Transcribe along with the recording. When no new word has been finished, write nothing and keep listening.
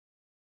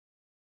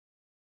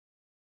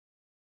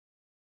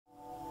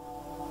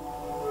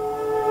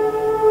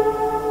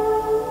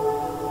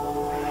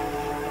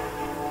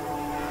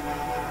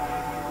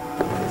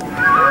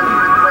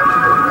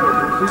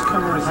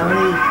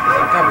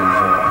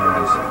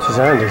his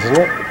hand, isn't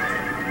it?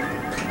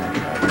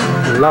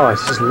 Light,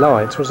 it's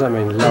light. What does that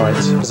mean, light?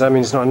 Does that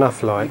mean it's not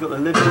enough light? You've got the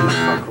lid in the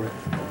fucker.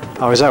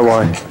 Oh, is that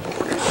why?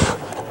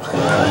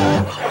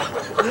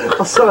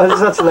 Oh, sorry, I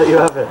just had to let you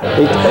have it.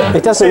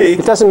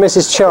 It doesn't miss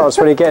his chance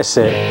when he gets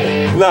it.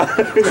 No,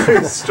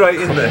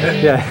 straight in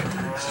there.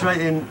 Yeah.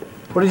 Straight in.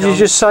 What did you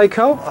just say,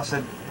 Cole? I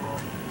said,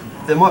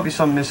 there might be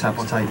some mishap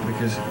I'll take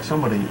because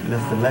somebody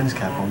left the lens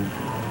cap on.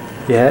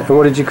 Yeah, and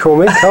what did you call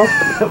me, Cole?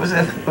 was it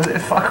a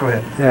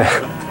fuckwit? Yeah.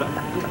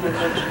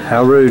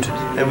 How rude.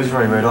 It was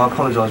very rude, I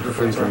apologise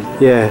profusely.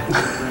 Yeah.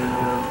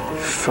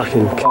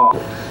 Fucking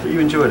But you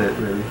enjoyed it,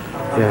 really?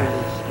 Yeah.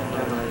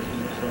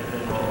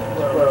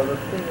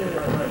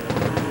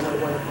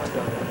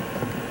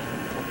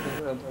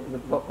 The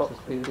box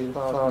has been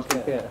far to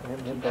get.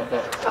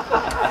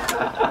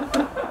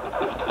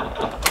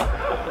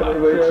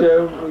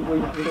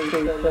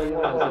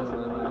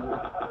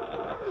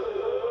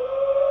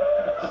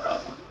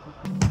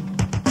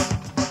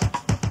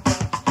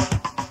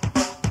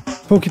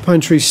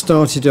 Porcupine Tree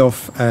started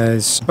off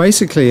as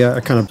basically a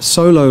kind of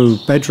solo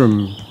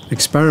bedroom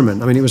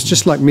experiment. I mean, it was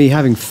just like me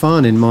having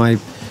fun in my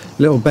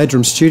little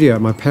bedroom studio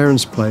at my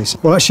parents' place.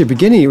 Well, actually, at the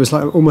beginning, it was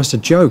like almost a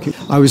joke.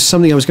 I was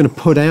something I was going to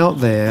put out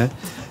there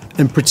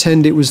and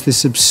pretend it was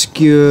this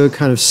obscure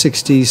kind of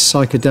 60s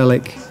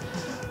psychedelic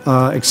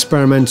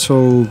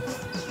experimental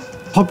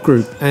pop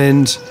group,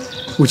 and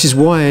which is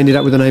why I ended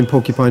up with the name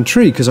Porcupine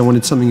Tree, because I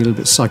wanted something a little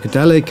bit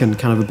psychedelic and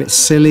kind of a bit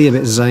silly, a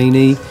bit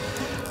zany.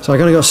 So I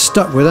kind of got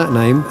stuck with that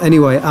name.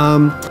 Anyway,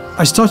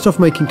 I started off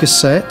making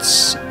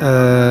cassettes,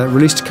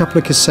 released a couple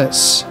of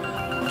cassettes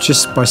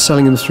just by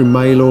selling them through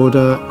mail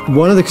order.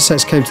 One of the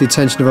cassettes came to the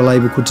attention of a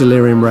label called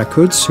Delirium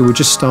Records, who were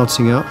just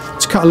starting up.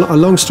 To cut a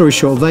long story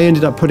short, they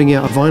ended up putting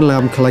out a vinyl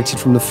album collected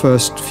from the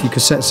first few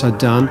cassettes I'd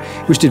done,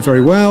 which did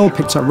very well,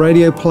 picked up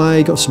radio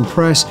play, got some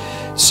press.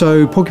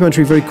 So Porcupine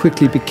Tree very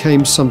quickly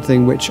became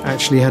something which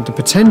actually had the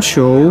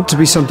potential to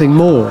be something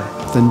more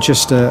than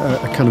just a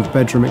kind of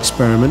bedroom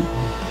experiment.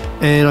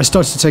 And I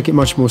started to take it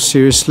much more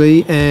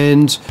seriously.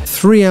 And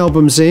 3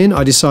 albums in,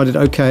 I decided,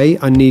 okay,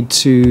 I need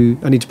to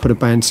put a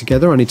band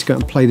together. I need to go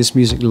and play this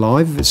music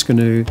live if it's going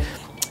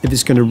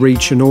to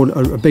reach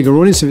a bigger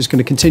audience. If it's going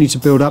to continue to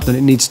build up, then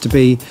it needs to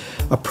be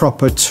a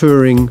proper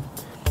touring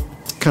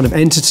kind of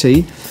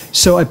entity.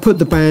 So I put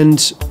the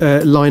band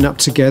line-up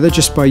together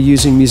just by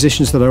using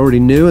musicians that I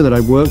already knew and that I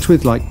worked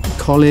with, like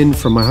Colin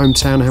from my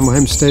hometown, Hemel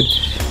Hempstead,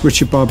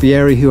 Richard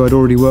Barbieri, who I'd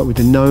already worked with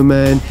in No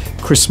Man,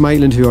 Chris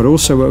Maitland, who I'd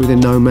also worked with in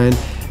No Man,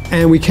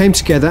 and we came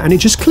together and it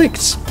just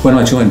clicked. When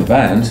I joined the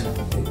band,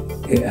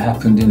 it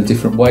happened in a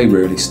different way,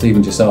 really.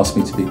 Stephen just asked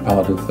me to be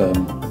part of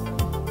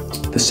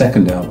the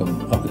second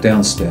album, Up the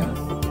Downstairs,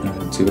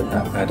 to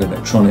add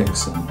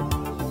electronics,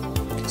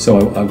 and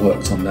so I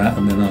worked on that,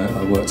 and then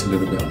I worked a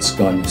little bit on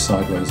Sky News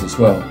Sideways as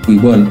well. We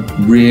weren't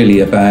really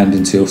a band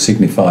until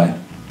Signify,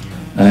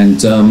 and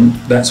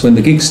that's when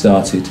the gigs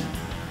started,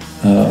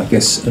 I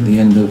guess at the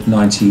end of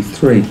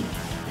 '93.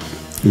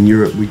 In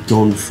Europe, we'd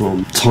gone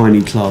from tiny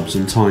clubs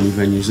and tiny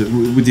venues,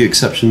 with the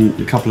exception,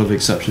 a couple of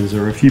exceptions.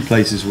 There are a few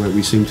places where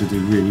we seem to do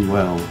really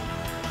well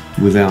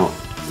without,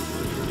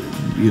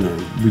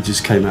 we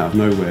just came out of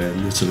nowhere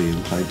in Italy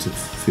and played to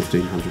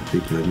 1,500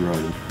 people in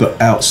Rome.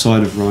 But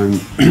outside of Rome,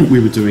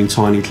 we were doing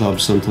tiny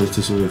clubs, sometimes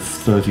to sort of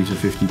 30 to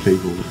 50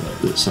 people,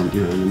 and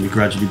then we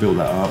gradually built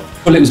that up.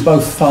 Well, it was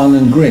both fun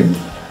and grim.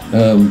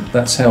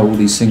 That's how all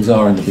these things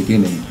are in the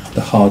beginning. The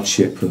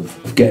hardship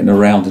of getting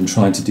around and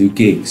trying to do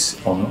gigs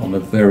on a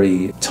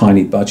very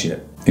tiny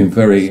budget in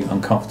very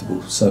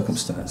uncomfortable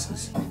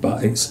circumstances.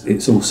 But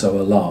it's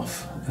also a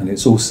laugh, and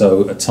it's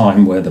also a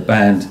time where the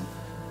band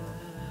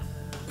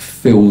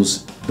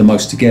feels the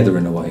most together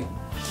in a way,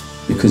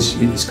 because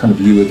it's kind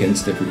of you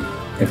against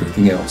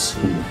everything else,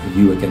 or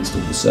you against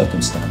all the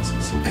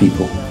circumstances,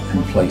 people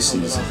and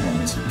places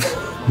and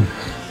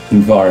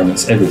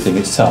environments, everything.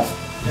 It's tough.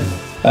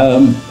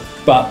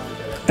 But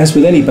as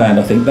with any band,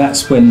 I think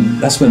that's when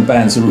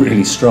bands are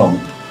really strong.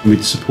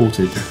 We'd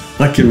supported,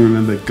 I can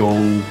remember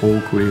Gong,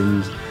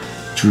 Hawkwind,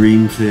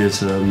 Dream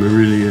Theatre,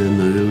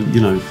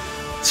 Marillion,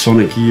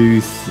 Sonic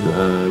Youth.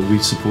 We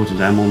supported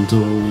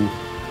Amondal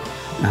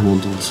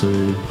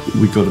too.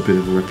 We got a bit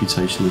of a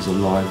reputation as a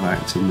live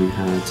act, and we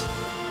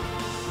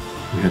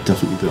had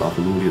definitely built up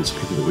an audience of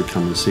people that would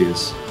come and see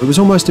us. It was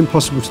almost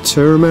impossible to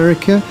tour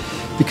America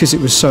because it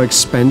was so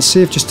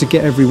expensive just to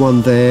get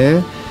everyone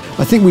there.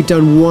 I think we'd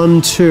done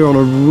one tour on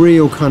a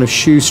real kind of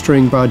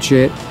shoestring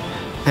budget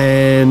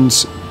and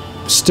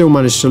still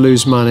managed to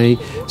lose money.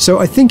 So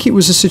I think it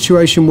was a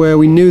situation where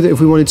we knew that if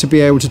we wanted to be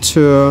able to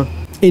tour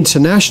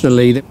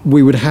internationally, that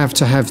we would have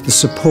to have the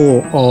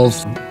support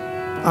of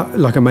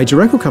like a major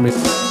record company.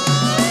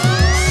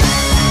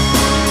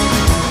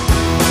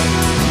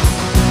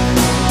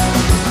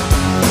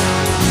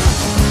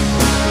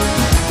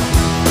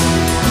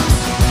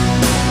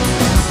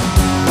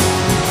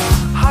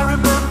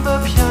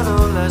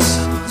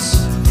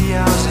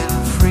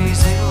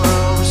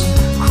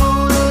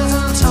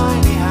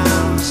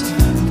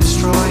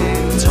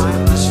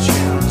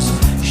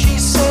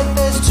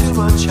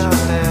 Out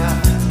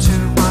there,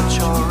 too much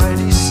already.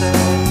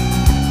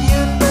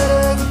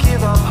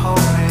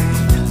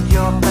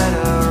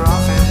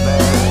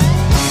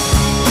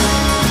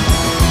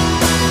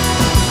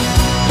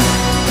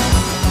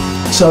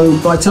 So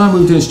by the time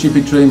we were doing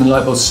Stupid Dream and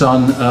Lightbulb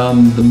Sun,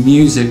 the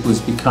music was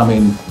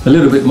becoming a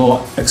little bit more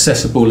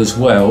accessible as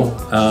well.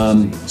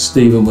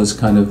 Stephen was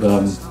kind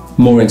of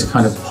more into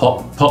kind of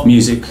pop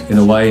music in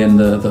a way, and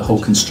the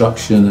whole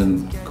construction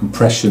and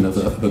compression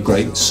of a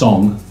great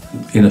song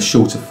in a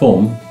shorter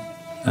form.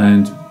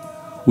 And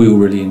we all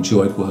really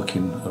enjoyed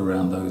working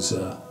around those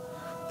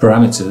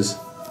parameters.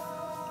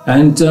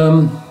 And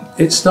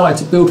it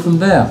started to build from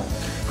there,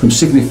 from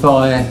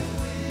Signify,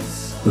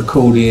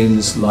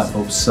 recordings,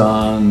 Lightbulb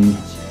Sun,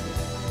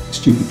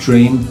 Stupid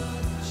Dream.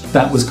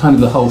 That was kind of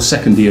the whole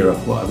second era,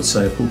 what I would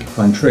say, of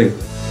Porcupine Tree.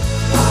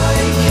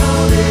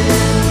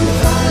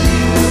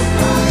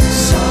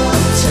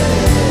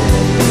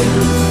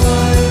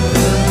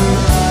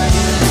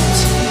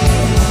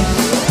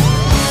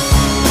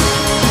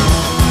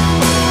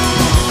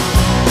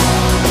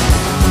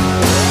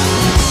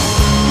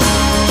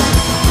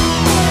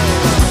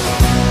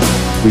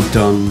 We'd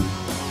done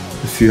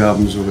a few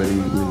albums already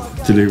with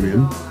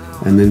Delirium,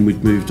 and then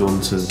we'd moved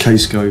on to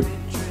K-Scope,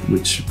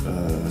 which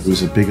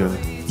was a bigger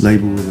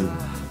label with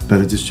a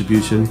better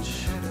distribution,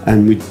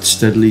 and we'd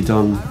steadily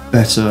done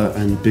better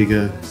and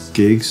bigger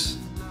gigs.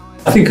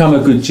 I think I'm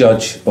a good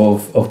judge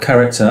of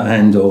character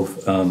and of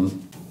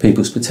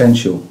people's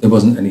potential. There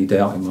wasn't any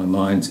doubt in my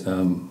mind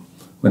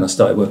when I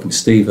started working with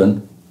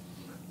Stephen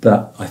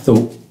that I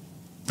thought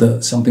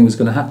that something was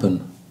going to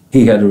happen.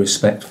 He had a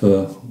respect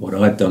for what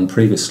I'd done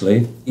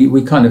previously.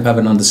 We kind of have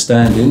an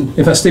understanding.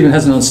 In fact, Stephen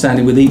has an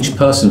understanding with each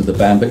person of the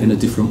band, but in a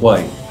different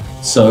way.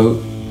 So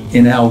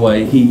in our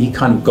way, he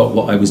kind of got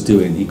what I was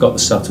doing. He got the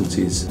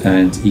subtleties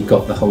and he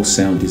got the whole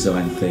sound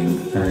design thing,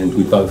 and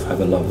we both have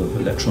a love of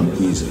electronic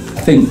music.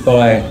 I think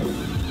by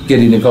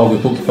getting involved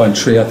with Porcupine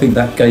Tree, I think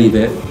that gave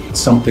it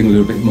something a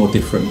little bit more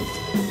different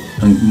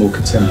and more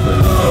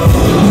contemporary.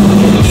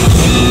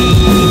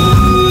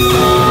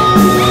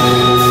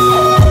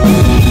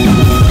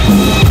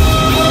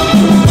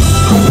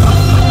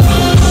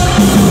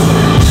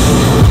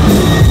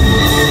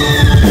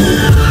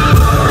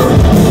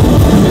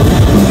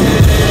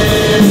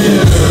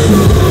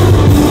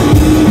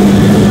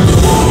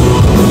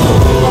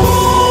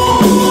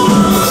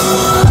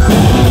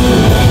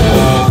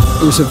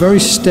 It was a very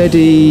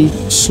steady,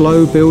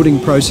 slow building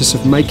process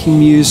of making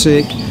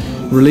music,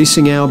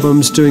 releasing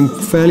albums, doing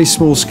fairly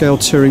small scale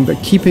touring, but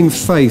keeping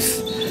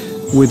faith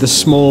with a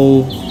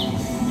small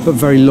but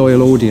very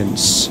loyal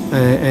audience,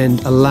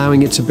 and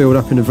allowing it to build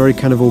up in a very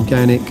kind of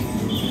organic,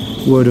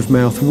 word of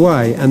mouth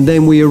way. And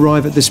then we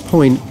arrive at this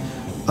point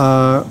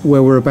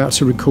where we're about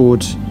to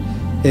record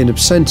in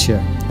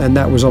Absentia, and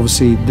that was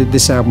obviously,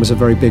 this album was a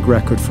very big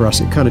record for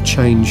us. It kind of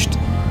changed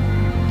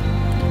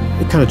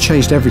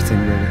everything,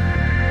 really.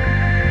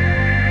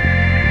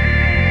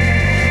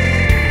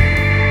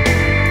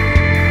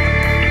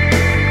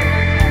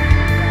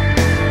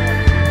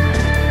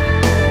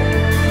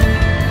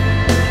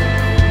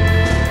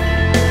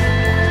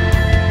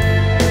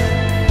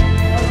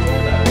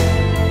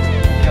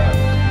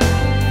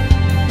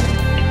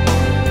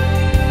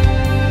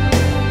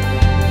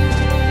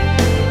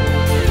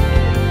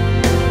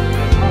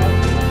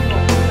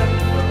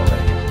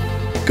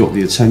 Got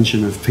the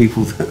attention of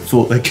people that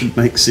thought they could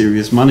make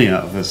serious money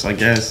out of us, I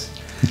guess,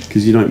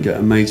 because you don't get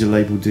a major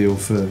label deal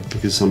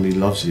because somebody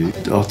loves you.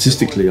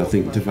 Artistically, I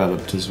think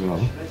developed as well.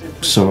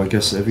 So I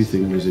guess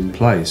everything was in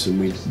place, and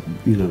we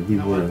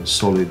were a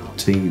solid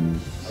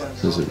team,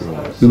 as it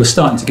were. We were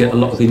starting to get a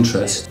lot of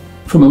interest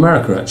from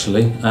America,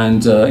 actually,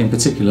 and in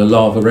particular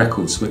Lava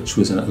Records, which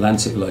was an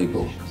Atlantic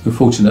label. We were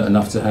fortunate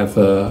enough to have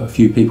a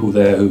few people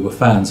there who were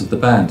fans of the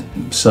band.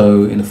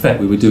 So in effect,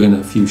 we were doing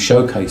a few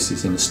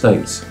showcases in the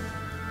States.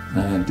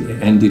 And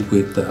it ended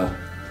with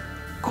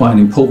quite an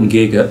important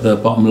gig at the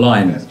Bottom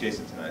Line.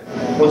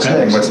 What's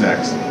next? What's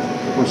next?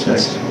 What's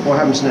next? What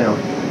happens now?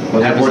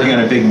 Well, they're working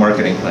on a big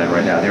marketing plan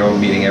right now. They're all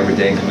meeting every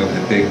day and coming up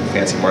with a big,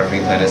 fancy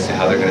marketing plan as to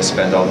how they're going to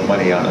spend all the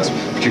money on us,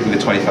 particularly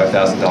the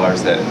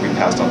 $25,000 that we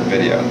passed on the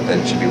video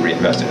that should be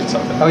reinvested in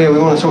something. Oh yeah, we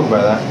want to talk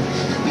about that.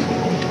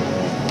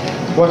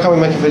 Why can't we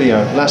make a video?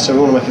 Lasse, we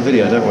want to make a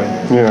video, don't we?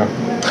 Yeah.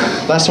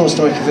 Lasse wants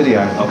to make a video.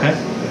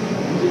 Okay.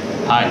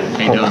 Hi, how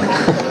you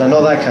doing? No,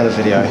 not that kind of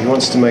video. He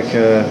wants to make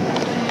a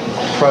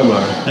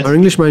promo. Our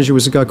English manager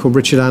was a guy called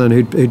Richard Allen,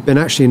 who'd been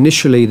actually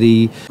initially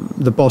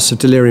the boss of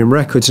Delirium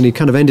Records, and he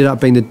kind of ended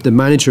up being the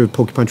manager of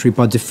Porcupine Tree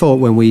by default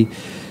when we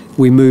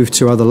moved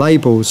to other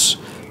labels,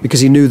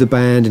 because he knew the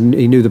band and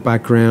he knew the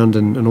background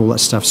and all that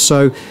stuff.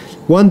 So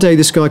one day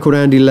this guy called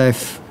Andy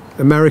Leff,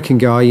 American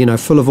guy,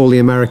 full of all the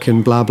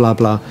American blah blah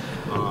blah,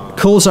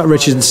 calls up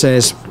Richard and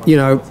says,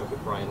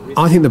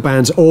 I think the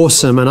band's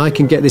awesome and I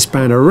can get this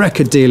band a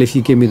record deal if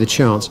you give me the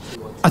chance.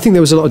 I think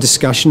there was a lot of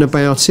discussion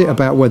about it,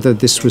 about whether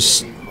this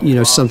was,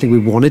 something we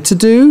wanted to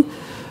do.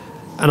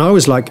 And I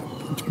was like,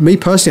 me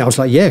personally, I was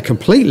like, yeah,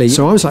 completely.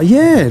 So I was like,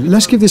 yeah,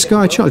 let's give this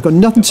guy a chance. I've got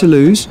nothing to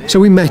lose. So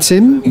we met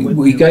him.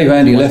 We gave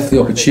Andy Leff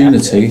the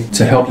opportunity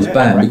to help his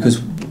band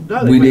because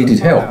we needed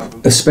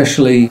help,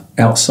 especially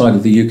outside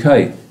of the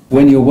UK.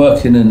 When you're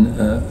working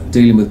and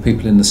dealing with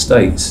people in the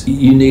States,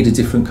 you need a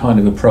different kind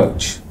of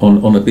approach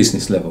on a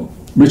business level.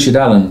 Richard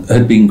Allen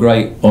had been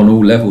great on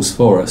all levels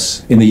for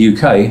us in the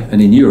UK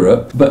and in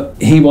Europe,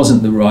 but he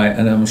wasn't the right,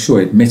 and I'm sure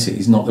he'd admit it,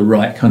 he's not the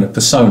right kind of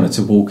persona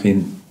to walk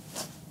in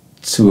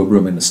to a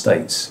room in the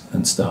States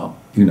and start,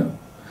 you know,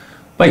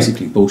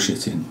 basically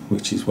bullshitting,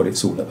 which is what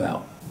it's all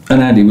about.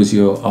 And Andy was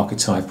your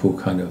archetypal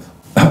kind of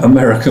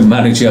American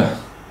manager,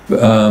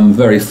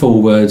 very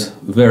forward,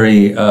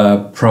 very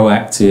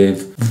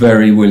proactive,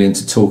 very willing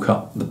to talk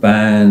up the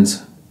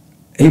band.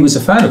 He was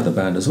a fan of the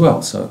band as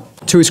well, so.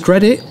 To his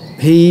credit,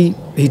 he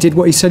did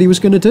what he said he was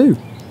going to do.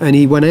 And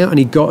he went out and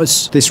he got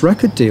us this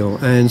record deal.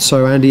 And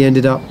so Andy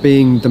ended up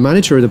being the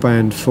manager of the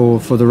band for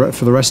the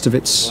rest of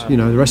its, you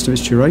know, the rest of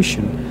its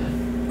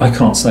duration. I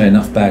can't say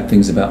enough bad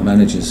things about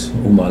managers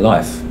all my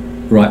life.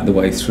 Right the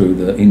way through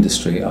the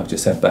industry, I've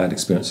just had bad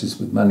experiences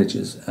with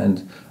managers.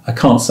 And I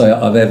can't say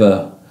I've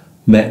ever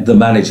met the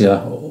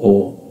manager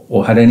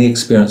or had any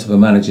experience of a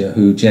manager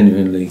who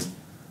genuinely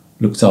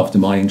looked after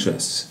my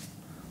interests,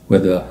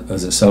 whether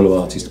as a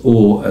solo artist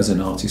or as an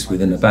artist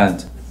within a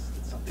band.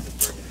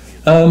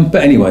 But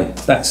anyway,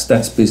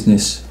 that's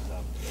business.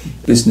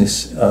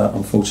 Business,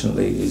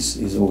 unfortunately,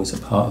 is always a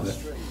part of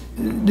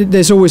it.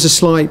 There's always a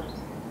slight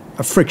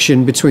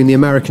friction between the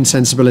American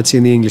sensibility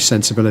and the English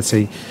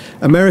sensibility.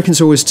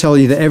 Americans always tell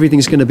you that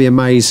everything's going to be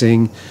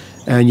amazing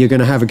and you're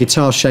going to have a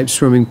guitar-shaped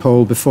swimming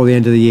pool before the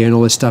end of the year and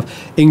all this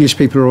stuff. English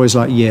people are always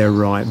like, yeah,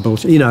 right,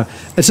 bullshit, you know.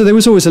 And so there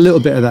was always a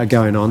little bit of that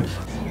going on.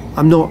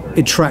 I'm not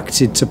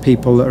attracted to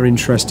people that are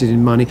interested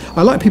in money.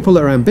 I like people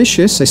that are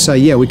ambitious. They say,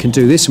 yeah, we can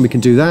do this and we can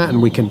do that and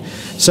we can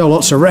sell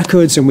lots of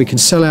records and we can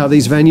sell out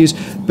these venues.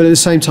 But at the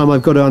same time,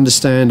 I've got to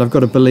understand, I've got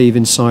to believe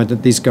inside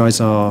that these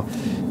guys are,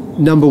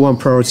 number one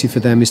priority for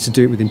them is to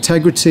do it with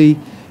integrity,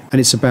 and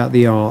it's about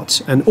the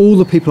art. And all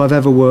the people I've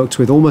ever worked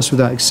with, almost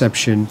without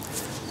exception,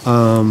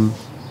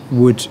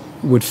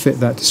 would fit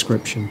that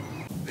description.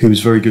 He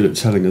was very good at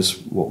telling us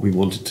what we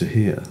wanted to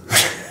hear.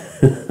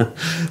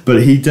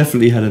 But he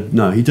definitely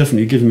he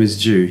definitely, give him his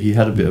due, he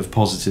had a bit of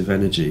positive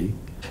energy.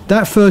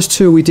 That first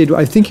tour we did,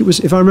 I think it was,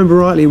 if I remember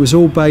rightly, it was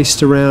all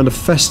based around a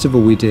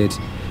festival we did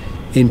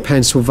in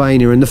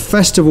Pennsylvania, and the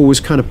festival was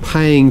kind of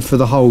paying for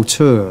the whole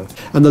tour.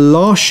 And the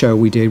last show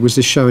we did was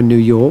this show in New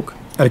York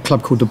at a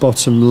club called The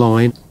Bottom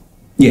Line.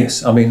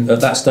 Yes, I mean,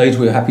 at that stage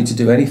we were happy to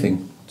do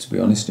anything, to be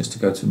honest, just to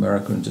go to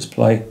America and just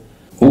play.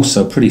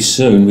 Also, pretty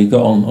soon we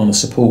got on a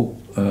support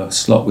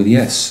slot with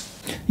Yes.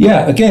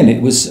 Yeah, again,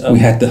 it was, we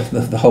had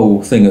the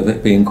whole thing of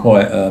it being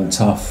quite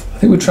tough. I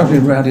think we were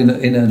travelling around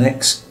in an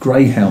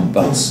ex-Greyhound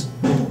bus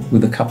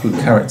with a couple of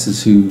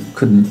characters who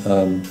couldn't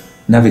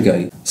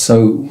navigate.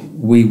 So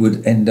we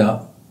would end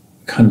up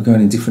kind of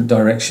going in different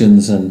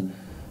directions, and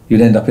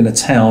you'd end up in a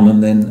town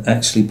and then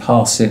actually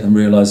pass it and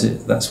realise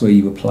that's where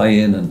you were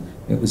playing, and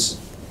it was,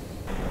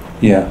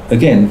 yeah,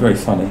 again, very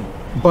funny.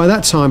 By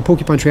that time,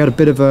 Porcupine Tree had a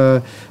bit of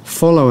a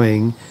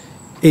following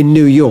in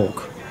New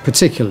York,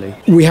 particularly.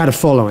 We had a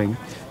following,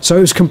 so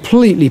it was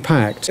completely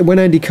packed. When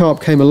Andy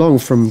Karp came along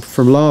from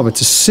Lava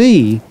to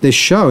see this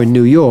show in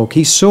New York,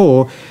 he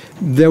saw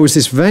there was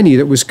this venue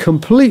that was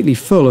completely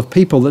full of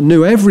people that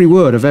knew every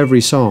word of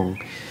every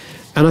song.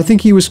 And I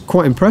think he was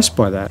quite impressed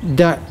by that.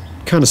 That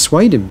kind of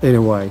swayed him in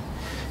a way.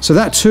 So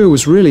that tour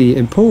was really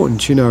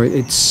important, you know,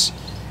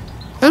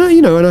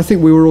 and I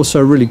think we were also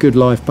a really good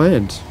live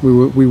band.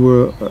 We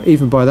were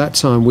even by that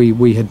time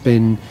we had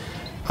been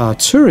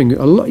touring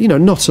a lot, you know,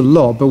 not a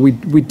lot, but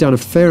we'd done a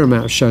fair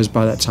amount of shows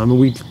by that time, and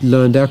we'd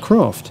learned our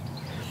craft.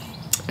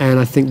 And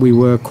I think we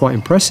were quite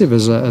impressive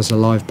as a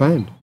live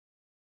band.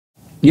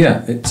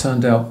 Yeah, it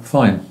turned out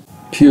fine,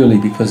 purely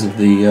because of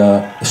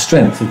the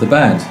strength of the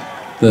band,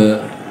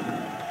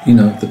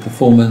 the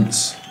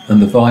performance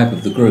and the vibe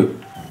of the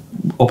group.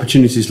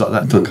 Opportunities like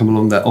that don't come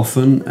along that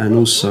often, and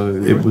also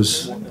it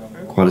was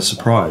quite a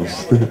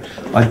surprise.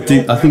 I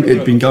think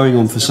it'd been going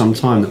on for some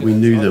time that we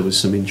knew there was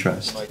some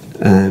interest,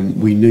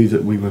 and we knew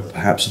that we were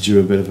perhaps due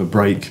a bit of a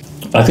break.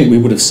 I think we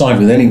would have signed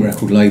with any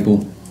record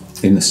label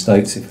in the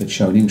States if it had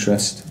shown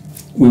interest.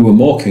 We were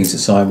more keen to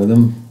sign with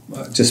them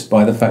just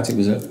by the fact it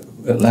was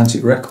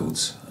Atlantic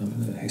Records,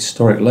 a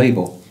historic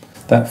label.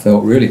 That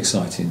felt really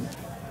exciting.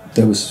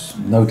 There was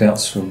no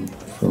doubts from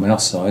our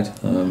side.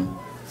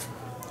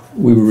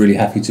 We were really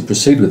happy to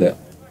proceed with it.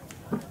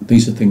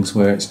 These are things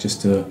where it's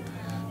just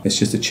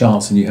a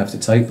chance and you have to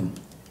take them.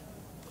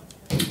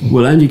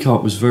 Well, Andy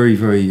Karp was very,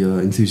 very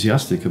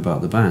enthusiastic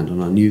about the band,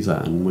 and I knew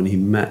that. And when he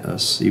met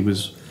us, he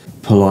was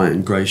polite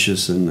and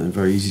gracious and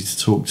very easy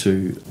to talk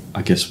to.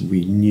 I guess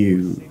we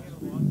knew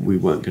we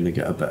weren't going to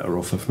get a better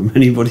offer from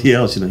anybody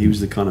else. You know, he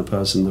was the kind of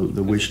person,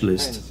 the wish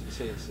list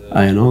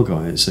A&R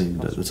guy, it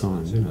seemed at the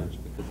time. You know.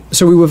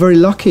 So we were very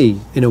lucky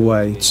in a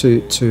way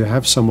to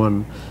have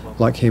someone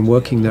like him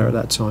working there at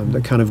that time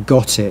that kind of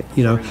got it.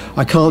 You know,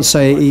 I can't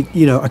say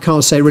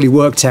it really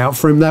worked out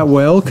for him that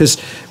well, because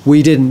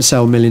we didn't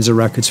sell millions of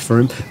records for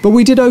him, but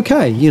we did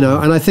okay. You know,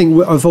 and I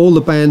think of all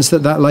the bands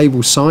that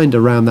label signed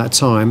around that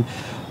time,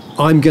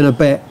 I'm going to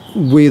bet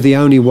we're the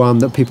only one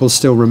that people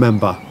still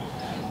remember,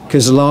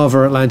 because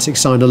Lava Atlantic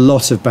signed a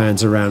lot of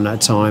bands around that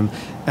time,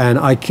 and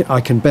I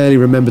can barely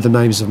remember the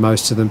names of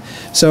most of them.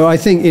 So I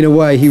think in a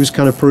way he was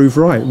kind of proved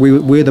right.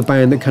 We're the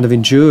band that kind of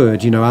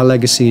endured, you know, our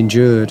legacy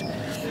endured.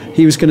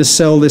 He was going to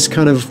sell this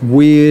kind of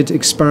weird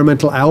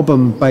experimental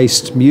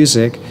album-based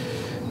music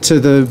to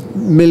the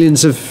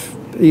millions of,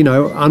 you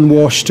know,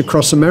 unwashed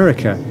across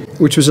America,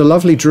 which was a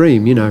lovely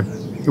dream, you know,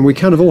 and we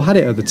kind of all had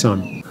it at the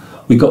time.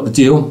 We got the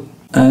deal,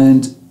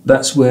 and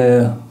that's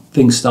where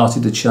things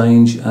started to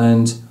change,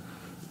 and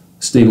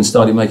Stephen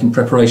started making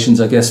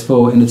preparations, I guess,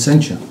 for In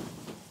Absentia.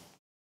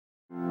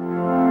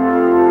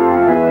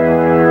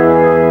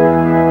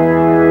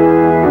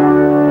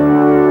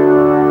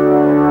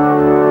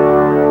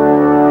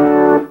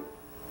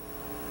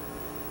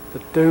 The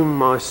Doom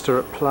Meister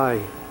at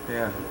play.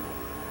 Yeah.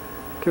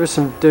 Give us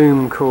some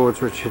Doom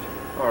chords, Richard.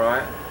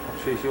 Alright,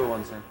 I'll choose your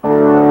ones then.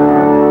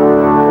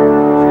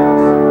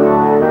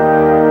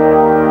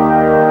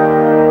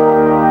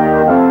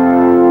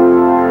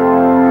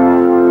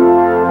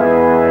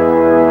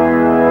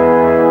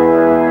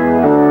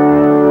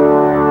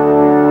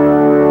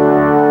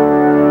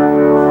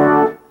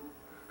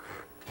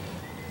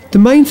 The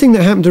main thing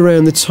that happened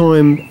around the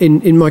time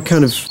in my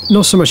kind of,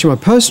 not so much in my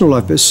personal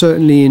life, but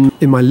certainly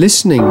in my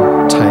listening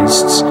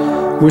tastes,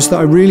 was that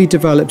I really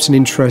developed an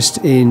interest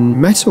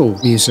in metal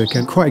music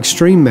and quite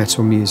extreme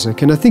metal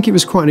music. And I think it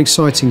was quite an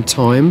exciting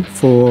time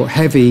for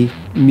heavy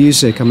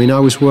music. I mean, I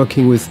was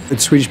working with the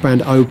Swedish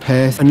band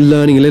Opeth and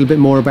learning a little bit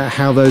more about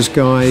how those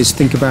guys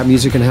think about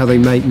music and how they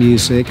make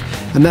music.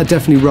 And that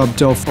definitely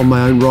rubbed off on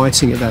my own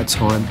writing at that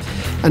time.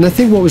 And I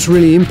think what was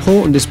really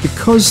important is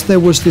because there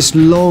was this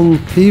long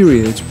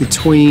period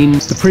between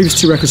the previous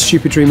two records,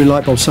 Stupid Dream and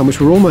Lightbulb Sun,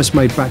 which were almost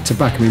made back to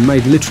back, I mean,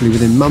 made literally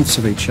within months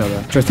of each other.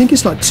 I think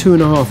it's like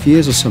 2.5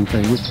 years or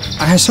something.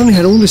 I suddenly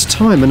had all this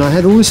time, and I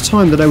had all this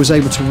time that I was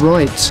able to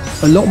write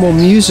a lot more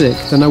music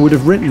than I would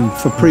have written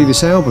for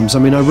previous albums. I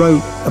mean, I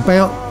wrote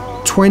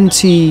about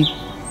 20,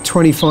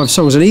 25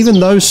 songs, and even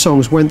those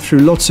songs went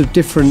through lots of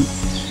different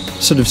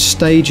sort of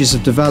stages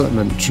of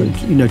development,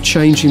 you know,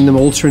 changing them,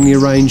 altering the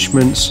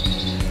arrangements.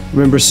 I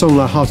remember a song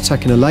like Heart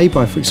Attack in a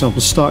Lay-By, for example,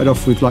 started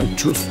off with like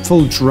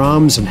full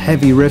drums and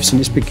heavy riffs,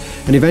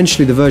 and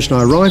eventually the version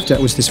I arrived at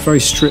was this very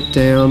stripped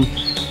down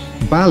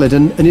ballad,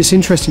 and it's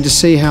interesting to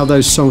see how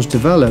those songs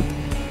develop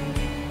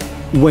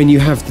when you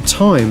have the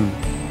time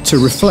to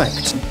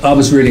reflect. I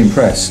was really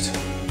impressed,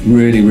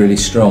 really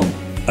strong.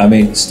 I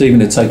mean, Stephen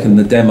had taken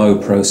the demo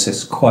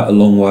process quite a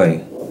long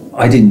way.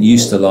 I didn't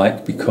used to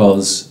like,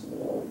 because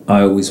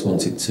I always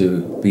wanted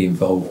to be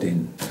involved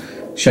in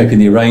shaping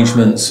the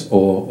arrangements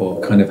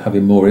or kind of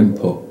having more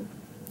input.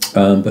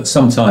 But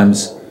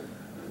sometimes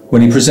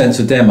when he presents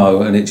a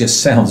demo and it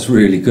just sounds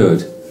really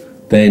good,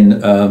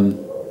 then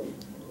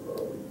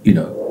you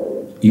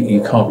know,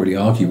 you can't really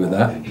argue with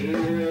that.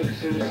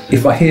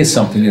 If I hear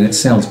something and it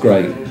sounds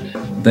great,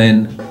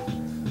 then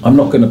I'm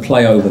not going to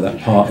play over that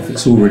part if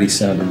it's already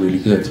sounding really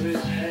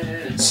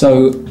good.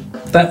 So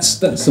that's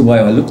the way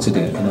I looked at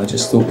it, and I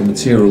just thought the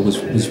material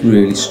was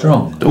really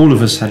strong. All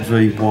of us had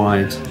very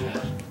wide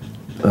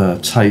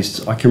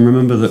tastes. I can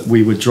remember that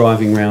we were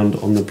driving around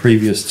on the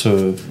previous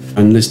tour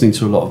and listening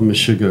to a lot of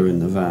Meshuggah in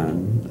the van,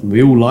 and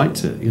we all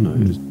liked it, you know.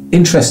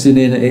 Interesting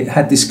in it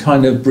had this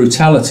kind of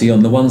brutality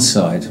on the one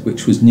side,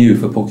 which was new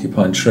for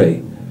Porcupine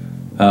Tree.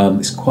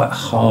 It's quite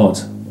hard,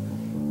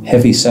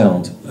 heavy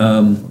sound,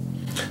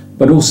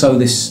 but also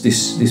this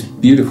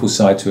beautiful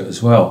side to it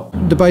as well.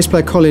 The bass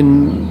player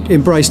Colin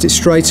embraced it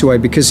straight away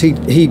because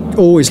he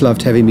always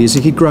loved heavy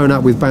music. He'd grown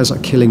up with bands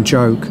like Killing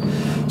Joke,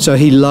 so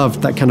he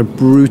loved that kind of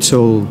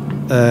brutal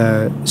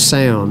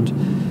sound.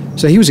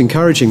 So he was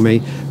encouraging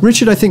me.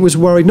 Richard, I think, was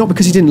worried, not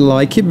because he didn't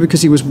like it, but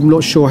because he was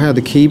not sure how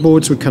the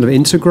keyboards would kind of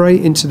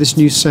integrate into this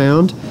new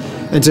sound.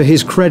 And to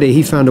his credit,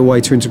 he found a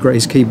way to integrate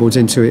his keyboards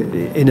into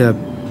it in a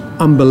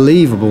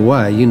unbelievable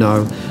way, you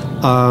know.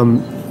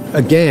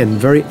 Again,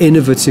 very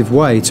innovative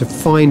way to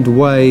find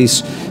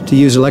ways to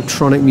use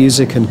electronic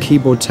music and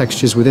keyboard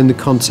textures within the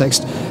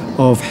context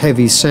of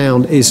heavy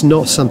sound is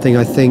not something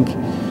I think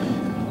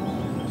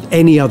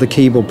any other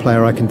keyboard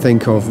player I can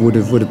think of would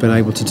have been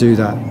able to do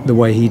that the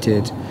way he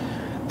did.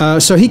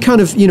 So he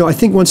kind of, you know, I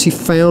think once he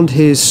found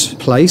his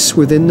place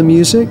within the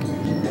music,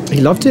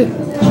 he loved it.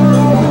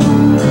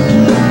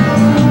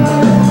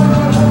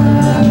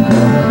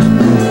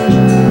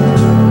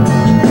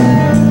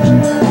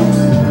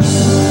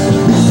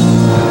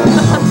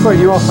 Throw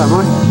you off, am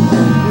I?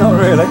 Not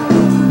really.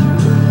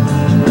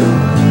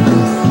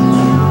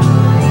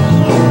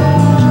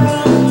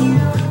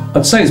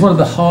 I'd say it's one of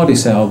the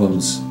hardest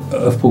albums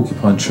of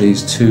Porcupine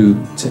Trees to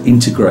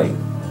integrate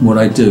what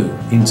I do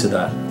into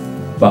that.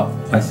 But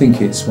I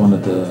think it's one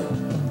of the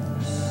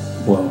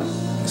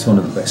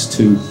best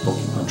two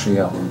Porcupine Tree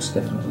albums,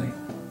 definitely.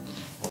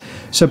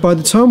 So by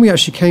the time we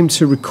actually came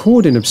to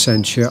record In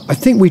Absentia, I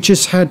think we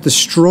just had the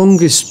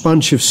strongest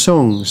bunch of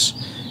songs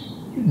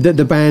that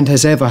the band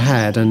has ever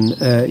had, and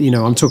you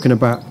know, I'm talking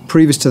about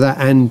previous to that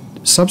and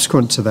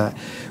subsequent to that.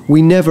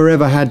 We never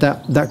ever had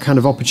that kind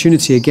of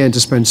opportunity again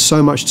to spend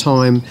so much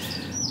time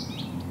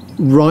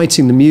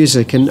writing the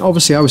music, and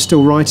obviously I was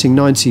still writing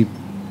 95%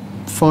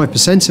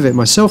 5% of it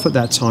myself at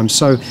that time.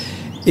 So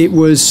it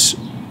was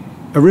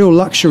a real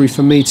luxury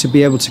for me to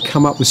be able to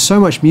come up with so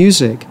much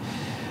music,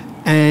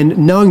 and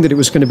knowing that it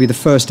was going to be the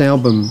first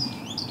album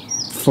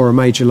for a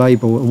major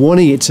label,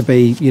 wanting it to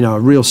be, you know, a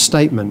real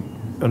statement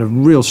and a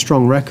real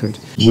strong record.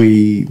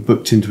 We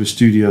booked into a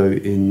studio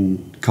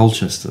in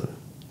Colchester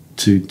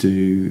to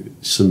do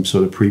some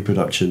sort of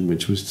pre-production,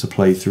 which was to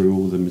play through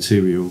all the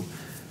material,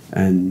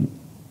 and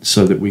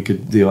so that we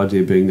could, the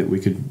idea being that we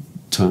could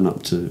turn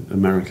up to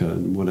America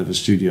and whatever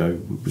studio,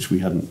 which we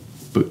hadn't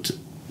booked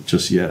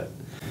just yet,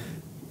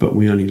 but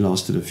we only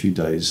lasted a few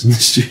days in the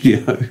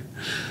studio.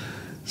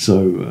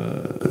 So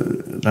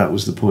that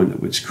was the point at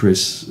which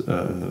Chris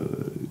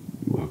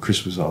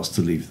was asked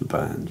to leave the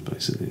band,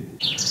 basically.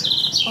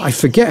 I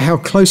forget how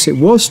close it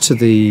was to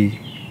the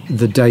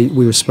date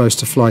we were supposed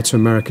to fly to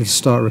America to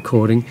start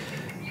recording,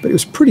 but it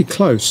was pretty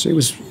close.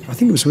 I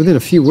think it was within a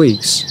few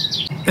weeks.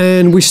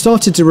 And we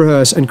started to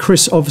rehearse, and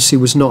Chris obviously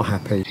was not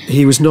happy.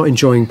 He was not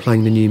enjoying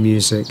playing the new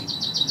music.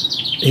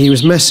 He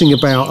was messing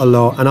about a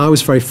lot, and I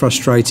was very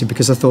frustrated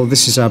because I thought,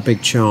 this is our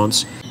big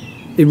chance.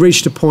 It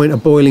reached a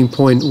boiling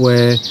point,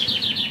 where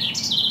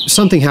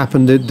something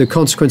happened, the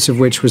consequence of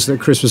which was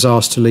that Chris was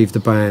asked to leave the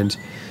band.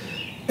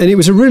 And it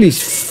was a really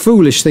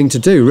foolish thing to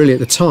do, really, at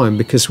the time,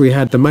 because we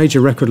had the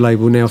major record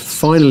label now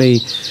finally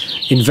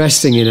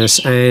investing in us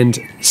and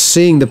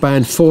seeing the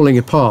band falling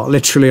apart,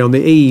 literally on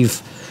the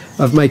eve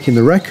of making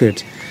the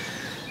record.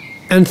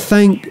 And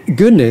thank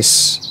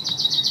goodness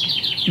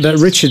that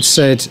Richard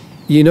said,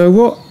 you know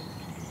what,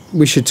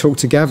 we should talk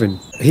to Gavin.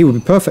 He would be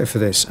perfect for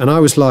this. And I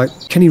was like,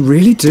 can he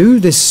really do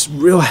this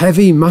real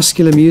heavy,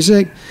 muscular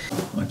music?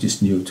 I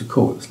just knew to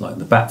call it. It was like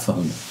the bat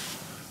phone.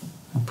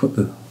 I put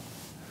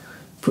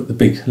the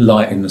big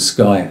light in the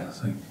sky,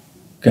 so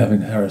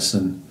Gavin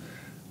Harrison,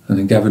 and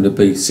then Gavin would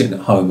be sitting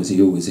at home, as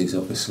he always is,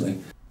 obviously.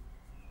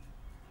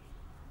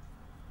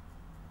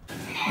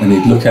 And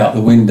he'd look out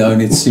the window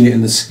and he'd see it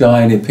in the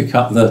sky, and he'd pick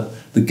up the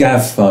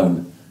Gav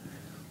phone.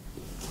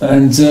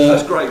 And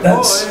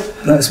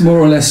that's more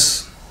or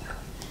less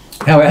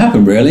how it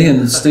happened, really.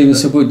 And Stephen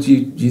said, well, do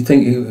you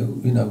think,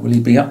 will he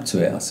be up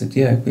to it? I said,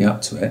 yeah, he'll be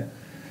up to it.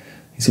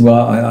 He said,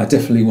 well, I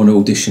definitely want to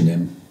audition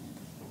him.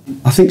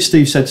 I think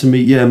Steve said to me,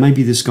 yeah,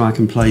 maybe this guy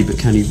can play, but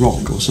can he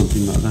rock, or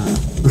something like that.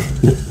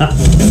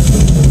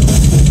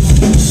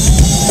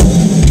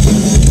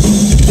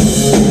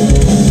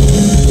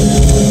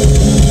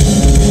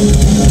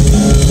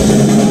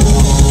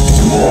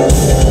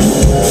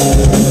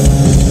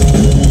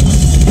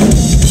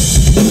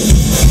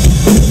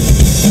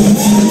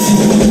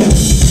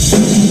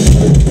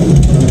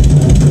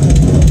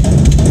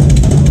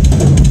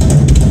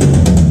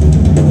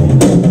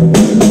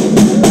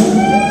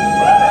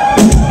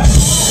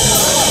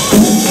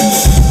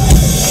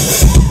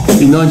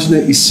 In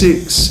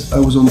 1986, I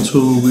was on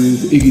tour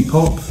with Iggy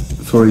Pop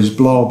for his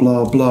Blah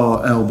Blah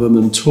Blah album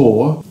and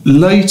tour.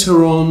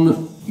 Later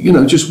on,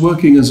 just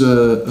working as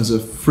a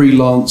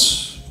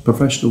freelance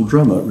professional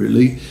drummer,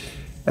 really,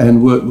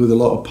 and worked with a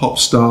lot of pop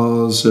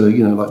stars,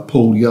 like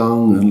Paul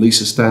Young and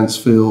Lisa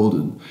Stansfield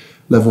and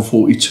Level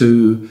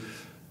 42.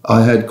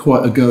 I had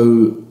quite a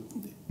go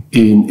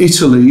in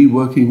Italy,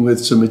 working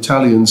with some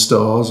Italian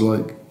stars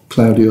like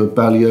Claudio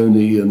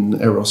Baglioni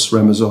and Eros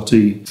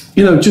Ramazzotti.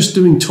 Just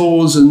doing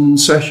tours and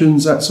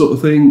sessions, that sort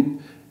of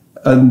thing.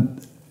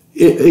 And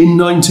in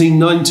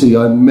 1990,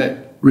 I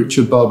met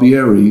Richard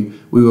Barbieri.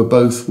 We were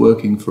both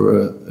working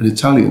for an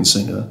Italian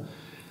singer.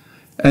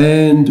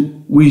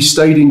 And we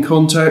stayed in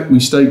contact,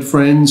 we stayed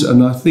friends,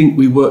 and I think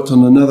we worked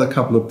on another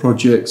couple of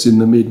projects in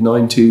the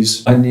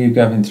mid-90s. I knew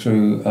Gavin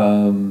through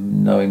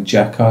knowing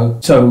Jacko.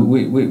 So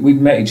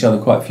we'd met each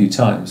other quite a few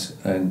times,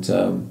 and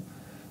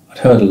I'd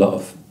heard a lot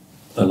of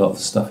the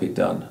stuff he'd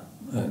done,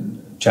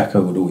 and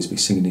Jacko would always be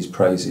singing his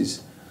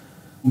praises.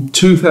 In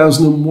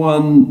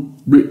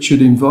 2001,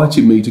 Richard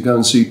invited me to go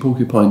and see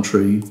Porcupine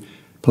Tree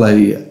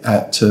play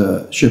at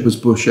Shepherd's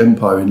Bush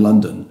Empire in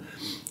London.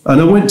 And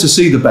I went to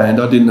see the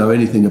band. I didn't know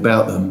anything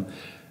about them.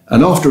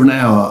 And after an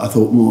hour, I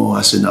thought, oh,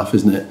 that's enough,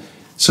 isn't it?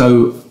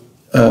 So,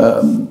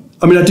 I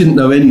didn't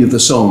know any of the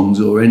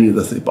songs or any of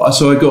the things,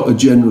 so I got a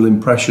general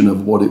impression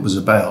of what it was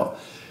about.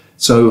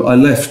 So I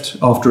left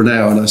after an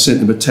hour, and I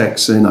sent him a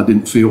text saying I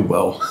didn't feel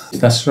well.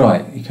 That's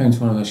right, he came to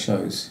one of those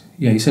shows.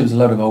 Yeah, he said it was a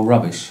load of old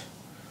rubbish,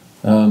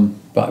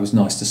 but it was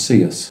nice to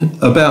see us.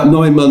 About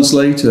 9 months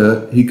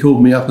later, he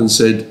called me up and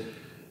said,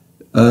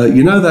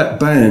 you know that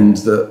band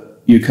that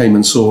you came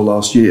and saw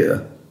last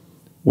year?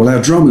 Well,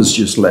 our drummer's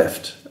just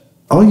left.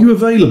 Are you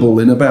available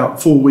in about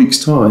 4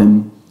 weeks'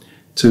 time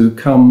to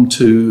come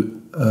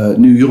to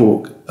New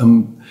York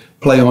and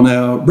play on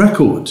our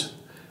record,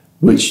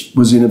 which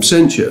was in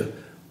Absentia?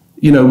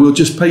 We'll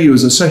just pay you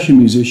as a session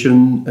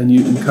musician and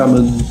you can come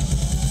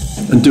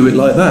and do it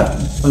like that.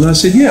 And I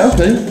said, yeah,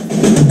 okay.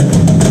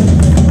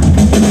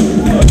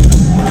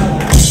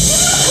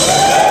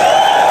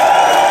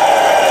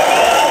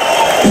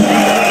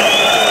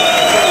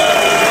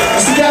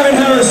 Mr. Gavin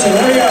Harrison,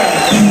 there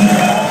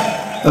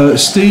we go.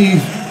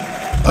 Steve,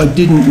 I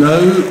didn't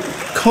know.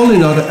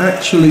 Colin I'd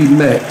actually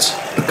met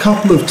a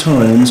couple of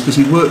times because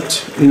he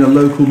worked in a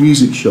local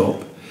music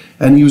shop,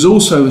 and he was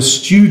also a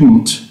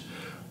student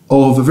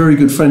of a very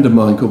good friend of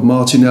mine called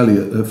Martin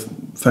Elliott, a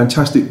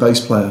fantastic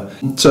bass player.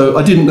 So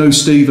I didn't know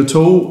Steve at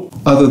all,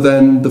 other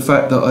than the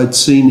fact that I'd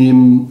seen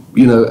him,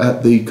 you know,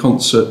 at the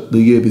concert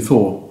the year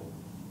before.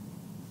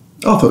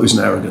 I thought he was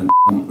an arrogant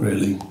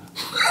really.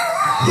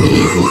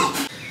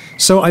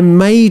 So I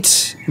made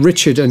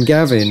Richard and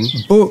Gavin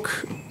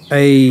book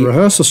a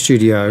rehearsal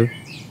studio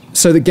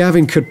so that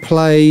Gavin could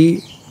play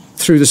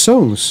through the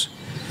songs.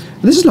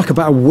 And this is like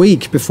about a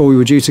week before we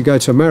were due to go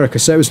to America,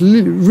 so it was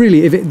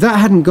really, if that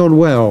hadn't gone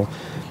well,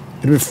 it'd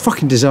have been a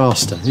fucking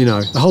disaster, you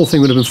know. The whole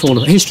thing would have been fallen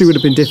apart. History would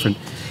have been different.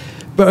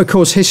 But of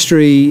course,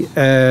 history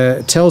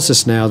tells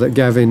us now that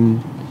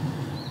Gavin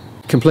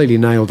completely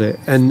nailed it.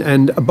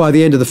 And by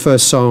the end of the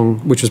first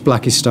song, which was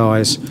Blackest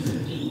Eyes,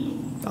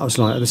 I was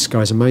like, this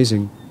guy's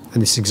amazing.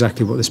 And this is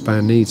exactly what this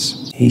band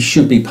needs. He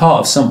should be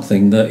part of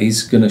something that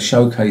is going to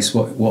showcase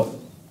what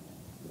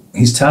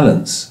his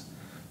talents,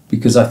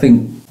 because I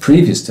think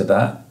previous to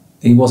that,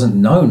 he wasn't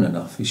known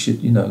enough. He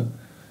should, you know,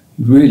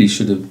 he really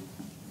should have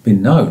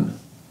been known.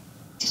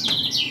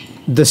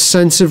 The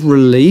sense of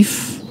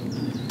relief,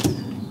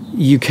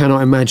 you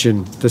cannot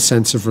imagine the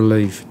sense of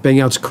relief. Being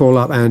able to call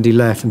up Andy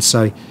Leff and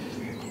say,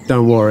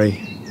 don't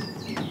worry,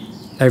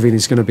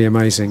 everything's going to be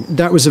amazing.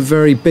 That was a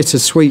very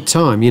bittersweet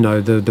time, you know,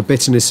 the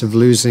bitterness of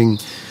losing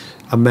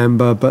a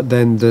member, but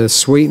then the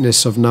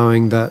sweetness of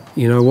knowing that,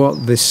 you know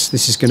what, this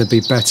is going to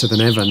be better than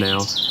ever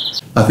now.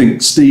 I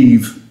think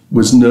Steve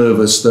was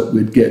nervous that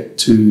we'd get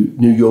to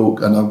New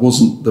York and I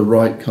wasn't the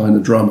right kind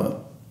of drummer.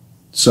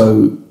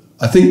 So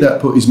I think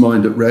that put his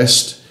mind at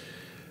rest.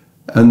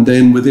 And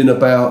then within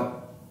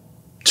about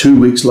 2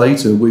 weeks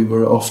later, we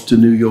were off to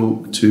New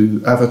York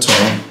to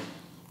Avatar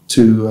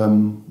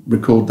to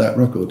record that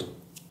record.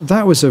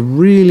 That was a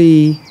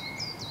really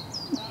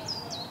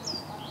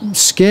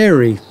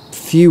scary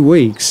few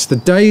weeks.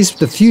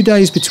 The few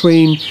days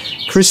between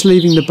Chris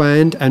leaving the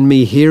band and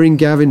me hearing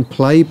Gavin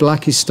play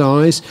Blackest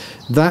Eyes,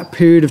 that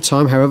period of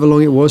time, however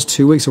long it was,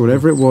 2 weeks or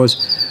whatever it was,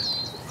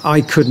 I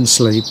couldn't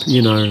sleep,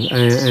 you know,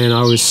 and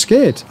I was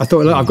scared. I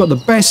thought, look, I've got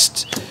the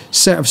best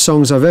set of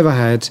songs I've ever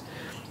had.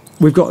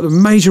 We've got a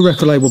major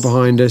record label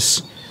behind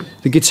us.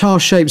 The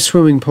guitar-shaped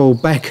swimming pool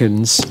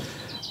beckons,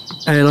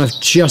 and I've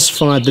just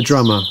fired the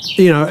drummer.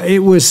 You know, it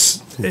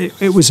was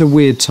a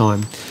weird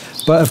time.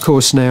 But of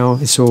course now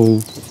it's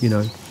all, you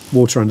know,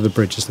 water under the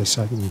bridge, as they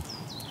say.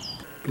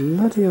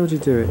 Bloody hell did you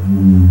do it?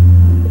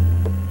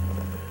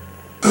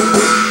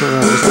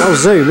 Oh,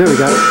 zoom, there we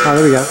go. Oh,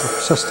 there we go. I've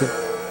sussed it.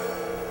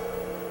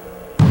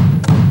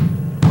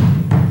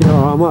 Yeah,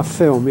 all right, I might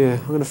film, yeah.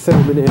 I'm going to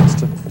film in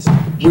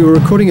it. We were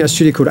recording at a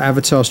studio called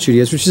Avatar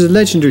Studios, which is a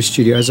legendary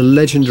studio. It has a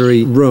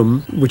legendary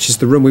room, which is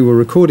the room we were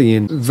recording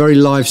in. Very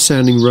live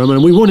sounding room,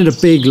 and we wanted a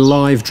big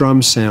live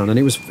drum sound, and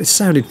it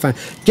sounded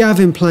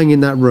Gavin playing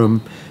in that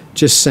room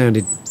just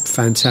sounded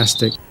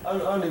fantastic.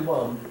 Only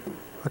one.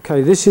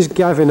 Okay, this is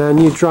Gavin, our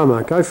new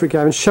drummer. Go for it,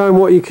 Gavin. Show him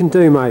what you can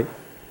do, mate.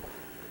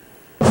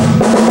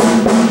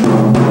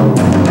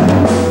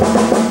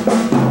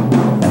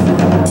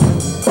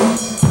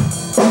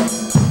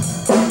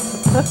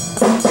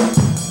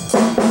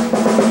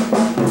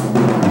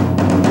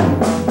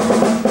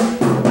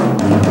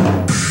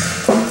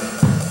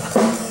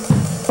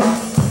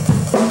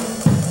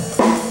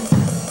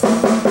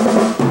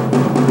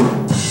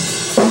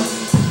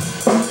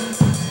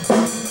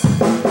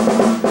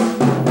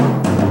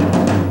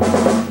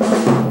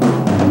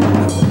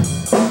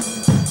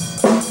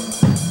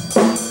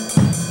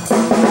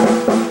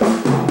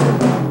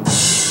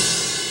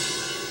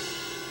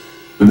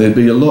 There'd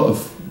be a lot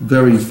of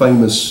very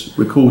famous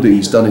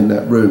recordings done in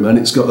that room, and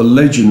it's got a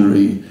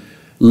legendary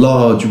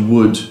large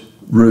wood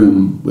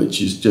room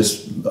which is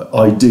just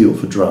ideal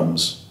for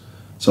drums.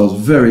 So I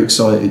was very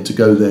excited to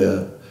go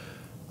there.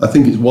 I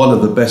think it's one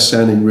of the best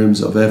sounding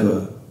rooms I've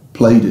ever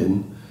played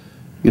in.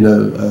 You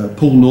know,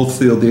 Paul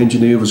Northfield, the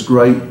engineer, was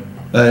great,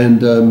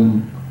 and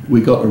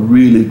we got a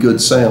really good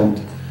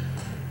sound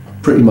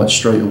pretty much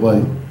straight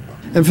away.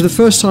 And for the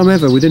first time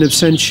ever within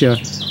Absentia,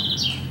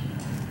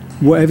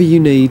 whatever you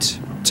need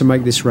to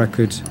make this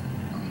record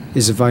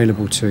is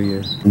available to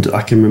you. And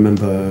I can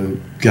remember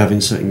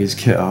Gavin setting his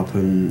kit up,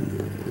 and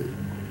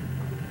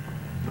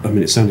I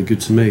mean, it sounded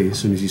good to me as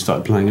soon as he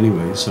started playing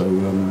anyway. So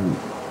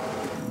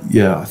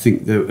yeah, I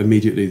think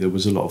immediately there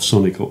was a lot of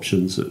sonic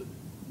options that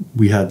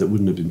we had that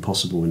wouldn't have been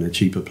possible in a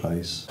cheaper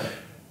place.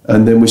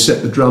 And then we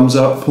set the drums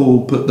up,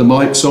 Paul put the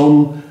mics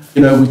on.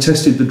 You know, we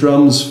tested the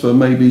drums for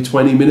maybe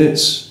 20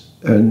 minutes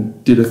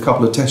and did a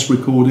couple of test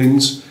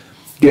recordings,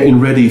 getting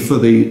ready for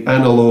the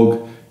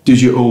analog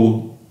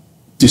digital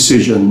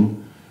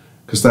decision,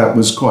 because that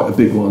was quite a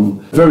big one.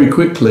 Very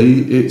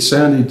quickly, it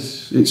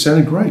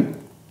sounded great.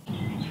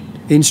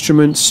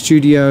 Instruments,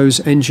 studios,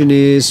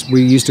 engineers.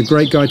 We used a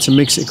great guy to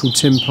mix it called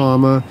Tim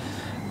Palmer,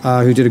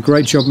 who did a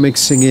great job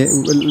mixing it.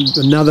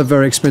 Another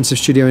very expensive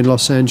studio in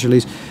Los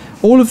Angeles.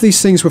 All of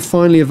these things were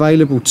finally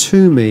available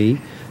to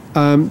me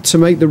to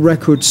make the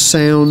record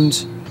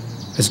sound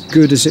as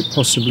good as it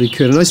possibly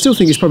could. And I still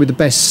think it's probably the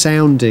best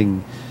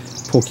sounding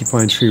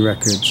Porcupine Tree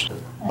record.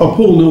 Oh,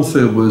 Paul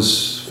Northfield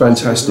was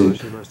fantastic.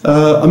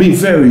 I mean,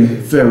 very,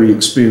 very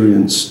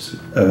experienced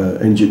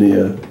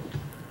engineer.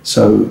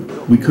 So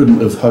we couldn't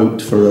have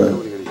hoped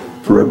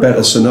for a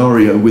better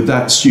scenario with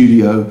that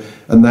studio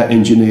and that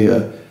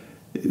engineer.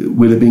 It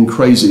would have been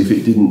crazy if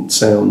it didn't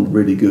sound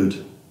really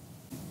good.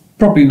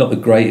 Probably not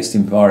the greatest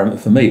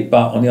environment for me,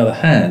 but on the other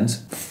hand,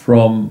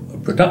 from a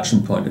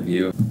production point of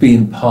view,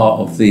 being part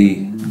of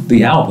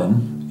the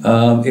album,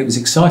 it was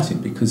exciting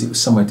because it was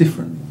somewhere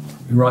different.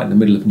 We're right in the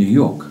middle of New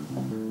York,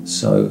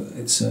 so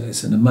it's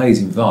an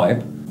amazing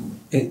vibe.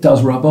 It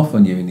does rub off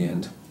on you in the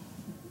end,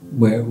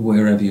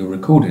 wherever you're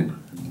recording.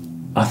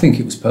 I think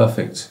it was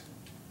perfect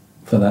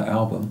for that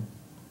album.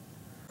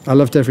 I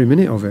loved every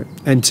minute of it,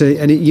 and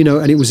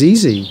it was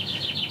easy.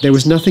 There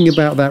was nothing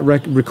about that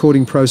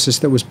recording process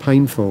that was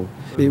painful.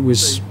 It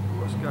was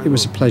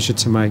a pleasure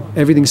to make.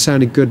 Everything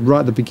sounded good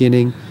right at the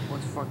beginning,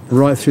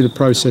 right through the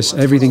process.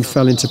 Everything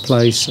fell into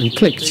place and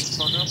clicked.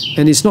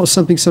 And it's not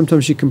something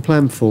sometimes you can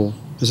plan for.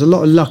 There's a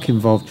lot of luck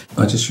involved.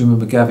 I just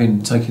remember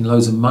Gavin taking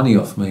loads of money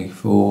off me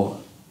for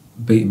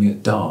beating me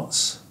at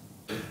darts.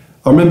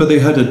 I remember they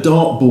had a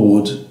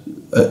dartboard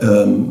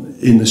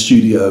in the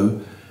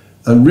studio,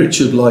 and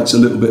Richard likes a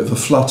little bit of a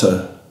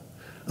flutter.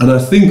 And I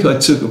think I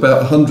took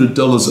about $100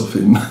 off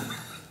him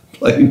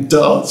playing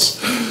darts.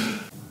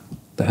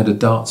 They had a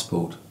darts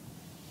board.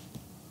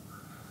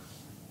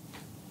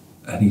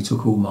 And he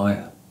took all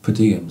my per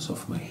diems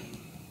off me.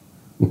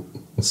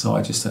 So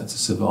I just had to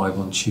survive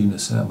on tuna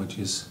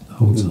sandwiches the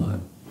whole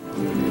time.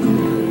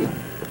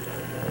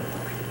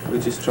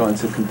 We're just trying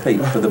to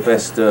compete for the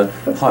best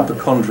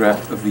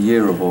hypochondriac of the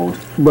year award.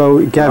 Well,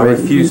 Gavin, I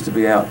refuse to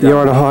be outdone. You're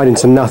on a hiding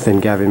to nothing,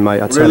 Gavin,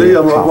 mate. I tell Really? you.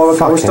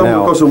 I've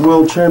stumbled across a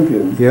world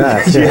champion. You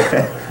have,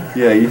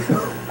 yeah.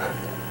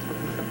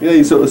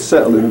 You sort of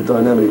settle in the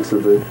dynamics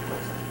of the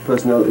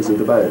personalities of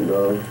the band.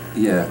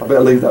 Yeah. I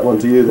better leave that one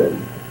to you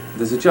then.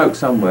 There's a joke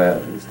somewhere.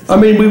 I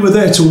mean, we were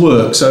there to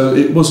work, so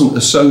it wasn't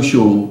a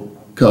social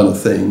kind of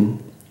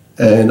thing.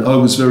 And I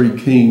was very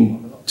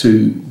keen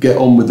to get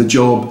on with the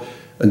job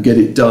and get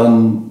it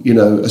done. You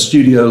know, a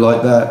studio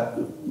like that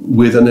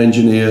with an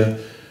engineer,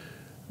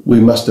 we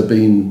must have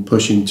been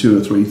pushing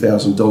 $2,000 or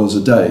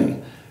 $3,000 a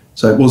day.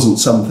 So it wasn't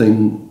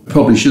something,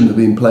 probably shouldn't have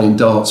been playing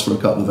darts for a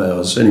couple of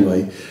hours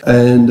anyway.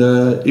 And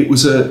it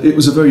was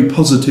a very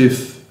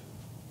positive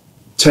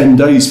 10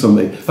 days for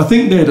me. I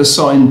think they had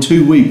assigned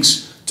 2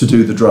 weeks to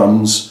do the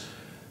drums,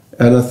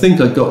 and I think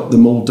I got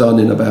them all done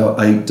in about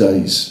 8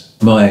 days.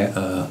 My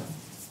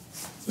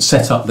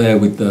setup there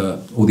with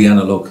all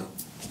the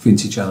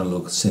vintage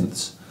analog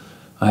synths.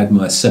 I had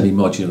my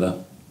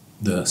semi-modular,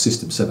 the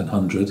System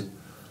 700,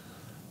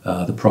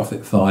 the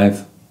Prophet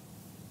 5,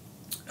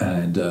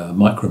 and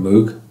Micro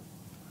Moog,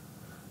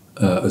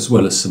 as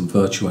well as some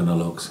virtual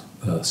analog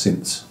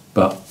synths.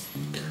 But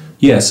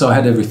yeah, so I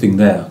had everything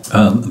there,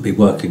 and be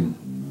working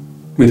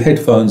with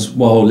headphones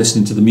while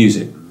listening to the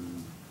music.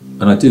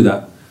 And I do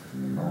that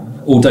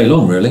all day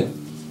long, really,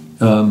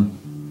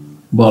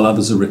 while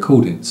others are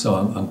recording. So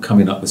I'm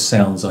coming up with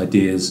sounds,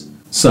 ideas.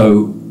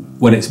 So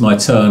when it's my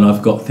turn,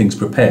 I've got things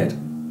prepared.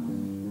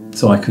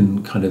 So I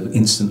can kind of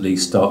instantly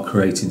start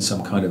creating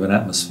some kind of an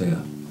atmosphere.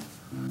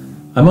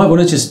 I might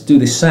want to just do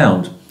this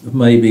sound of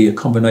maybe a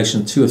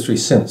combination of 2 or 3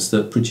 synths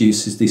that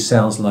produces these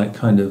sounds like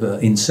kind of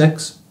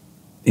insects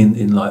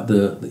in like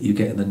that you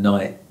get in the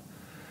night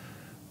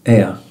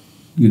air,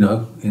 you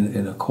know,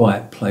 in a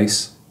quiet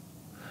place.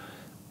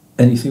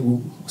 And you think, well,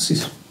 what's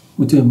this?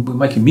 We're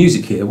making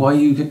music here. Why are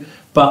you?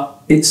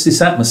 But it's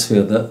this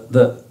atmosphere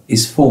that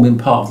is forming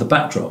part of the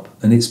backdrop,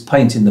 and it's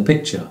painting the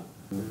picture,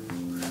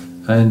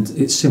 and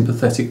it's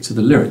sympathetic to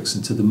the lyrics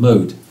and to the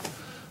mood.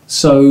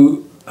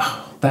 So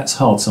that's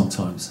hard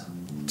sometimes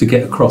to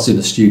get across in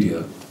a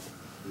studio.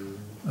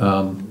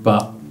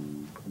 But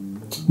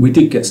we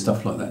did get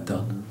stuff like that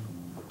done.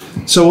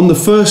 So on the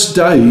first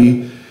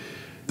day,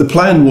 the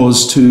plan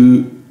was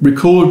to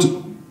record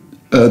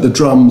the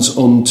drums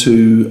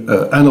onto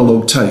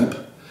analog tape,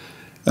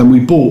 and we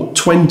bought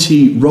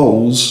 20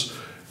 rolls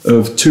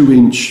of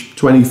 2-inch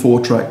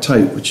 24-track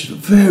tape, which is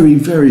very,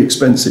 very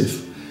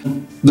expensive.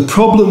 The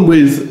problem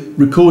with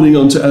recording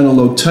onto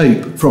analog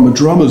tape from a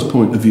drummer's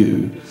point of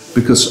view,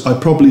 because I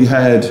probably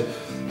had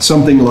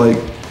something like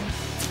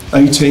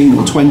 18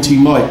 or 20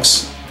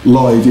 mics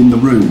live in the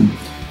room,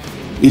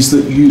 is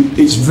that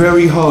it's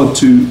very hard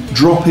to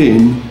drop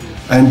in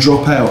and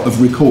drop out of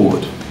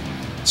record.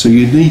 So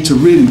you need to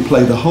really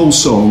play the whole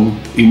song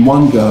in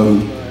one go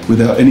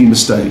without any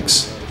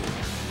mistakes.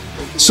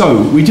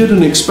 So we did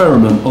an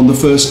experiment on the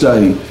first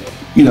day.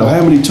 You know,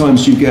 how many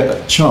times do you get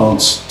a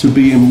chance to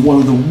be in one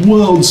of the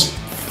world's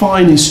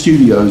finest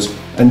studios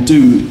and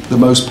do the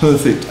most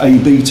perfect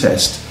A/B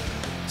test?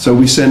 So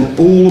we sent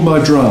all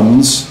my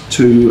drums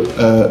to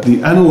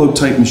the analog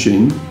tape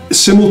machine.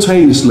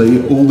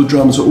 Simultaneously, all the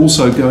drums are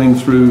also going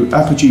through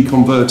Apogee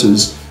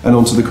converters and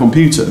onto the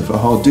computer for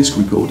hard disk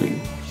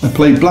recording. I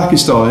played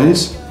Blackest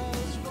Eyes,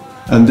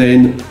 and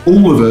then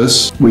all of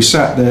us, we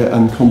sat there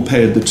and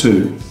compared the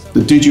two.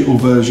 the digital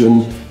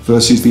version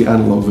versus the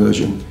analog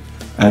version.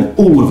 And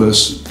all of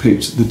us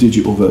picked the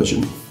digital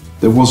version.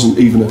 There wasn't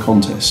even a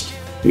contest.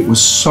 It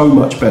was so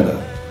much better.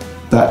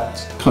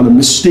 That kind of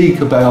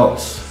mystique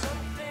about,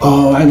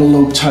 oh,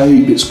 analog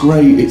tape, it's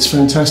great, it's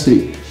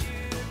fantastic.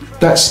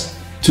 That's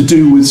to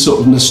do with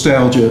sort of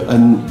nostalgia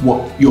and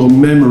what your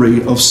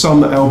memory of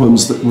some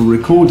albums that were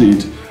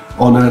recorded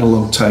on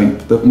analog tape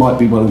that might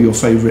be one of your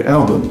favourite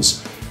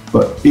albums.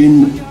 But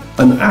in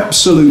an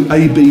absolute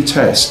A/B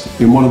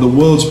test in one of the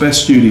world's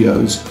best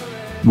studios,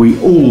 we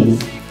all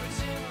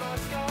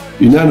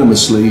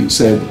unanimously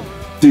said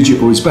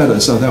digital is better.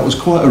 So that was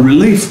quite a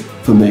relief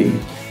for me.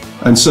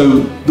 And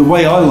so the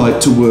way I like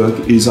to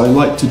work is I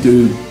like to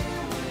do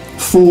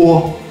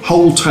 4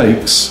 whole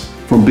takes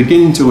from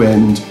beginning to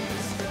end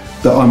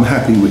that I'm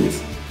happy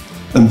with.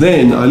 And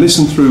then I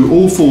listen through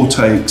all 4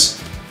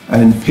 takes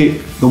and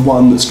pick the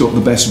one that's got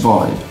the best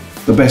vibe,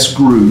 the best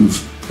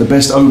groove, the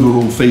best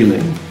overall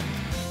feeling.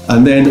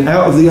 And then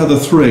out of the other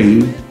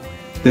 3,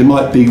 there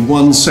might be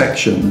one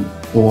section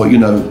or, you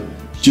know,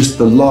 just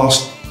the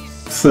last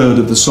third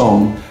of the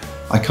song,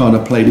 I kind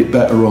of played it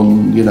better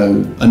on, you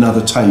know,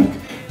 another take.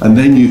 And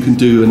then you can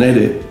do an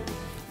edit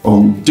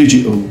on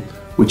digital,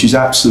 which is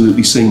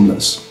absolutely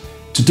seamless.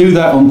 To do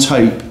that on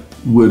tape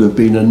would have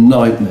been a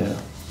nightmare.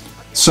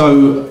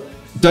 So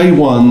day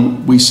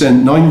 1, we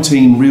sent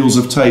 19 reels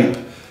of tape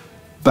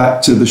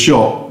back to the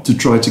shop to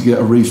try to get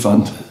a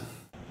refund.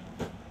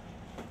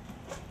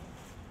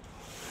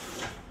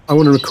 I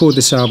want to record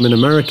this album in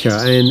America,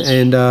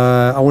 and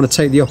I want to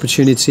take the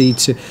opportunity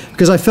to,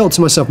 because I felt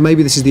to myself,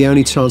 maybe this is the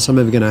only chance I'm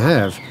ever going to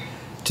have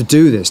to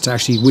do this. To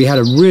actually, we had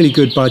a really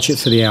good budget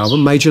for the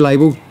album, major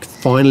label,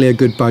 finally a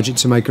good budget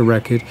to make a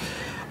record.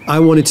 I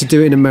wanted to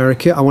do it in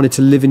America. I wanted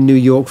to live in New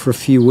York for a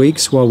few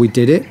weeks while we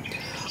did it.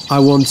 I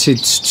wanted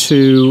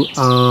to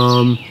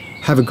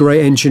have a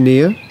great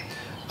engineer.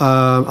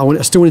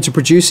 I still wanted to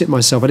produce it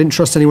myself. I didn't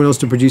trust anyone else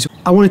to produce it.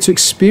 I wanted to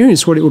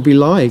experience what it would be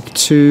like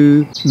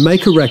to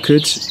make a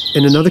record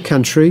in another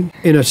country,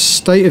 in a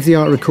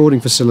state-of-the-art recording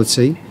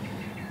facility,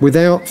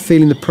 without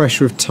feeling the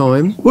pressure of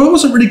time. Well, I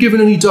wasn't really given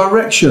any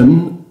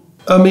direction.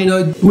 I mean,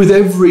 with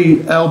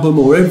every album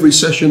or every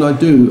session I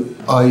do,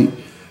 I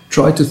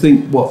try to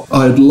think what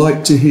I'd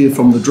like to hear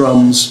from the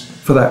drums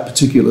for that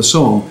particular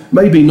song.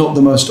 Maybe not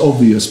the most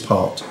obvious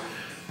part.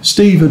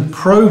 Steve had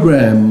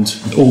programmed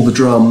all the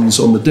drums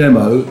on the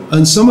demo,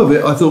 and some of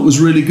it I thought was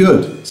really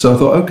good. So I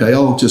thought, okay,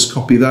 I'll just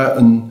copy that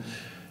and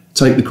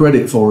take the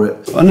credit for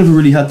it. I never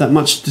really had that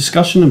much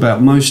discussion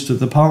about most of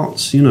the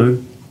parts, you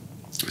know.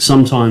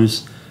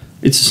 Sometimes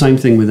it's the same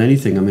thing with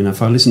anything. I mean,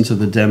 if I listen to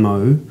the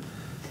demo,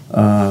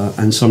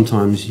 and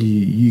sometimes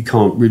you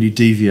can't really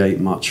deviate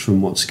much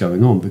from what's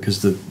going on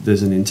because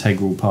there's an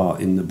integral part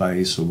in the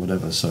bass or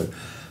whatever. So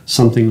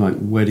something like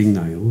Wedding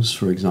Nails,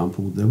 for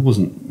example, there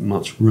wasn't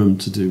much room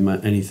to do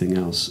anything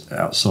else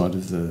outside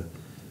of the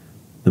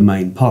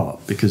main part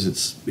because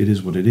it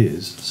is what it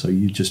is. So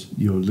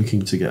you're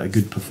looking to get a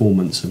good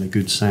performance and a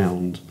good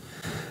sound,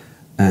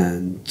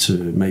 and to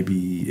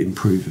maybe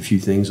improve a few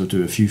things or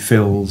do a few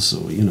fills,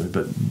 or you know.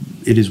 But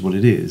it is what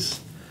it is.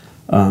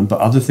 But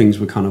other things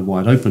were kind of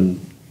wide open.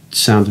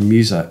 Sound and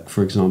Music,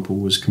 for example,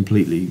 was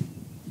completely.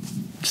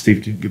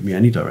 Steve didn't give me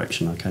any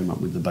direction. I came up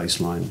with the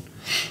bass line,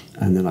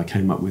 and then I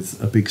came up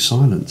with a big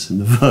silence in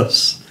the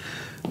verse,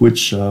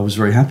 which I was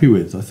very happy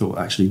with. I thought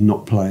actually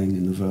not playing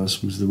in the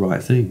verse was the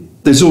right thing.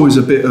 There's always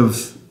a bit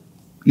of,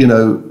 you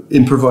know,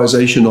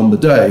 improvisation on the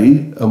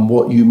day and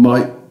what you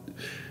might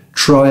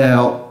try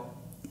out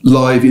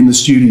live in the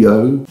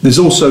studio. There's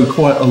also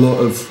quite a lot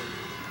of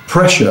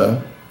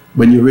pressure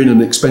when you're in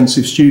an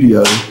expensive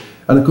studio.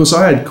 And of course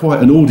I had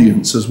quite an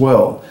audience as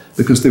well,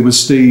 because there was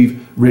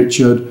Steve,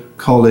 Richard,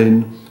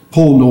 Colin,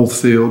 Paul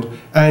Northfield,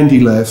 Andy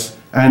Leff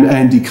and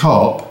Andy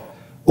Karp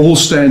all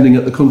standing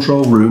at the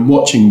control room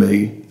watching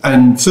me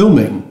and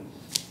filming,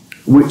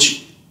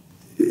 which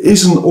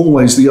isn't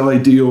always the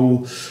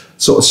ideal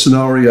sort of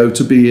scenario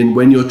to be in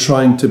when you're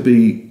trying to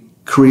be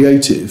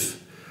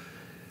creative.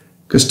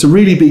 Because to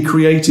really be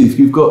creative,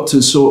 you've got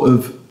to sort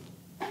of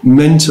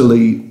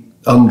mentally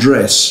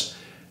undress,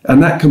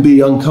 and that can be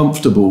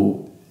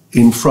uncomfortable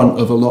in front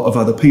of a lot of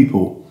other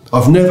people.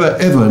 I've never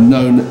ever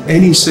known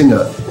any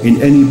singer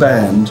in any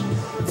band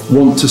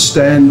want to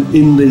stand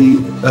in the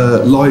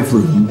live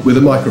room with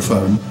a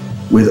microphone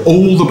with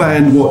all the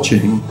band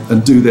watching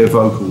and do their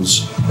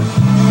vocals.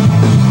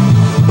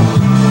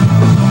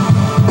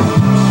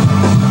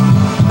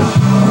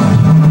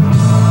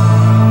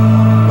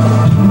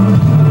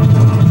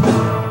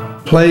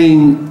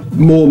 Playing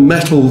more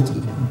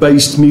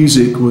metal-based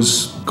music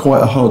was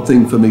quite a hard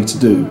thing for me to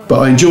do, but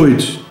I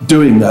enjoyed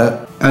doing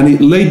that, and it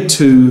led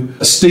to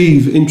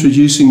Steve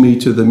introducing me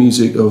to the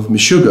music of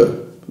Meshuggah,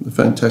 the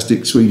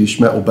fantastic Swedish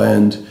metal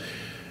band.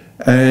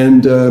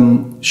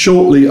 And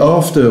shortly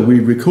after we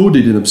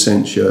recorded in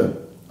Absentia,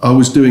 I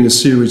was doing a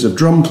series of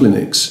drum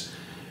clinics,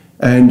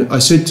 and I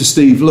said to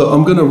Steve, look,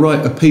 I'm going to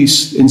write a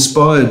piece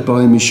inspired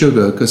by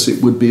Meshuggah because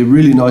it would be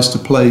really nice to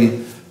play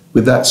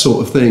with that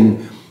sort of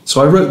thing. So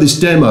I wrote this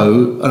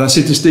demo and I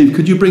said to Steve,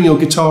 could you bring your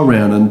guitar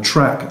round and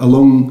track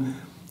along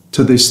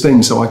to this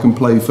thing so I can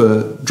play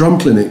for drum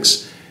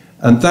clinics?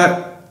 And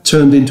that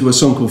turned into a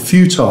song called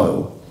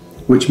Futile,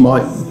 which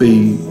might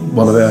be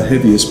one of our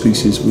heaviest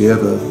pieces we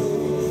ever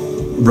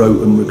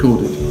wrote and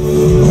recorded.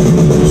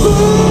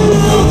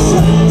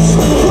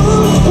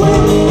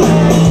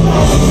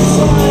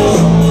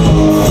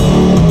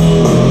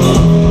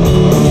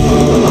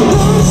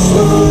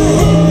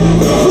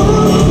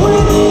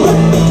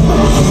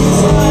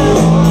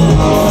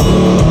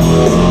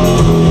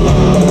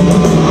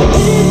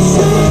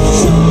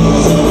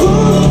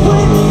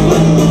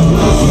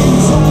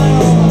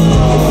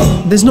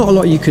 There's not a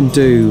lot you can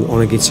do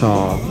on a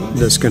guitar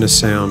that's going to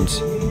sound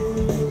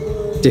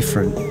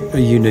different or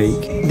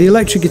unique. The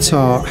electric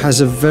guitar has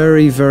a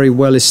very, very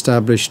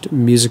well-established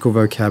musical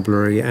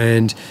vocabulary,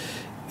 and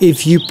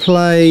if you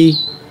play...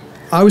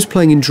 I was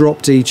playing in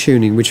drop D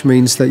tuning, which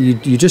means that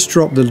you just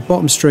drop the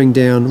bottom string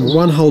down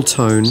one whole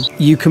tone.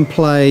 You can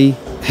play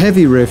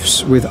heavy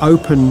riffs with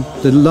open,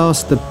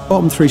 the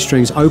bottom three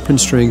strings, open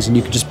strings, and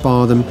you can just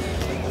bar them.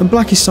 And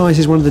Blackest Eyes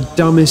is one of the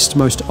dumbest,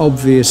 most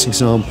obvious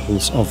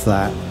examples of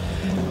that.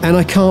 And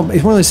it's one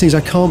of those things,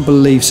 I can't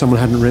believe someone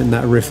hadn't written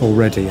that riff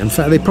already. In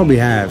fact, they probably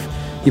have.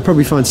 You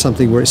probably find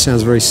something where it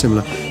sounds very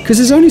similar. Because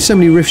there's only so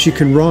many riffs you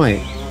can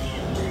write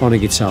on a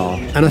guitar.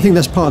 And I think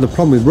that's part of the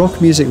problem with rock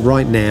music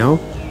right now,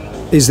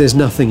 is there's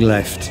nothing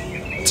left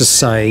to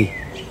say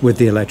with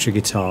the electric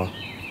guitar.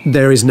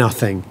 There is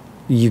nothing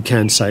you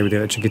can say with the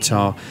electric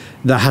guitar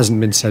that hasn't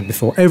been said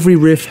before. Every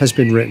riff has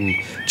been written.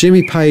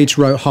 Jimmy Page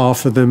wrote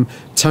half of them,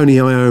 Tony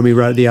Iommi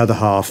wrote the other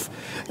half.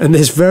 And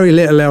there's very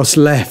little else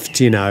left,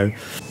 you know.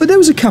 But there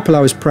was a couple I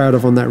was proud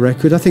of on that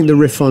record. I think the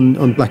riff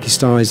on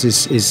Blackest Eyes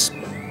is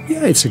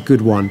yeah, it's a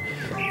good one.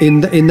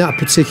 In that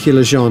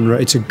particular genre,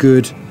 it's a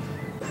good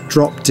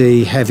drop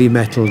D heavy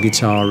metal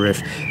guitar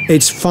riff.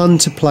 It's fun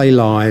to play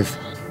live.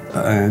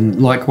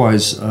 And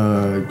likewise,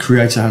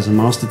 Creator Has a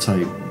Master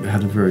Tape. It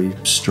had a very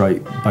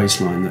straight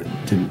bass line that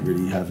didn't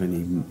really have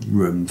any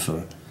room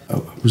for, I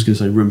was going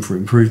to say room for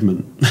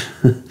improvement.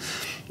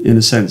 In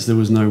a sense, there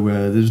was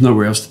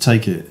nowhere else to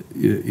take it.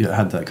 It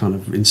had that kind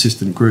of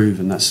insistent groove,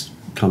 and that's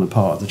kind of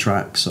part of the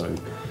track, so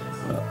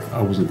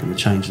I wasn't going to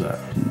change that.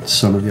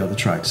 Some of the other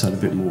tracks had a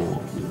bit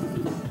more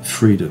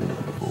freedom,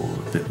 or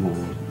a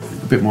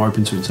bit more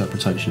open to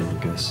interpretation,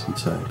 I guess you'd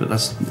say. But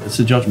it's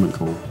a judgment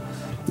call.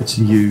 It's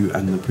you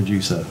and the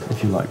producer,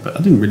 if you like. But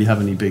I didn't really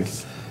have any big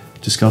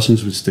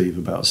discussions with Steve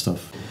about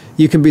stuff.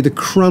 You can be the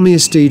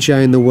crummiest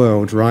DJ in the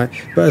world, right?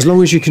 But as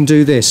long as you can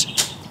do this,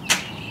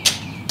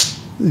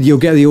 you'll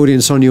get the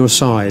audience on your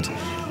side.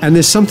 And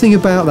there's something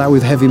about that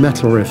with heavy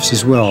metal riffs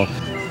as well.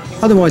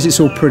 Otherwise, it's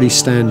all pretty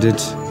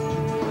standard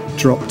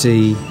drop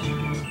D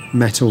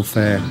metal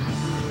fare.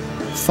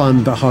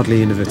 Fun, but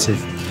hardly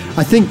innovative.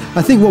 I think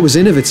what was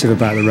innovative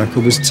about the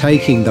record was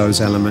taking those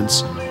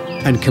elements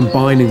and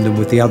combining them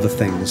with the other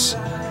things,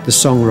 the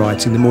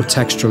songwriting, the more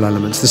textural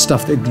elements, the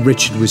stuff that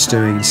Richard was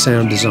doing in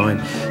sound design,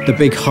 the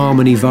big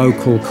harmony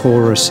vocal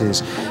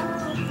choruses,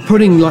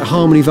 putting like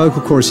harmony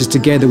vocal choruses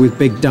together with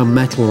big dumb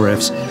metal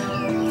riffs.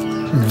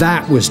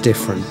 That was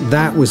different.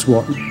 That was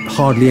what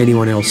hardly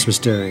anyone else was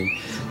doing.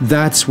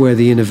 That's where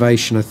the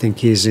innovation, I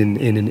think, is in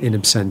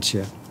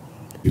Absentia.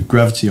 With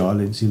Gravity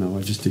Islands, you know,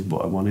 I just did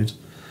what I wanted.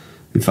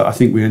 In fact, I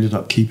think we ended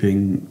up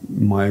keeping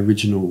my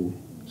original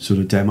sort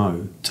of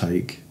demo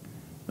take,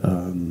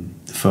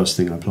 the first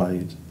thing I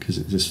played, because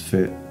it just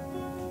fit,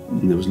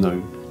 and there was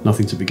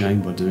nothing to be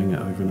gained by doing it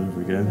over and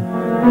over again.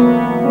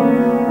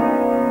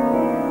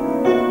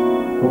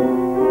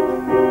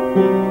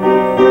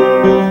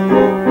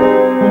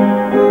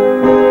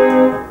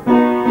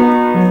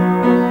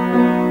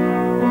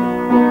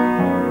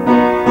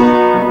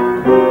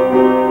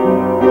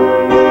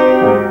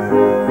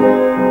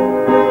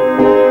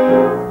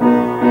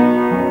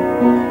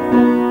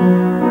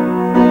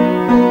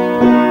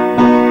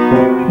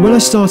 When I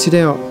started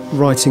out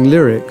writing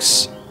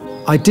lyrics,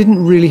 I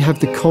didn't really have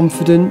the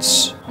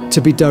confidence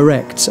to be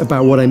direct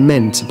about what I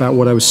meant, about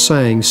what I was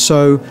saying.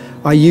 So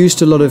I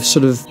used a lot of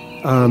sort of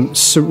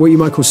what you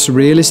might call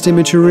surrealist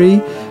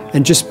imagery,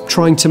 and just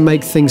trying to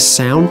make things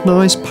sound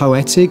nice,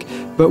 poetic,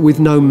 but with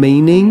no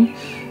meaning.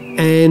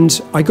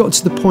 And I got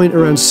to the point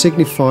around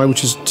Signify,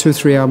 which was 2 or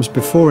 3 albums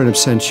before in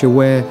Absentia,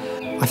 where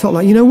I felt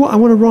like, you know what, I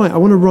want to write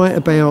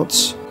about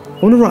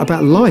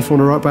life, I want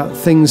to write about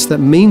things that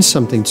mean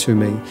something to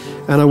me,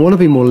 and I want to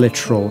be more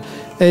literal.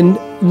 And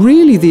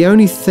really the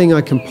only thing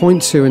I can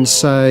point to and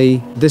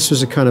say this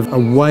was a kind of a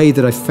way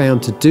that I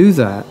found to do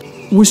that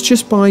was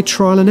just by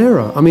trial and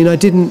error. I mean, I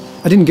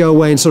didn't go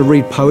away and sort of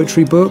read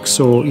poetry books,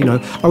 or, you know,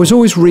 I was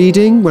always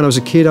reading. When I was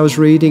a kid, I was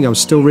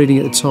still reading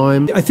at the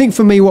time. I think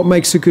for me what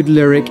makes a good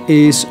lyric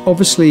is,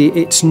 obviously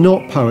it's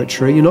not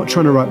poetry, you're not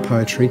trying to write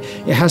poetry,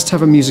 it has to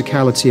have a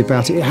musicality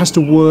about it, it has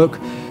to work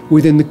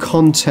within the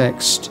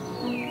context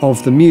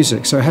of the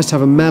music, so it has to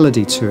have a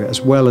melody to it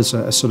as well as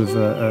a sort of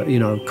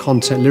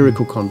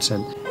lyrical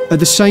content. At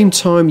the same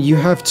time, you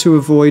have to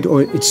avoid,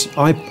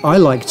 I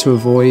like to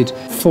avoid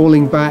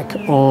falling back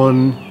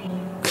on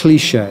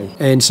cliche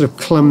and sort of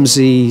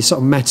clumsy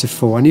sort of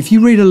metaphor. And if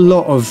you read a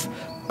lot of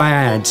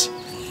bad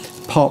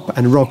pop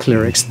and rock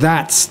lyrics,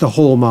 that's the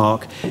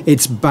hallmark.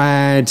 It's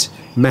bad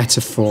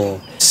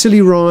metaphor.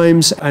 Silly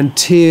rhymes and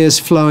tears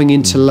flowing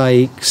into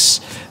lakes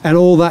and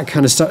all that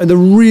kind of stuff. And the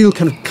real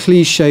kind of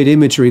cliched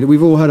imagery that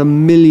we've all heard a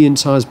million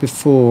times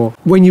before.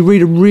 When you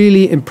read a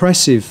really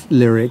impressive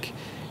lyric,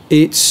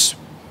 it's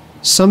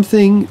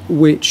something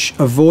which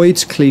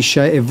avoids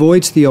cliche,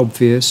 avoids the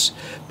obvious,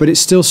 but it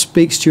still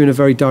speaks to you in a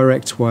very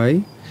direct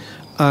way.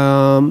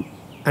 And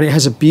it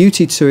has a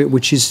beauty to it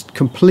which is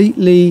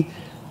completely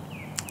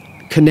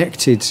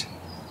connected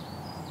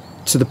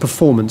to the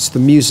performance, the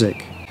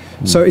music.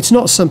 So it's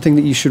not something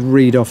that you should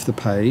read off the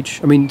page.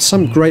 I mean,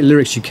 some great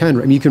lyrics you can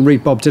read. I mean, you can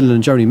read Bob Dylan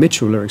and Joni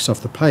Mitchell lyrics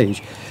off the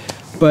page,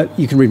 but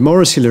you can read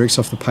Morrissey lyrics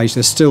off the page.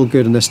 They're still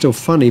good and they're still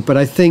funny. But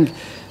I think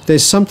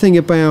there's something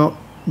about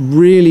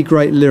really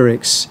great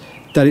lyrics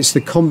that it's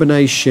the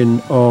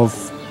combination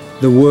of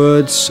the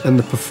words and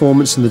the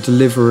performance and the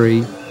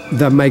delivery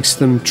that makes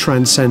them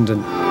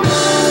transcendent.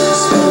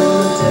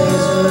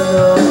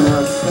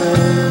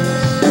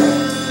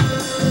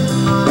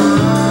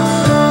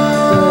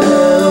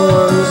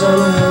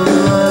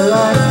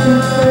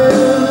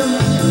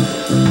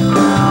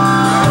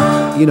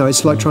 You know,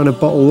 it's like trying to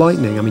bottle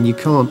lightning. I mean, you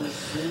can't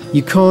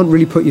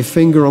really put your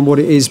finger on what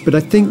it is, but I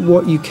think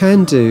what you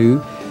can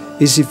do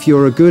is, if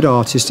you're a good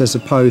artist as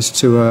opposed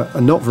to a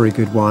not very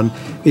good one,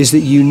 is that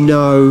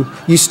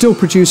you still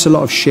produce a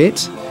lot of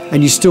shit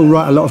and you still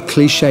write a lot of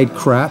cliched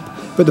crap,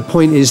 but the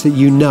point is that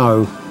you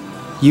know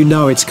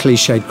it's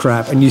cliched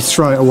crap and you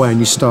throw it away and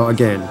you start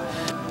again.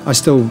 I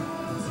still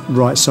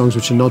write songs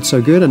which are not so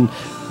good,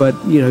 but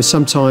you know,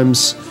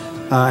 sometimes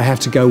I have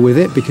to go with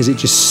it because it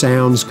just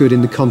sounds good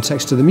in the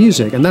context of the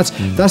music. And that's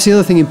the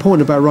other thing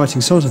important about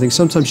writing songs. I think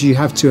sometimes you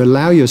have to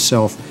allow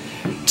yourself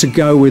to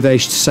go with a,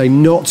 say,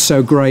 not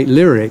so great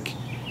lyric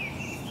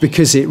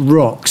because it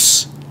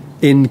rocks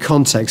in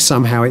context.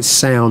 Somehow it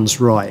sounds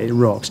right, it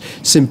rocks.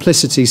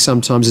 Simplicity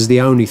sometimes is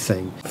the only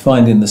thing.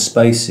 Finding the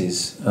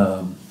spaces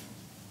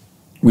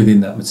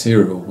within that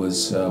material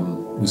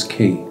was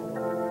key.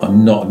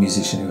 I'm not a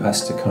musician who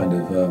has to kind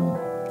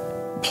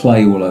of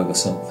play all over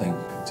something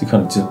to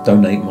kind of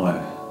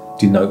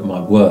denote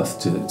my worth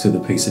to the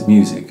piece of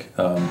music.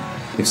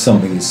 If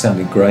something is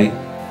sounding great,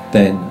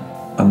 then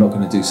I'm not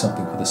going to do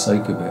something for the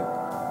sake of it.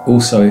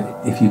 Also,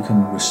 if you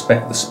can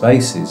respect the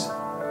spaces,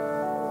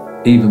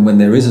 even when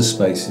there is a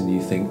space and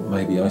you think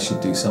maybe I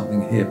should do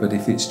something here, but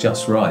if it's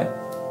just right,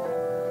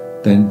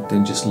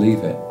 then just leave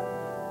it.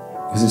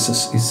 Because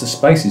it's the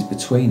spaces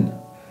between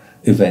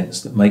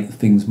events that make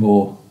things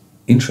more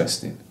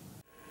interesting.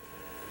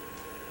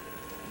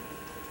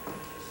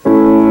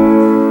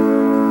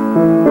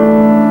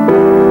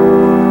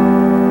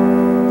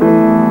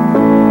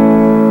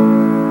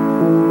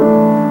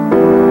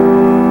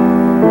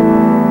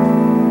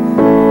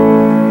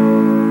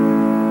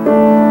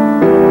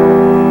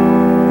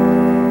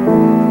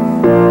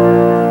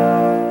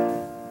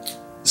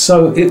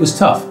 So it was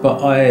tough, but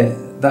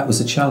that was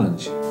a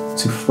challenge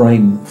to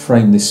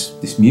frame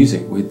this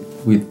music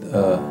with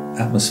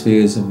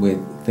atmospheres and with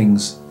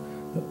things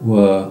that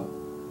were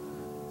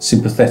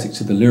sympathetic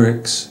to the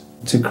lyrics,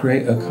 to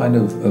create a kind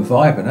of a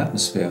vibe and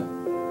atmosphere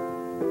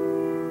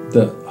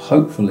that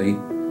hopefully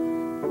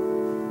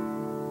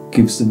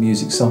gives the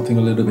music something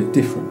a little bit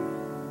different,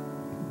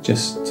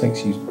 just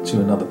takes you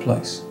to another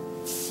place.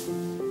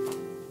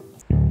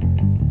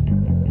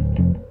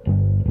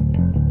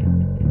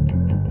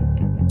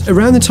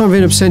 Around the time of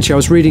In Absentia, I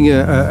was reading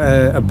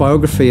a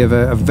biography of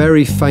a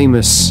very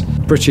famous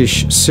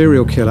British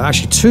serial killer,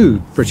 actually two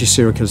British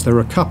serial killers. There were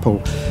a couple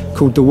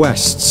called the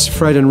Wests,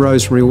 Fred and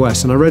Rosemary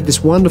West, and I read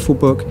this wonderful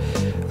book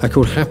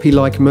called Happy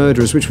Like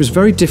Murderers, which was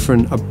very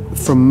different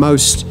from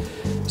most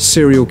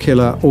serial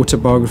killer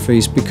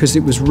autobiographies because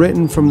it was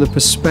written from the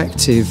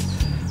perspective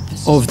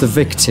of the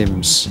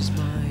victims.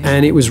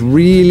 And it was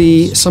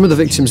really, some of the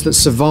victims that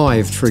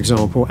survived, for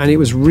example, and it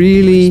was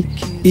really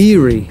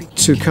eerie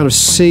to kind of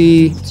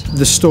see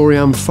the story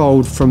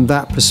unfold from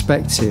that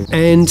perspective.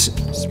 And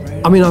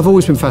I mean, I've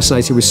always been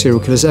fascinated with serial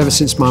killers ever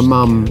since my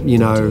mum, you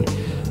know,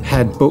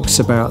 had books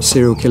about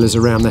serial killers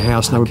around the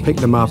house, and I would pick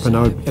them up and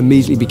I would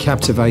immediately be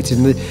captivated.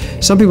 And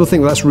some people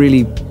think that's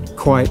really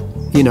quite,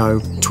 you know,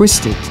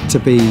 twisted to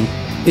be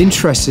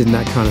interested in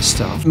that kind of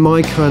stuff.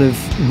 My kind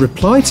of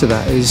reply to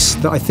that is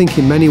that I think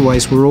in many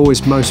ways we're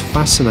always most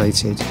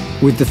fascinated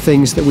with the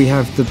things that we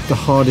have the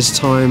hardest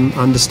time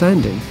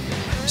understanding.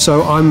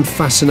 So I'm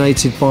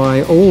fascinated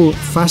by all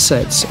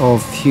facets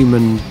of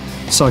human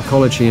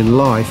psychology and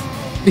life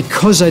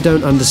because I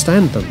don't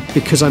understand them,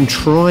 because I'm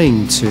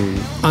trying to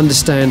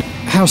understand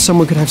how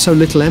someone could have so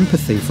little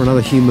empathy for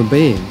another human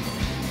being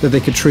that they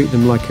could treat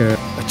them like a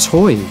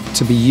toy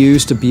to be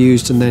used,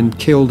 abused, and then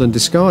killed and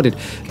discarded.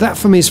 That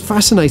for me is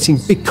fascinating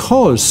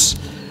because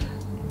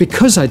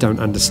I don't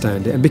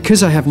understand it and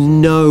because I have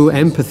no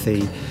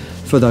empathy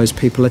for those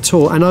people at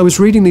all. And I was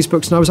reading these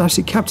books and I was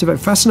absolutely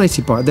captivated,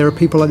 fascinated by it. There are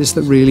people like this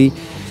that really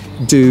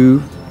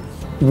do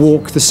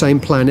walk the same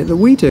planet that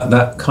we do.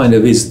 That kind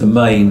of is the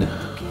main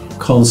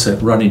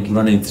concept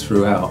running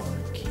throughout,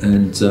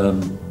 and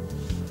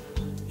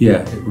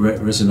yeah, it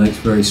resonates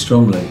very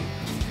strongly.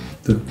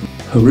 The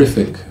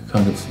horrific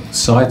kind of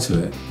side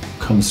to it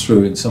comes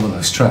through in some of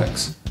those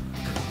tracks.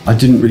 I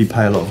didn't really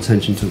pay a lot of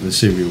attention to the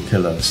serial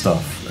killer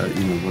stuff.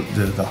 You know,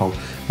 the whole.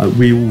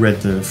 We all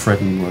read the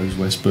Fred and Rose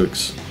West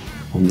books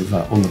on the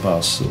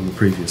bus on the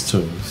previous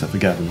tour, except for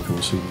Gavin, of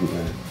course, who wasn't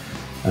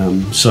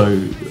there.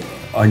 So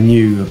I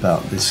knew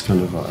about this kind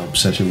of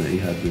obsession that he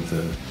had with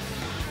the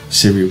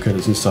serial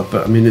killers and stuff.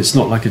 But I mean, it's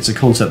not like it's a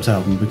concept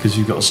album, because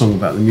you've got a song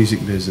about the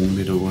music biz in the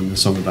middle and a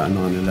song about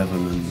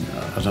 9/11, and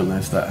I don't know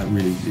if that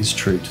really is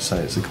true to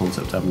say it's a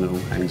concept album that all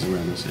hangs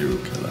around a serial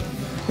killer.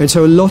 And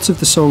so a lot of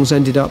the songs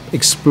ended up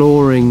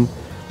exploring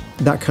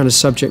that kind of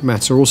subject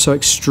matter, also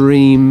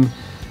extreme,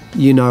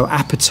 you know,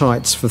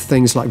 appetites for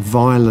things like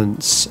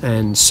violence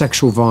and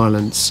sexual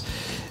violence,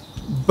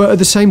 but at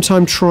the same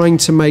time trying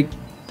to make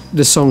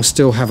the songs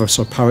still have a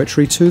sort of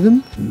poetry to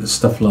them.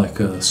 Stuff like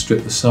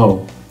Strip the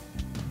Soul,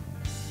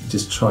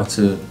 just try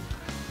to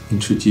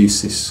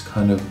introduce this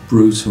kind of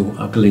brutal,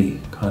 ugly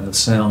kind of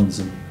sounds,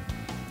 and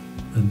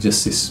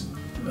just this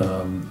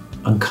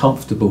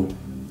uncomfortable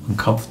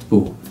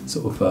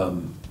sort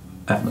of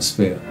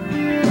atmosphere.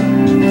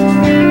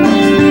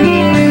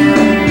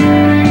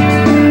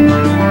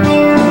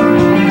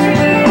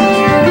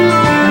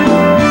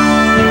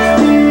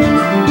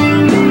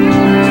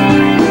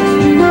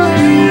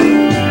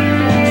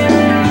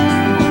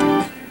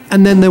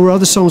 And then there were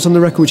other songs on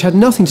the record which had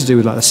nothing to do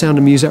with, like The Sound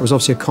of Music was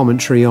obviously a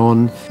commentary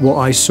on what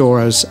I saw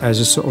as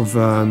a sort of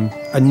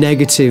a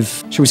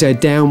negative, shall we say, a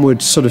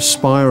downward sort of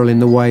spiral in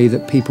the way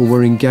that people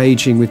were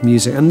engaging with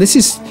music. And this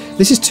is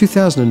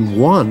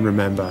 2001,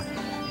 remember,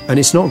 and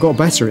it's not got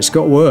better, it's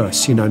got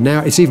worse. You know,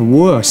 now it's even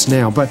worse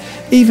now. But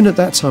even at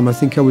that time, I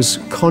think I was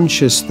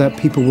conscious that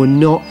people were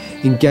not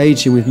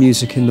engaging with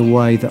music in the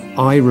way that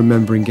I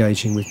remember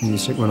engaging with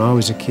music when I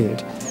was a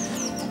kid,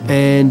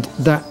 and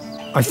that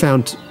I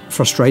found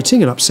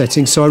frustrating and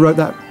upsetting. So I wrote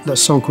that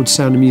song called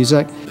Sound of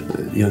Music.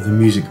 You know, the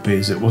music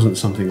biz, it wasn't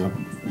something it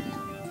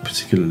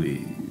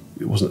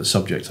wasn't a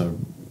subject I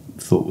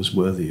thought was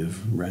worthy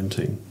of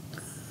ranting.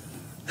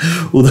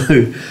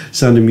 Although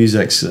Sound of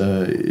Music's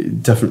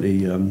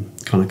definitely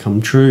kind of come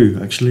true,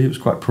 actually. It was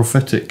quite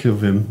prophetic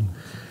of him.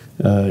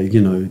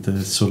 You know,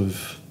 the sort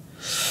of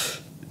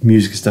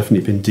music has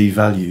definitely been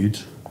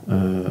devalued,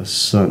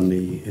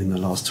 certainly in the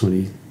last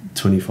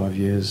 25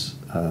 years.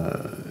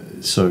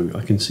 So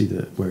I can see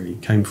where he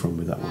came from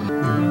with that one.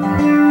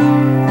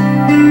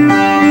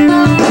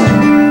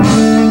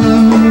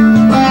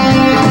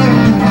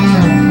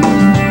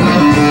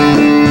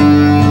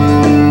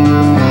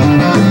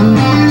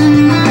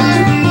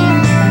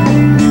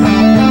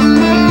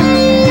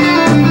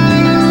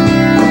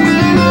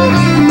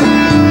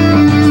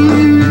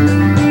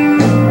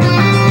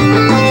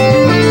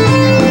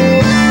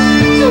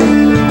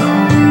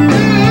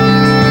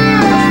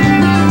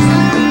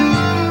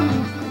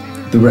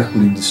 The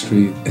record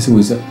industry is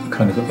always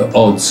kind of at the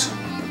odds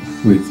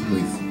with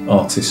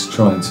artists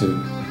trying to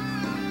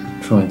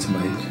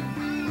make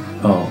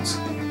art.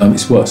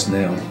 It's worse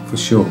now, for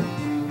sure.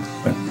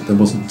 There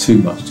wasn't too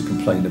much to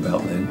complain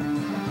about then.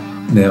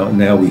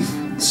 Now we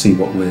see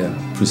what we're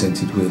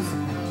presented with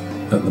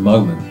at the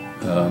moment.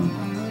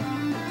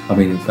 I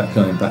mean, in fact,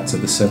 going back to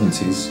the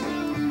 70s,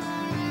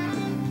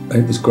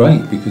 it was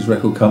great because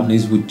record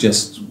companies would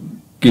just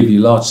give you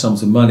large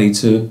sums of money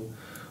to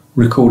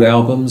record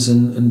albums,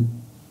 and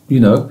you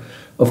know,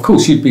 of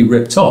course you'd be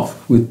ripped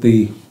off with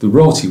the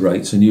royalty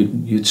rates, and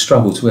you'd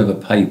struggle to ever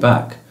pay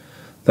back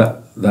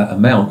that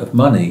amount of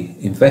money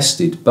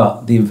invested,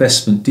 but the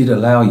investment did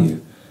allow you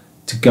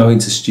to go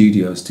into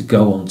studios, to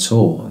go on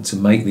tour and to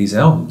make these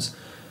albums,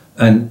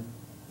 and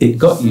it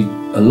got you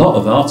a lot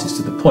of artists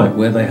to the point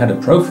where they had a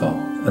profile,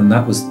 and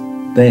that was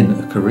then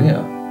a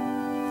career,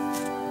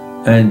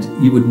 and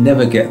you would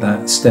never get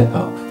that step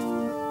up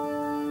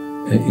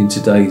in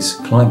today's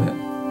climate.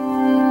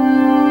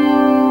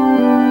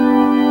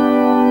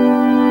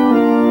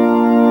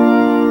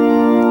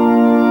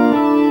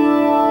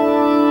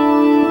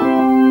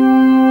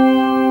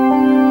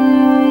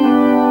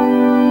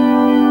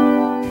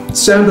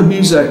 Sound of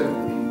Music,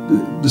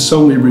 the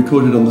song we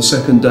recorded on the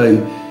second day,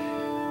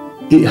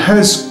 it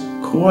has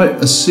quite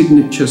a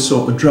signature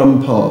sort of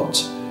drum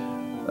part,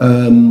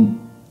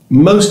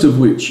 most of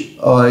which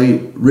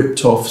I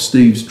ripped off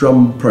Steve's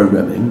drum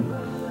programming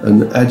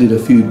and added a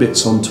few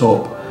bits on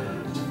top.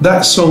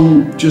 That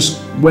song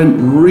just went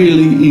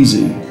really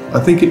easy. I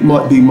think it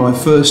might be my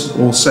first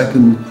or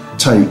second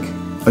take.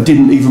 I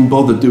didn't even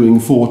bother doing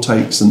 4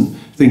 takes and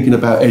thinking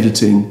about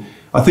editing.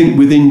 I think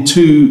within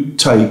 2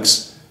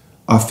 takes,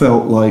 I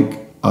felt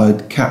like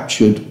I'd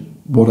captured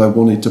what I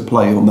wanted to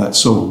play on that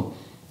song,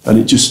 and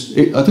I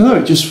don't know,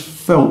 it just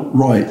felt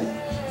right.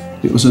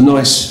 It was a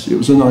nice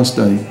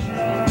day.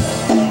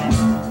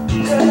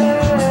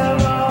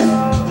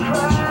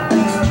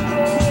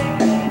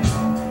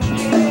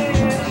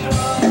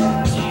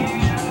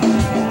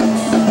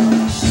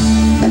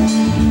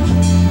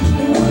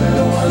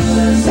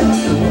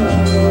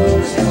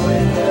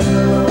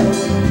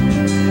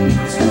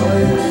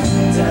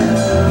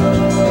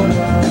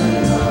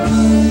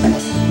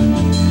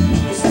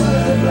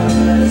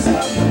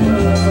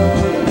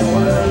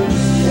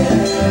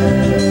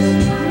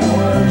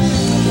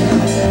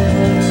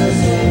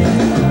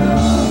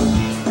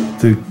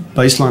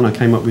 bass line I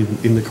came up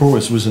with in the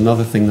chorus was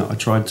another thing that I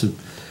tried to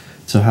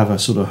have a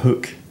sort of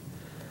hook,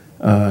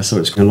 so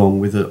it's going along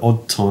with an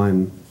odd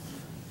time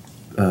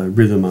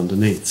rhythm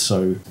underneath.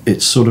 So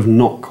it's sort of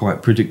not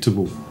quite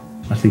predictable.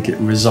 I think it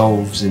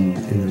resolves in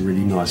a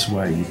really nice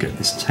way. You get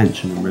this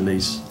tension and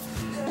release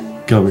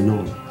going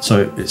on.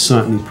 So it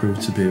certainly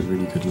proved to be a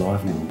really good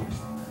live number.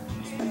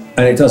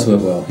 And it does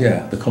work well,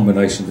 yeah, the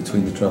combination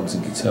between the drums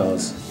and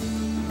guitars.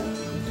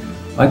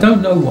 I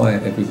don't know why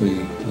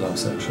everybody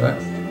loves that track.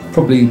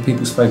 Probably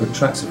people's favourite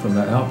tracks are from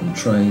that album,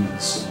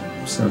 Trains,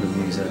 Sound of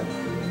Music,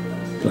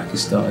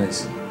 Blackest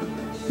Eyes.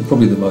 They're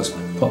probably the most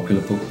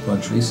popular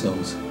Porcupine Tree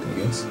songs, I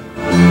guess.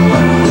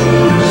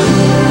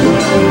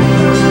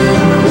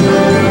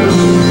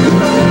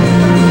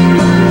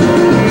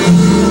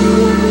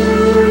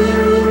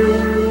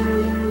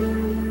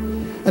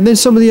 And then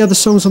some of the other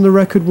songs on the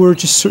record were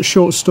just sort of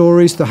short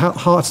stories. The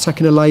Heart Attack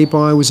in a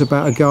Lay-By was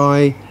about a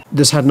guy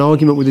that's had an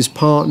argument with his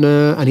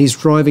partner, and he's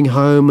driving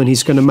home and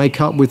he's going to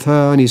make up with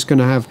her, and it's going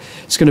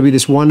to be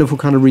this wonderful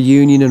kind of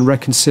reunion and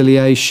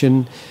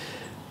reconciliation,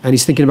 and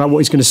he's thinking about what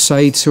he's going to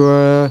say to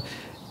her,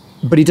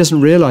 but he doesn't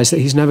realise that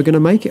he's never going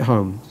to make it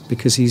home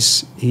because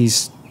he's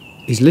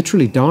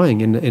literally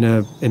dying in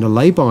a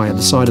lay-by at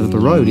the side of the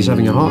road. He's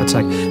having a heart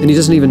attack and he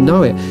doesn't even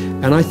know it.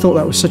 And I thought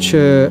that was such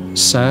a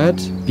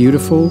sad,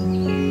 beautiful,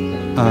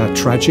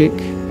 tragic,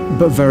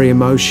 but very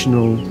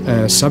emotional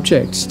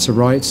subject to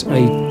write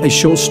a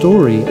short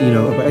story.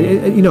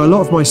 You know, a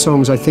lot of my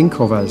songs I think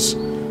of as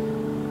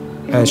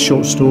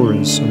short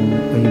stories,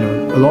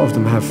 and a lot of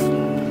them have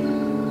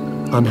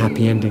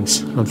unhappy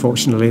endings.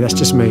 Unfortunately, that's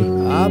just me.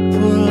 I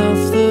pull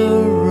off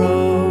the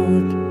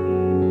road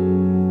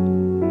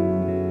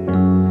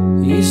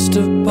east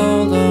of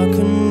Baldock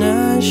and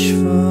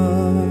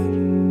Ashford,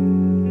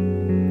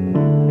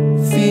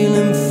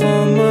 feeling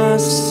for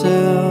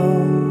myself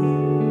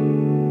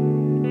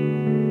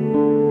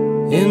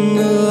in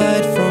the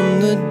light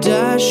from the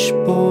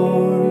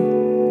dashboard.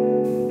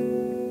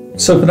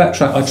 So for that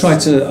track, I tried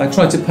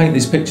to paint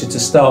this picture to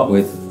start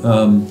with,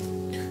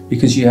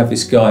 because you have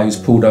this guy who's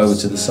pulled over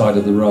to the side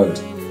of the road,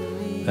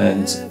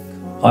 and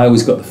I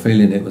always got the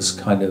feeling it was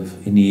kind of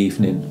in the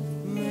evening,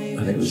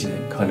 and it was in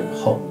a kind of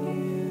hot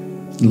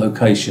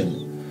location.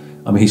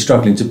 I mean, he's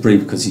struggling to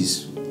breathe because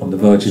he's on the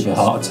verge of a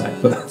heart attack,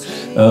 but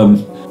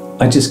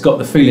I just got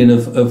the feeling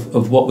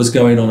of what was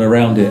going on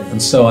around it, and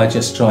so I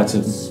just tried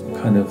to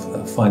kind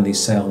of find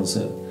these sounds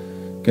that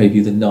gave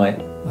you the night,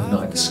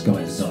 the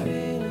sky, the night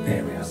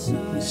area,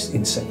 these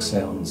insect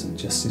sounds, and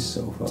just this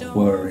sort of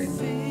whirring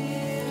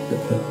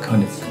that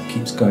kind of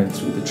keeps going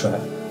through the track.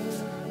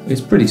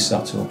 It's pretty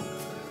subtle.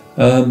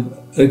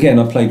 Again,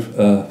 I played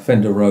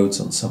Fender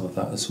Rhodes on some of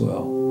that as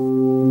well.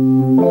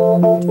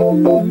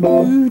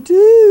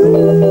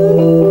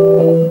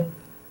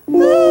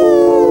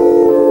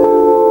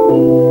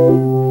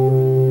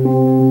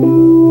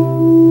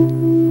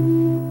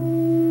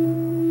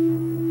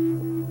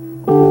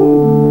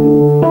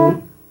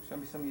 Show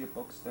me some of your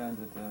box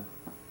standard.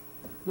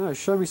 No,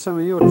 show me some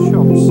of your chops. I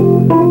don't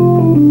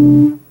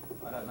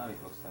know your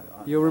box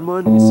standard. You're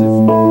reminding us of...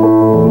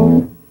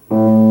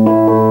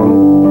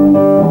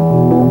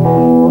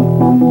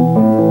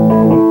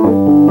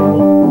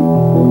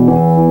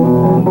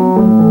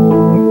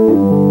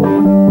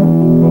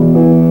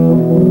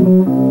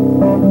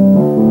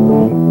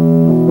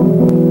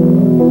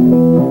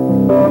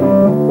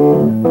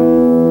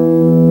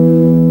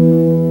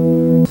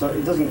 So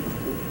it doesn't.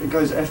 It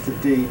goes F to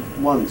D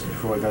once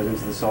before it goes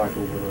into the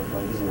cycle when I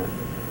play, doesn't it?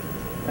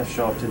 F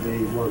sharp to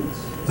D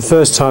once. The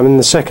first time, and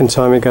the second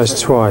time it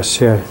goes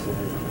twice, yeah.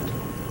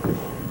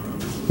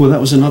 Well, that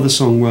was another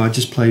song where I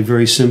just play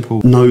very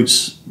simple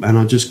notes, and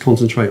I just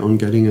concentrate on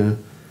getting a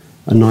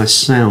nice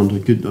sound, a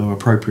good or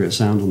appropriate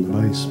sound on the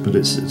bass. But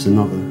it's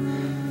another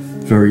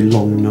very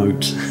long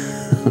note.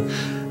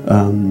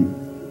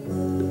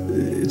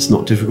 It's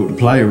not difficult to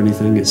play or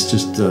anything. It's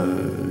just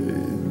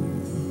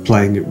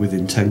playing it with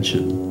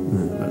intention.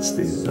 That's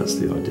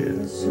the idea.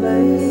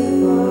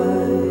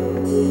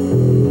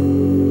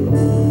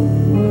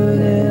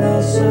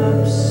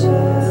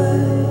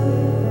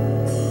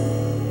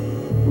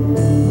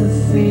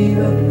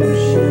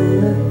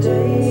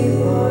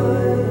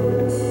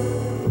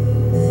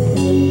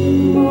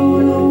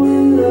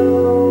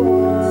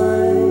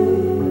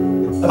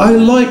 I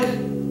like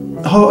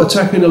Heart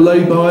Attack in a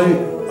Lay-By.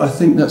 I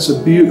think that's a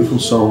beautiful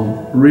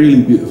song,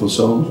 really beautiful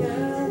song.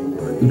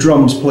 The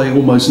drums play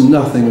almost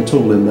nothing at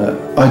all in that.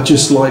 I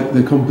just like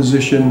the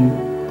composition,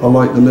 I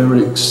like the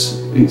lyrics.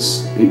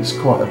 It's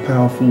quite a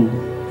powerful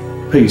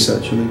piece,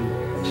 actually.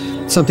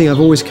 Something I've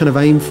always kind of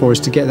aimed for is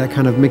to get that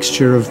kind of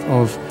mixture of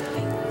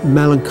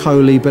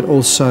melancholy, but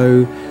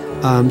also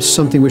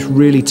something which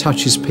really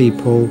touches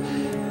people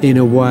in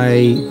a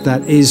way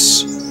that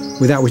is,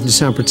 without wishing to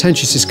sound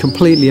pretentious, is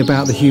completely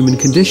about the human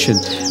condition.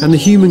 And the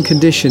human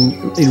condition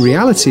in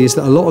reality is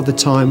that a lot of the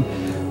time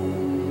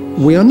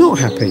we are not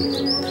happy.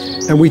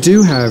 And we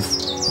do have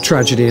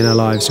tragedy in our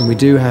lives, and we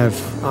do have,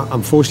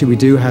 unfortunately, we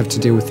do have to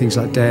deal with things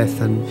like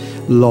death and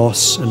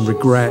loss and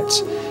regret.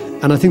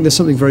 And I think there's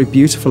something very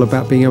beautiful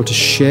about being able to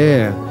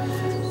share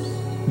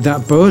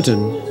that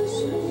burden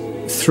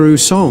through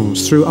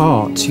songs, through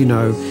art, you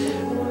know,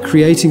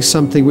 creating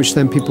something which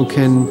then people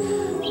can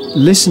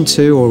listen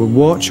to or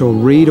watch or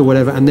read or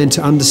whatever, and then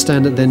to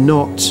understand that they're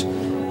not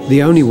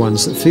the only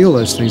ones that feel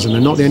those things, and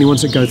they're not the only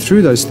ones that go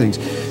through those things.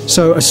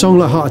 So a song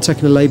like Heart Attack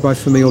and a Lay-By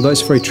for me, although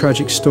it's a very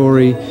tragic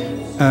story,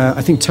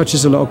 I think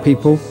touches a lot of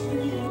people.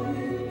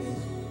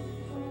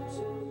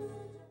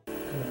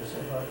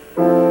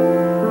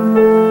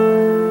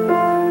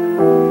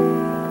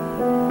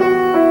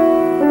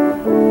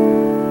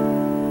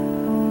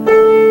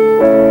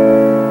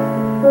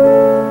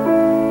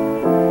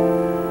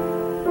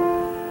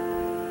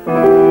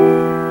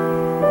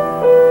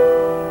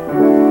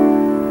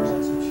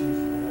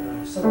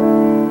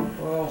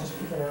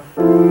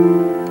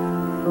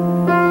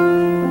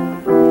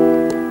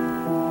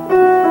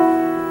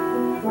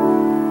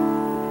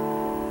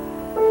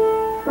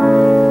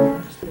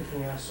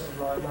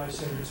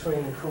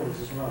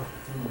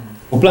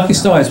 Well,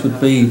 Blackest Eyes would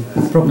be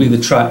probably the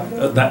track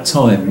at that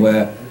time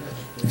where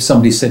if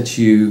somebody said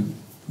to you,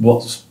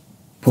 what's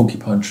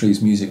Porcupine Tree's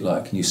music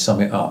like, and you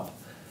sum it up,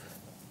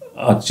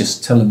 I'd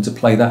just tell them to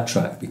play that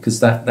track,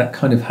 because that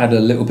kind of had a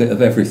little bit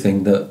of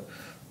everything that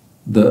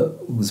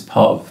was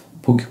part of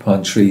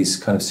Porcupine Tree's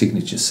kind of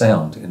signature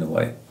sound in a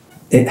way.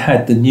 It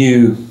had the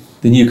new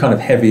kind of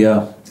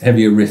heavier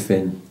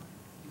riffing,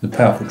 the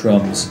powerful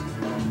drums,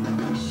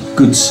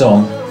 good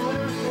song,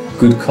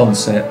 good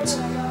concept.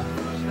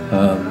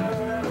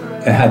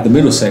 It had the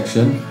middle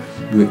section,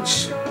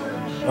 which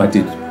I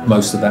did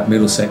most of that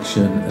middle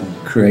section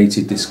and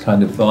created this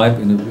kind of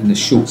vibe in a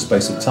short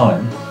space of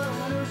time,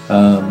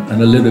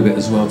 and a little bit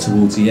as well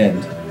towards the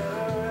end.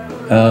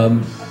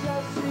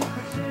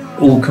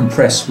 All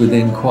compressed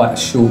within quite a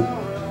short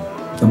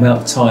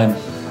amount of time,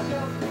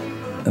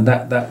 and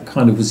that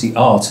kind of was the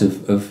art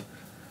of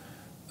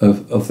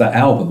that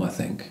album, I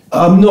think.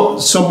 I'm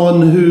not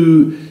someone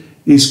who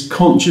is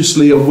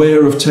consciously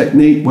aware of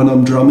technique when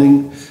I'm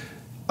drumming.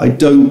 I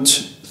don't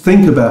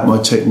think about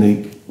my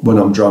technique when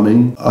I'm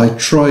drumming. I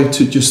try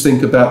to just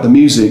think about the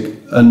music,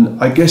 and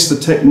I guess the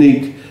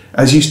technique,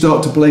 as you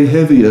start to play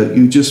heavier,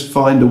 you just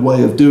find a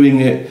way of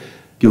doing it.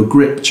 Your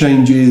grip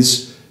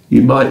changes,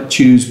 you might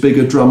choose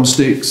bigger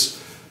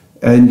drumsticks,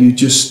 and you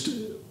just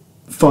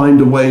find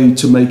a way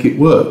to make it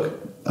work.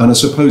 And I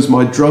suppose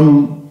my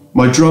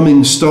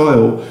drumming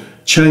style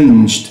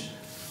changed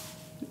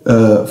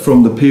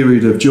from the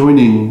period of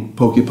joining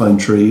Porcupine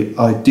Tree.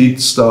 I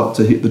did start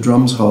to hit the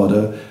drums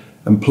harder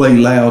and play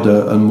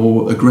louder and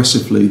more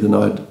aggressively than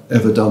I'd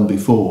ever done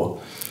before.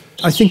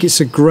 I think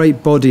it's a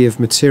great body of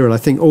material. I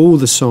think all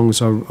the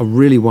songs are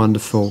really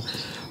wonderful,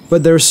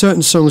 but there are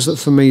certain songs that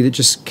for me that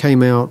just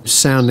came out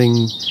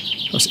sounding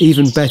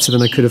even better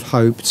than I could have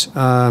hoped.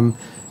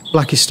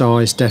 Blackest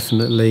Eyes,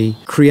 definitely.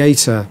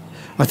 Creator.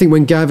 I think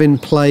when Gavin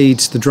played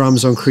the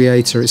drums on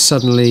Creator, it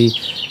suddenly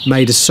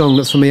made a song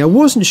that for me I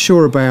wasn't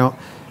sure about.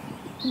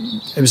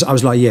 I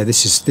was like, yeah,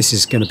 this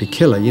is going to be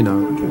killer, you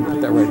know.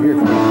 Put that right here.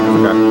 Okay.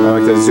 I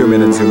like to zoom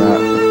in and zoom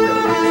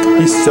out.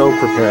 He's so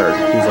prepared.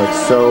 He's like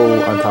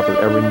so on top of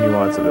every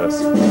nuance of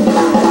this.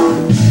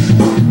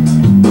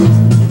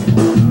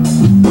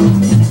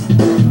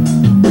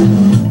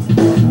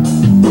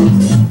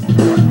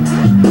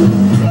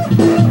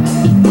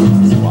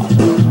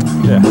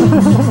 Yeah.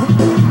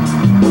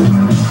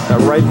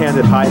 That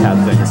right-handed hi-hat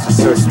thing is just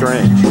so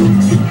strange.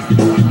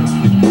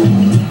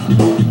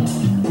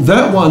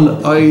 That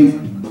one, I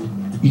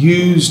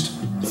used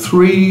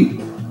 3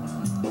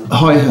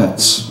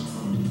 hi-hats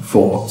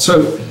for.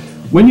 So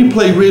when you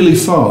play really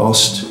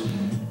fast,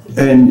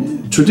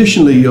 and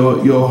traditionally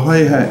your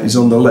hi-hat is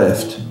on the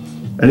left,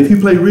 and if you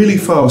play really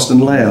fast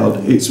and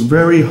loud, it's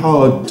very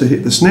hard to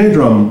hit the snare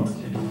drum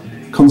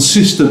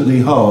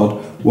consistently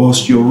hard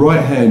whilst your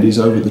right hand is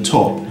over the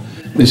top.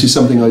 This is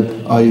something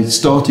I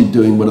started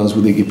doing when I was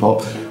with Iggy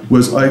Pop,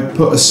 was I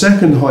put a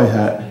second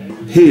hi-hat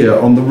here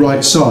on the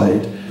right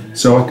side,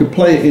 so I could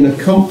play it in a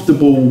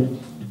comfortable,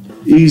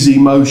 easy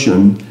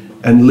motion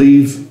and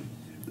leave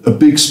a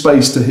big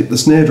space to hit the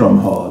snare drum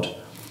hard.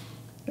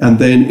 And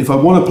then if I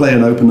want to play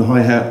an open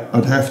hi-hat,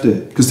 I'd have to,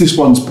 because this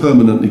one's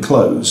permanently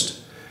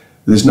closed,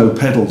 there's no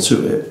pedal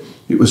to it.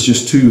 It was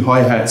just 2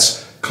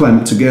 hi-hats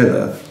clamped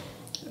together.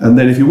 And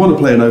then if you want to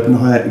play an open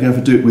hi-hat, you're going to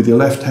have to do it with your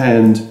left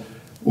hand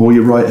or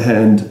your right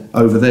hand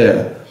over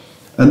there.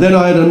 And then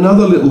I had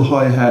another little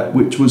hi-hat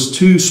which was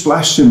 2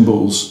 splash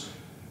cymbals,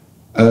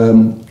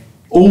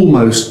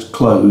 almost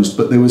closed,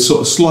 but they were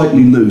sort of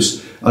slightly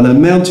loose, and I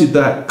mounted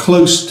that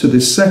close to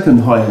this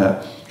second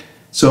hi-hat.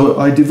 So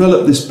I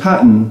developed this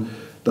pattern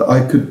that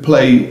I could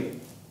play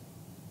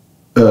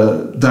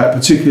that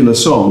particular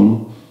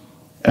song,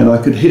 and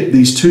I could hit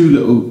these 2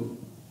 little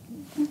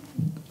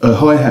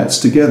hi-hats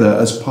together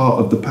as part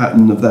of the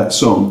pattern of that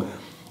song.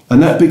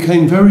 And that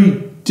became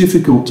very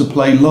difficult to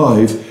play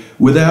live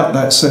without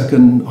that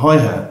second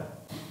hi-hat.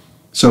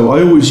 So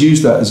I always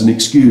use that as an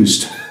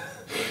excuse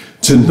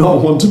to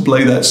not want to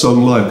play that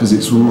song live, because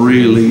it's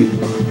really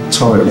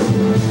tiring.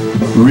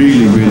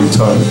 Really, really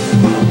tiring.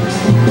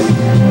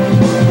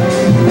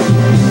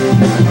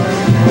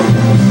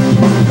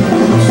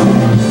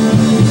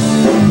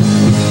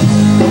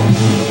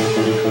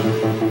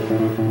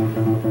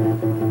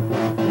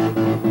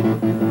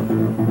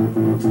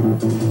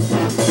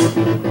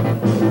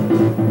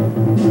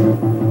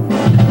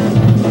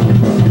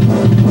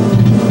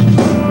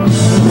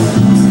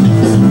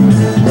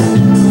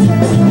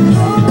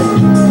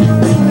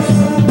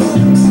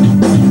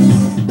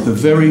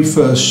 very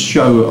first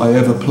show I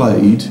ever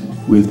played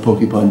with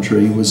Porcupine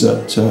Tree was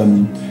at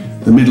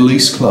the Middle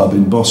East Club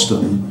in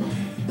Boston.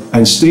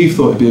 And Steve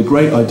thought it'd be a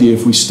great idea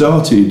if we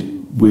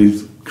started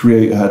with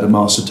Creator Had a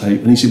Master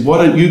Tape. And he said,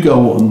 why don't you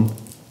go on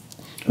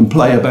and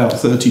play about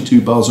 32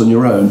 bars on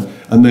your own,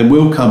 and then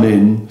we'll come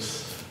in.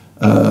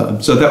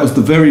 So that was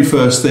the very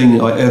first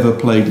thing I ever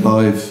played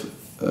live.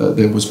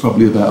 There was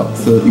probably about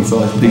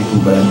 35 people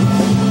there.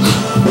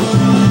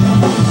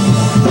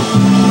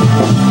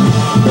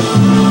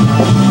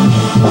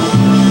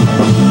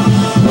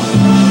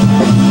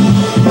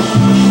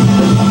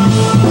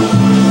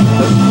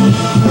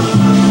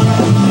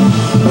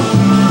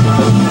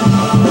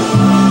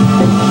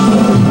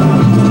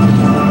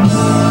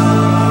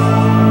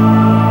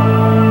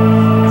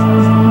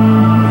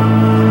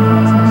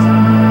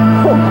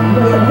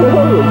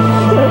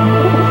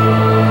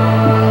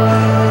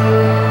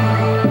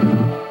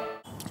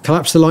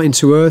 Collapse the Light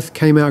into Earth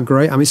came out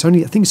great. I mean,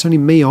 I think it's only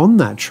me on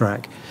that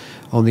track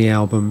on the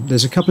album.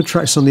 There's a couple of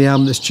tracks on the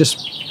album that's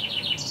just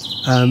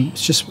I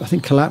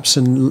think Collapse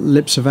and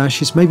Lips of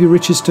Ashes. Maybe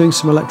Richard's doing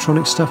some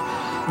electronic stuff.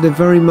 They're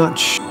very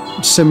much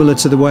similar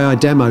to the way I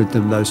demoed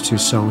them, those two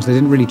songs. They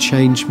didn't really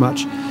change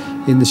much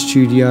in the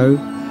studio.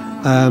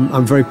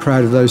 I'm very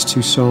proud of those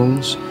two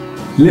songs.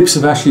 Lips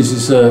of Ashes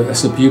is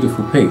a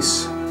beautiful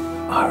piece.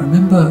 I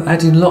remember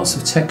adding lots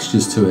of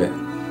textures to it.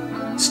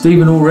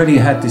 Stephen already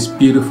had this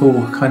beautiful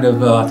kind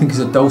of, I think it's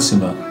a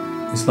dulcimer.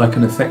 It's like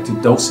an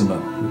affected dulcimer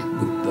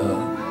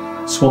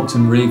with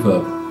Swampton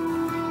reverb.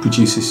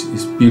 Produces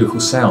this beautiful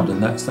sound,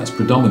 and that's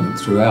predominant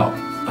throughout.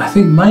 I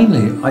think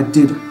mainly I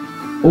did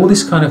all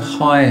this kind of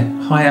high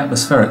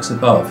atmospherics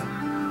above.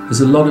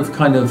 There's a lot of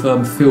kind of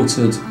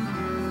filtered,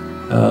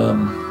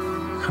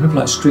 kind of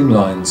like string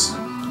lines.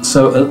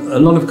 So a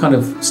lot of kind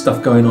of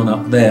stuff going on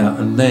up there,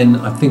 and then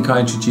I think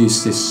I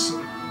introduced this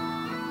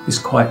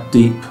quite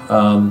deep,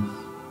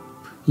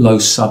 low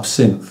sub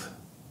synth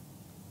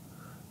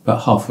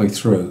about halfway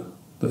through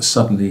that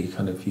suddenly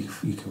kind of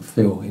you can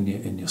feel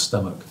in your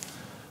stomach.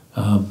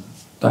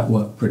 That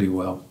worked pretty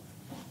well.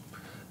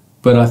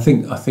 But I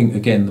think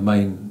again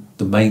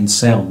the main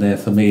sound there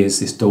for me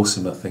is this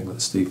dulcimer thing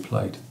that Steve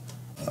played.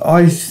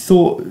 I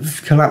thought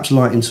Collapse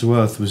Light into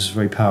Earth was a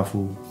very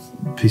powerful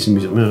piece of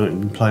music. I mean, I don't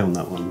even play on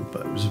that one,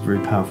 but it was a very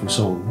powerful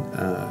song.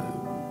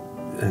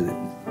 And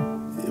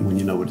when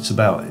you know what it's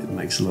about, it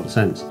makes a lot of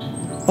sense.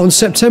 On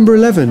September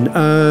 11,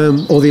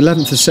 or the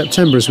 11th of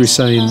September, as we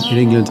say in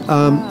England,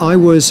 I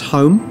was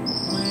home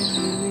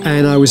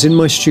and I was in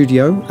my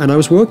studio and I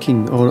was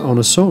working on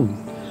a song.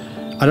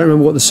 I don't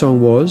remember what the song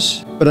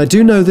was, but I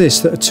do know this,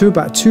 that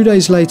about 2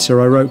 days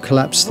later I wrote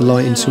Collapse the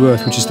Light into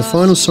Earth, which is the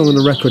final song on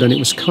the record, and it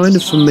was kind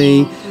of, for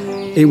me,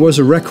 it was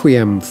a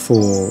requiem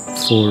for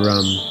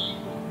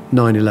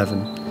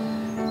 9/11.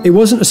 It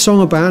wasn't a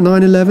song about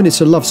 9/11,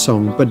 it's a love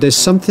song, but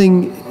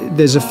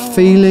there's a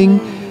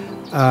feeling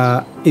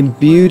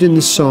imbued in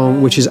the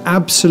song which is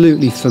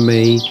absolutely, for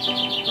me,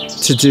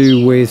 to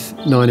do with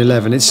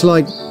 9/11. It's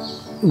like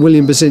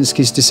William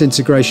Basinski's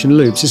Disintegration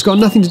Loops. It's got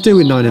nothing to do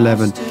with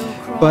 9/11,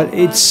 but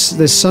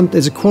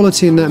there's a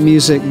quality in that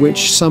music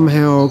which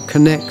somehow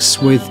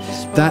connects with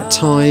that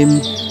time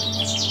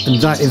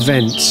and that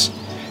event.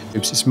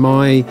 It's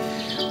my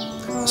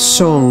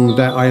song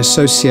that I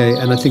associate,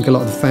 and I think a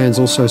lot of the fans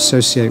also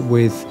associate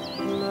with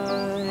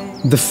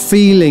the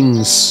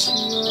feelings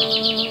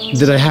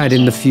that I had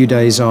in the few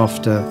days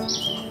after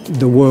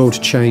the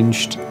world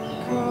changed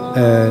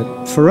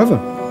forever.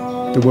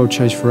 The world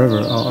changed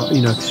forever.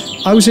 You know,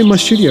 I was in my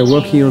studio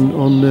working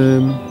on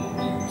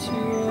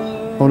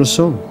a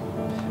song.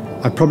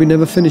 I probably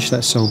never finished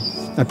that song.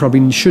 I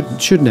probably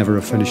should never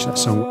have finished that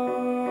song.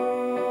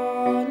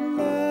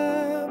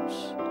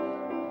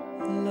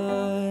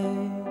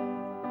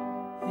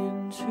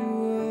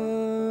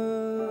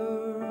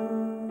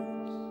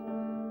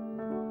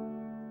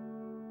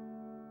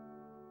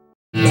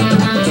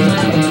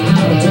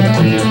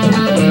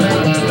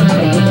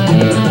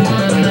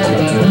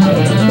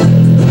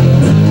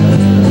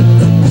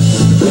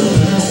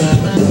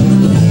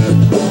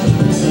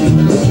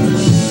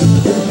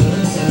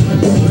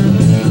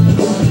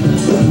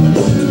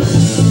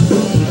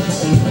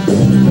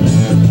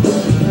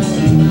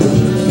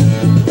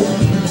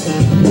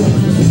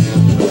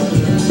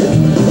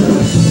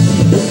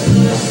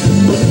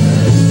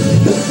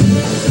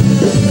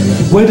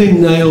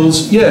 Wedding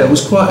Nails, yeah, it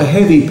was quite a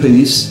heavy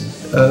piece.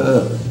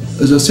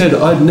 As I said,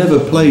 I'd never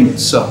played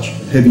such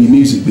heavy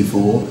music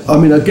before. I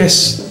mean, I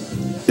guess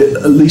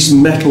at least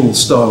metal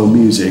style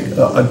music.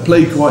 I'd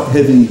played quite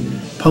heavy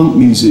punk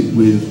music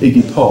with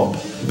Iggy Pop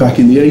back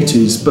in the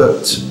 80s,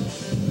 but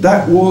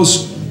that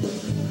was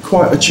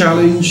quite a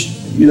challenge,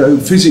 you know,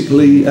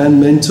 physically and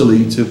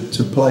mentally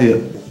to play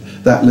at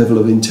that level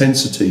of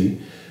intensity.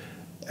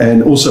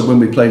 And also when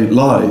we played it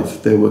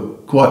live, there were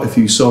quite a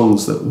few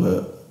songs that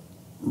were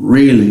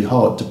really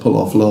hard to pull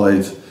off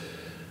live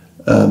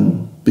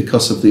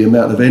because of the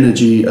amount of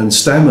energy and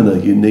stamina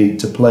you need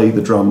to play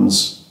the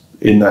drums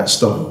in that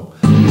style.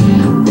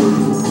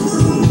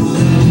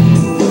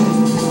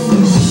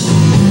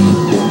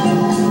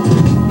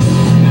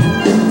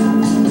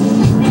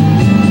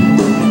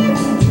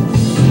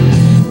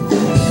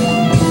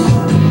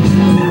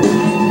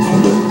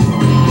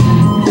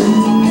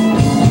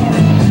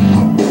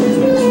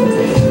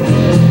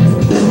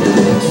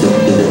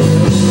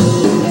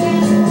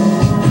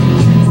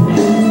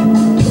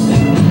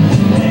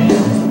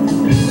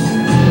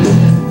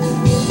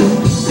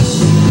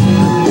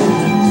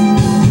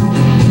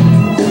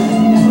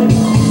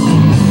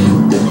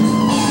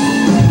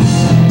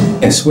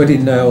 Yes,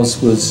 Wedding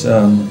Nails was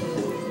a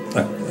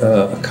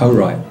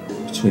co-write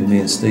between me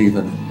and Steve,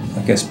 and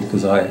I guess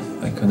because I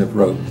kind of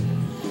wrote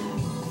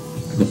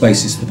the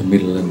basis for the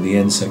middle and the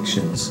end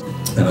sections,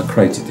 and I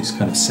created this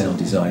kind of sound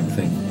design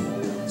thing.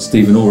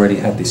 Stephen already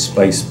had this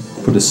space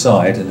put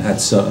aside and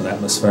had certain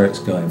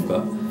atmospherics going,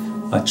 but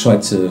I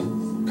tried to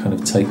kind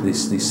of take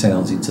these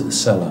sounds into the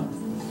cellar,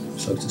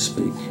 so to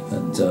speak,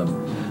 and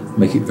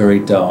make it very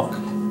dark.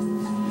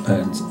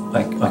 And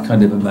I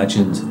kind of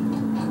imagined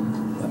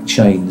like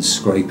chains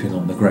scraping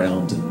on the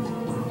ground and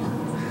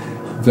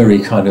very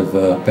kind of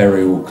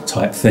burial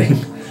type thing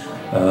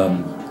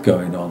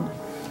going on.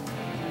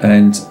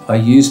 And I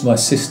used my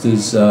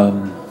sister's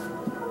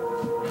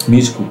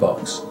musical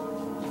box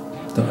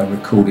that I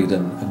recorded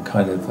and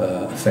kind of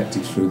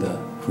affected through the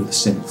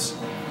synths,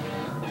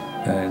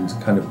 and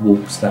kind of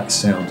warped that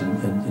sound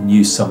and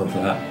used some of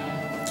that.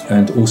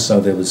 And also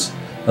there was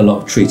a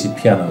lot of treated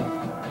piano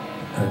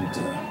and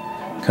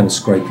kind of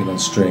scraping on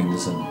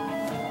strings, and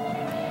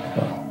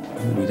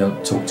well, we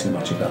don't talk too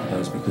much about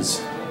those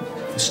because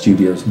the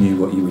studios knew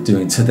what you were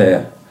doing to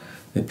their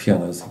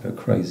pianos. They go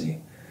crazy.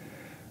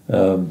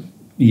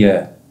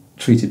 Yeah,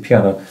 treated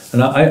piano.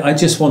 And I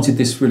just wanted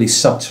this really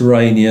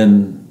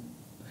subterranean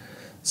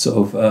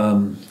sort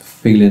of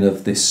feeling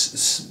of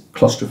this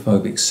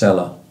claustrophobic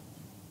cellar,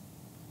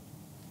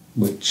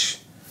 which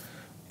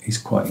is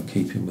quite in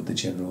keeping with the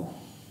general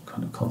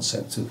kind of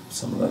concept of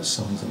some of those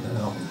songs on that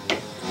album.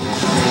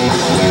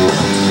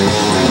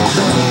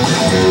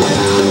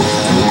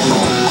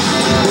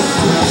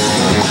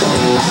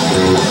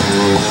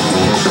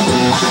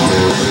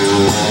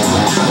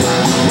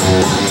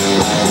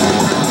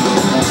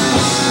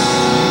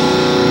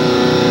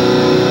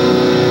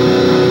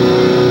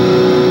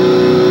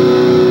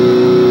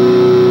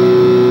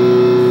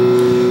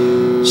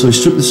 So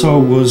Strip the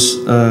Soul was,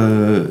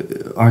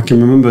 I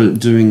can remember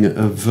doing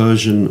a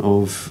version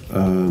of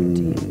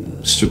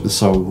Strip the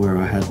Soul where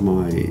I had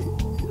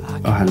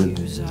an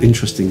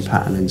interesting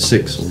pattern in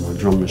 6 on my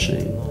drum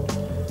machine,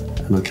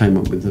 and I came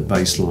up with the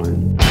bass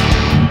line.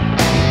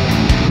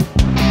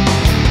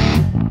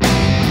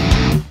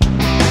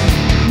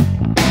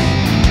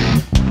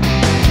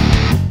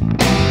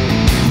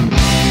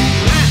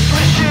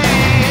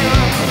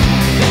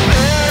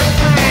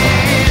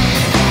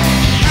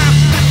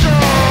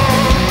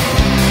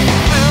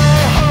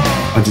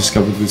 I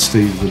discovered with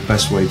Steve the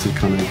best way to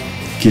kind of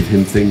give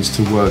him things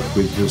to work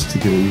with was to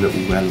give him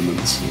little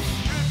elements of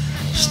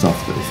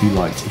stuff that if he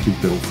liked he could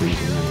build things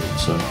around.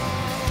 So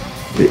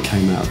it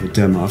came out of a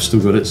demo. I've still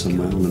got it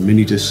somewhere on a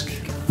mini disc.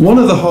 One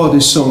of the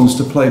hardest songs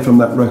to play from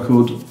that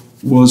record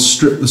was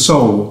Strip the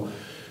Soul,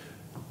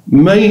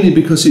 mainly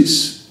because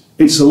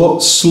it's a lot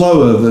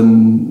slower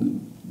than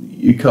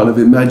you kind of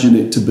imagine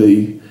it to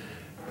be,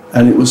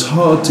 and it was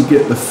hard to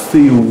get the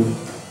feel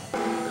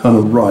kind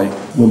of right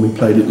when we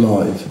played it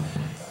live.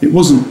 It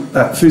wasn't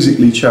that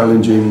physically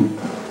challenging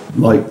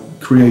like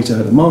Creator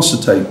Had a Master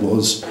Tape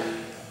was,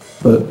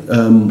 but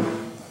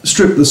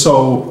Strip the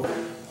Soul,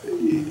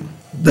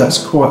 that's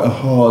quite a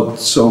hard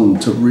song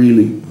to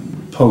really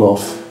pull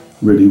off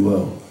really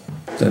well.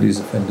 That is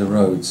a Fender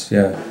Rhodes,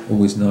 yeah.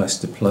 Always nice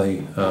to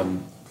play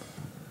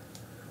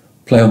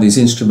play on these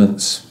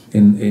instruments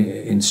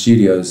in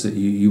studios that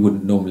you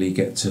wouldn't normally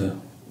get to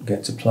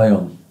play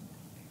on.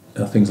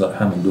 Things like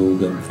Hammond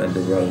organ,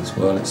 Fender Rhodes,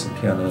 Wurlitz and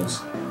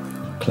pianos,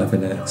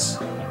 clavinets.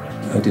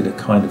 I did a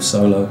kind of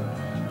solo,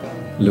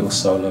 a little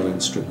solo in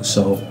Strip the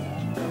Soul.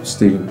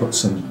 Stephen put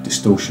some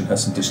distortion, had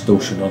some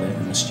distortion on it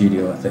in the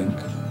studio, I think.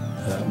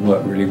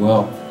 Worked really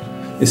well.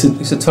 It's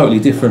a totally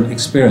different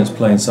experience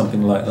playing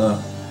something like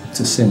that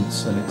to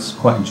synths, and it's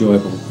quite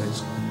enjoyable.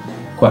 It's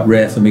quite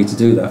rare for me to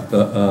do that,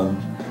 but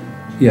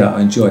yeah,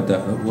 I enjoyed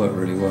that. It worked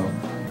really well.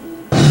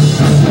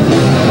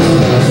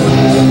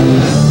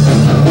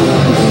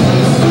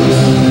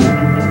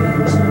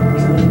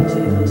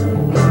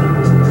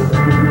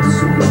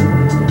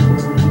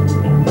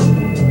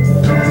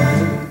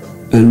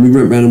 And we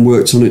went round and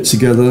worked on it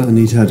together, and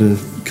he'd had a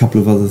couple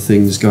of other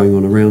things going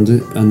on around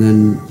it, and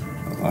then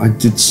I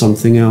did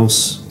something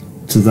else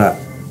to that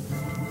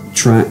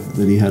track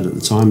that he had at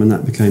the time, and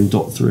that became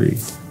Dot 3.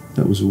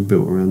 That was all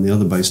built around the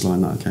other bass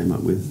line that I came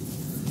up with.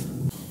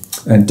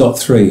 And Dot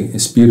 3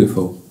 is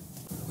beautiful.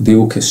 The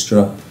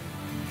orchestra,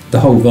 the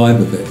whole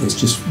vibe of it is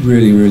just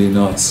really, really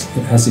nice.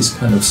 It has this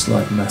kind of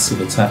slight massive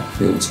attack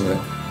feel to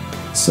it,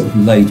 sort of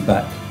laid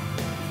back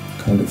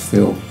kind of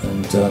feel,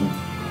 and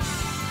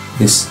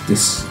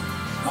this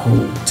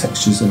whole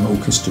textures and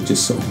orchestra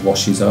just sort of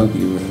washes over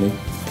you, really.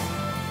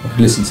 I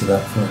could listen to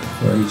that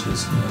for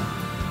ages.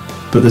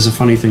 Yeah. But there's a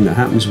funny thing that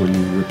happens when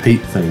you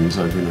repeat things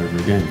over and over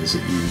again, is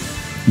that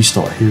you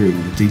start hearing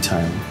the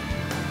detail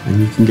and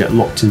you can get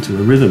locked into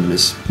a rhythm. And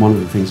it's one of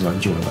the things I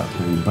enjoy about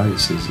playing the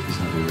bass is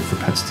having it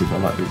repetitive. I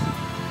like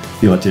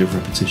the idea of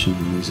repetition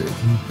in music.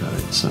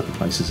 In certain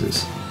places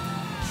it's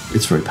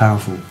very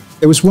powerful.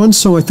 There was one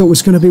song I thought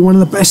was going to be one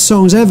of the best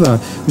songs ever.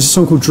 It was a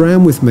song called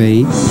Drown With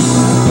Me.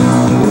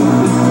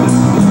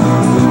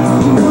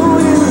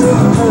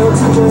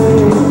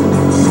 Today,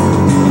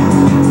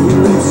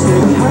 your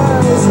lipstick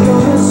has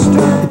gone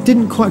astray.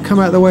 didn't quite come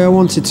out the way I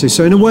wanted to.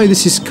 So in a way,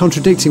 this is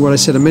contradicting what I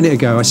said a minute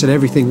ago. I said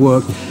everything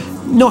worked.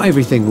 Not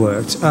everything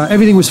worked.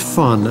 Everything was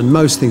fun, and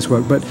most things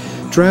worked. But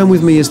Drown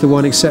With Me is the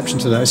one exception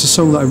to that. It's a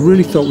song that I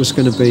really thought was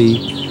going to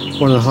be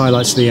one of the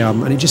highlights of the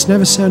album, and it just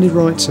never sounded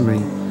right to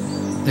me.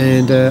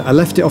 And I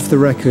left it off the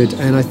record,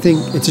 and I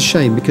think it's a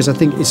shame, because I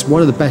think it's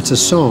one of the better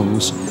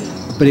songs,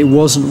 but it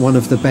wasn't one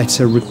of the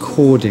better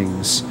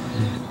recordings.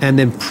 And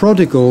then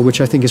Prodigal,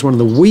 which I think is one of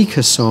the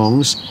weaker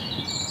songs,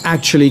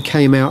 actually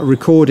came out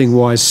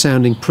recording-wise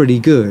sounding pretty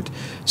good.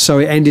 So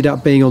it ended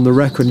up being on the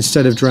record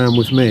instead of Drown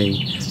With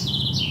Me.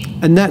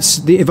 And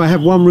if I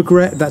have one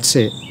regret, that's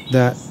it.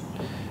 That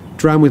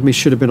Drown With Me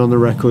should have been on the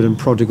record, and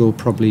Prodigal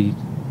probably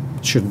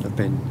shouldn't have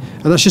been.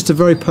 And that's just a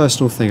very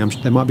personal thing.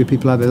 There might be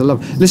people out there that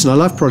love. Listen, I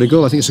love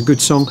Prodigal. I think it's a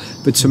good song,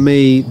 but to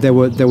me, there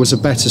was a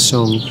better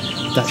song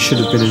that should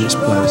have been in its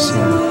place.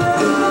 Yeah.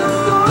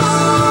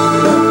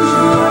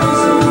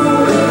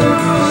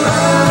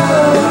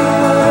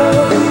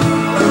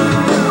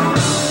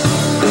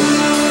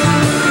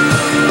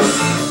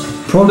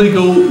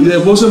 Prodigal, there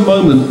was a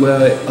moment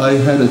where I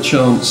had a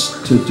chance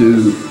to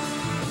do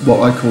what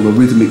I call a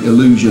rhythmic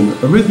illusion.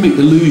 A rhythmic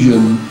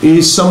illusion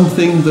is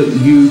something that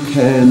you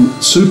can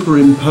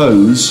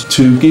superimpose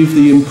to give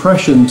the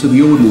impression to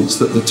the audience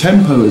that the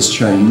tempo has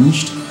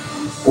changed,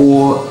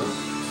 or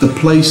the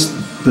place,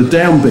 the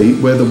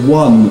downbeat where the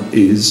one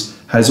is,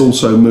 has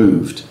also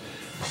moved.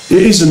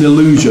 It is an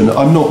illusion.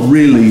 I'm not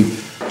really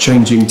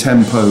changing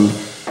tempo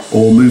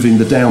or moving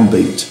the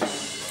downbeat.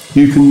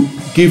 You can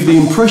give the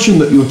impression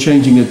that you're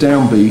changing a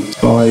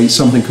downbeat by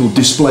something called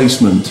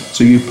displacement.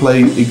 So you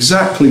play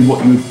exactly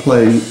what you would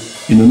play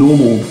in a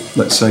normal,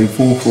 let's say,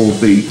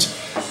 4/4 beat,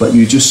 but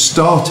you just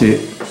start it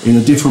in a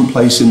different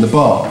place in the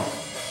bar.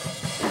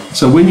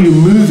 So when you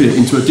move it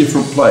into a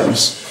different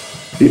place,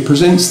 it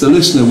presents the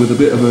listener with a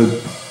bit of a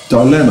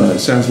dilemma. It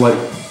sounds like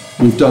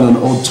we've done an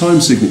odd time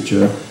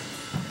signature,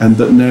 and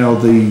that now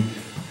the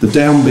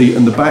downbeat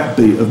and the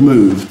backbeat have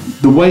moved.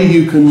 The way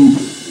you can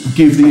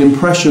give the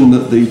impression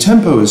that the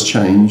tempo has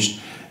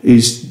changed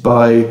is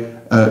by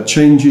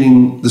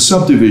changing the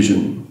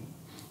subdivision.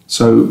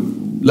 So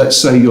let's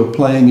say you're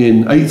playing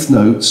in eighth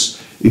notes.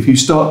 If you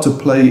start to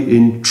play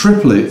in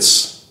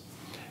triplets,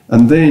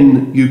 and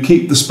then you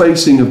keep the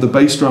spacing of the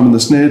bass drum and the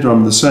snare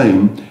drum the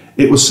same,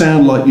 it will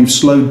sound like you've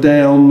slowed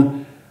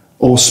down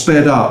or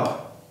sped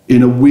up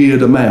in a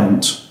weird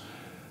amount,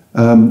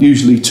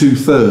 usually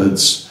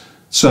 2/3.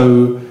 So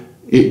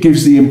it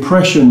gives the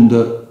impression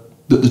that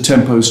the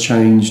tempo's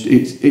changed.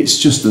 It's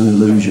just an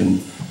illusion.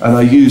 And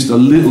I used a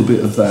little bit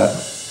of that,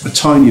 a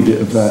tiny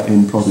bit of that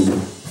in Prodigal.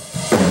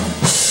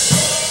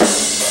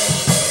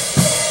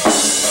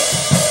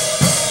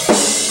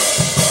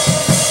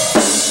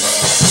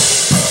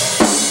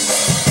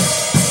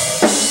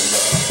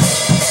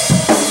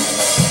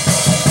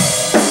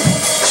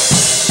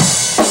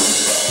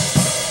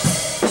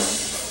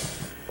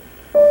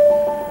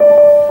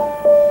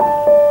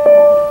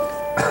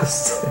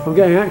 I'm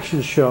getting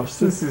action shots.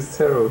 This is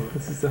terrible.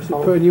 This is the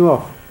whole... putting you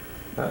off.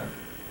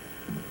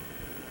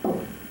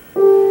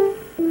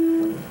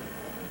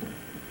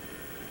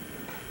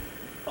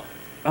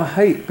 I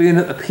hate being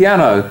at the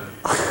piano.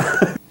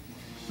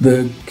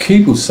 The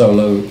keyboard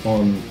solo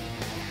on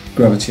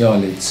Gravity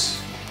Eyelids,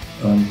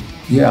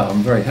 yeah,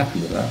 I'm very happy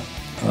with that.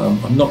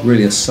 I'm not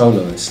really a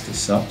soloist as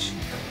such.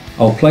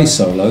 I'll play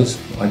solos,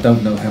 but I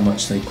don't know how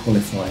much they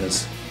qualify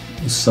as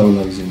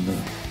solos in the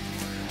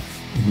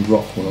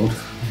rock world.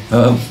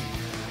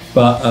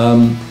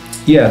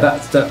 Yeah,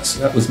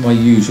 that was my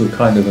usual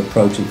kind of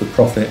approach of the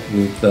Prophet,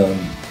 with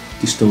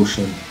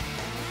distortion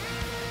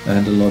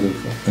and a lot of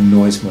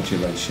noise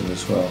modulation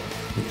as well,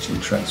 which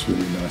interacts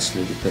really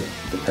nicely with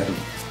the pedal.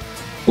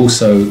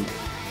 Also,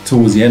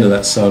 towards the end of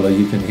that solo,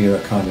 you can hear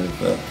a kind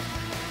of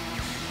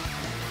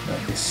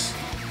like this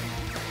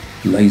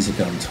laser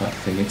gun type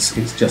thing. It's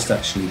just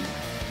actually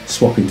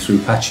swapping through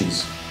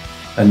patches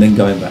and then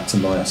going back to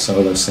my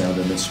solo sound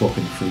and then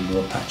swapping through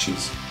more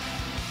patches.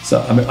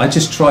 So I mean, I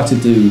just try to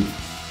do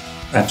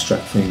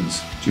abstract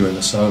things during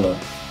the solo,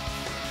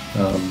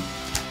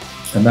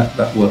 and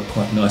that worked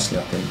quite nicely,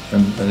 I think,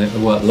 and it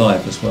worked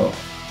live as well.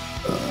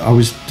 I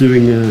was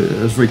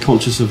very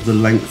conscious of the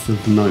length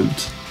of the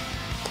note.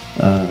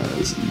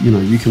 You know,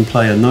 you can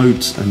play a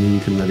note and then you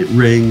can let it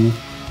ring.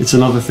 It's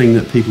another thing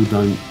that people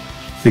don't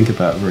think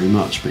about very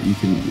much, but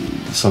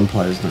some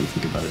players don't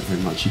think about it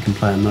very much. You can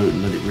play a note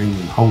and let it ring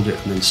and hold it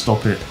and then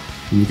stop it,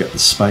 and you get the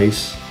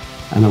space.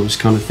 And I was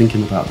kind of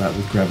thinking about that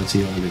with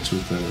Gravity Eyelids,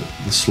 with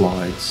the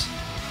slides.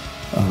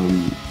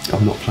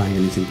 I'm not playing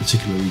anything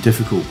particularly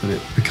difficult, but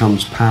it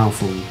becomes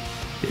powerful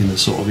in the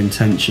sort of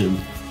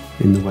intention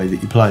in the way that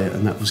you play it,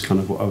 and that was kind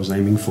of what I was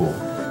aiming for.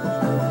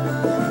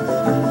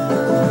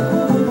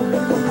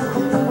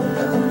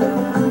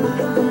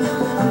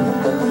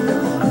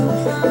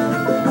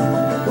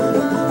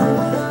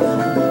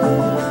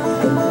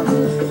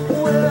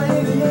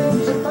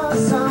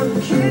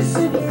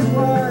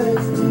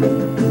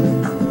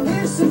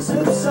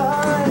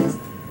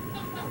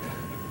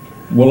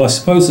 Well, I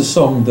suppose the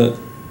song that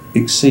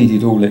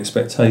exceeded all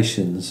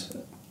expectations,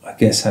 I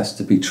guess has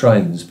to be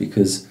Trains,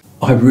 because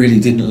I really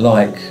didn't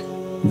like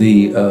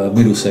the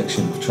middle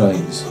section of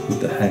Trains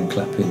with the hand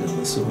clapping and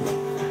the sort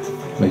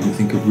of, made me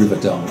think of river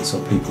dance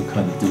or people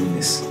kind of doing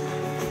this,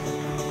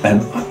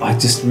 and I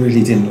just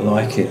really didn't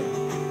like it.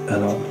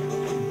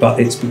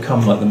 But it's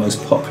become like the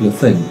most popular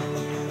thing,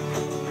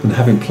 and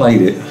having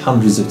played it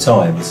hundreds of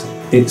times,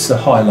 it's the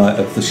highlight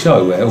of the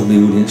show where all the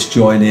audience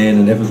join in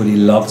and everybody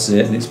loves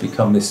it, and it's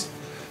become this.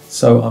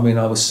 So I mean,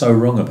 I was so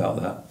wrong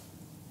about that.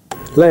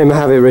 Let him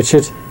have it,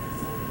 Richard.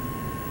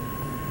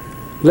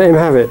 Let him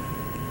have it.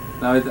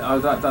 No, I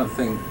don't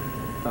think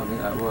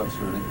that works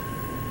really.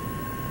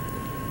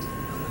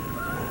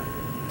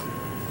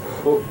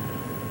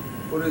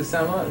 What does it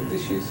sound like?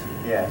 Dishes?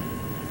 Yeah.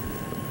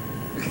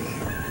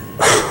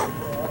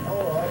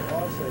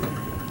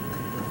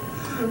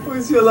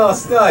 When's your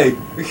last day?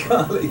 We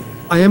can't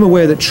leave. I am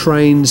aware that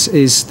Trains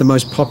is the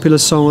most popular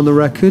song on the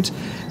record,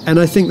 and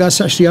I think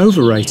that's actually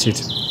overrated.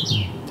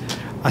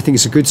 I think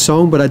it's a good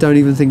song, but I don't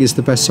even think it's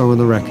the best song on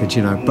the record,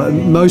 you know. But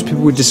most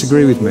people would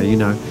disagree with me, you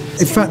know.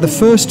 In fact, the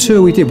first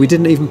tour we did, we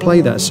didn't even play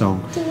that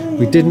song.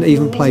 We didn't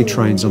even play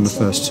Trains on the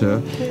first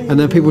tour. And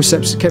then people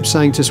kept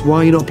saying to us, why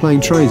are you not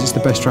playing Trains? It's the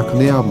best track on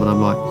the album. And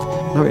I'm like,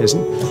 no, it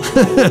isn't.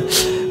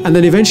 And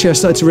then eventually I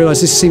started to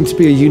realise this seemed to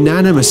be a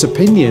unanimous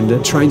opinion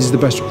that Trains is the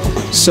best.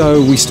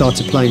 So we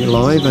started playing it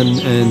live,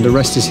 and the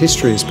rest is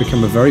history. It's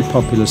become a very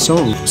popular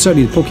song.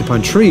 Certainly the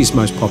Porcupine Tree's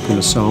most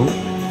popular song.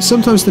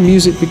 Sometimes the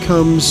music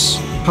becomes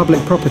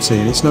public property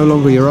and it's no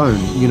longer your own,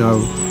 you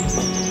know,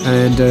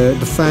 and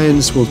the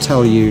fans will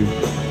tell you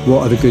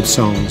what are the good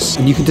songs,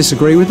 and you can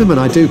disagree with them, and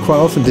I do quite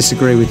often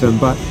disagree with them,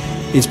 but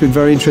it's been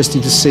very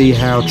interesting to see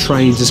how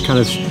Trains has kind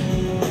of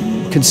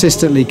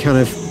consistently kind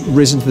of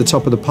risen to the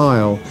top of the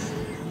pile,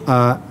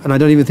 and I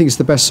don't even think it's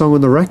the best song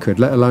on the record,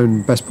 let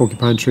alone best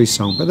Porcupine Tree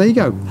song. But there you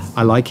go.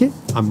 I like it.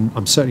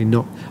 I'm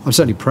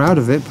certainly proud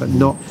of it, but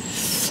not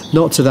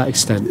to that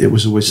extent. It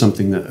was always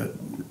something that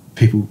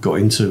people got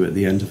into at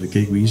the end of a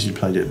gig. We usually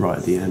played it right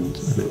at the end,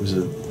 and it was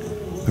a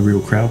real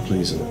crowd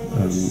pleaser,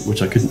 which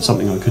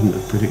something I couldn't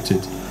have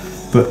predicted.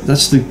 But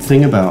that's the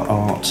thing about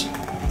art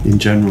in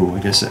general. I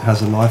guess it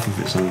has a life of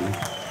its own,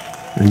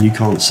 and you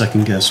can't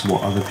second guess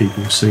what other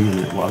people see in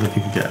it, what other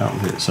people get out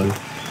of it. So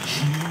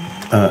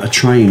a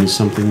train is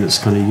something that's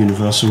kind of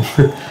universal.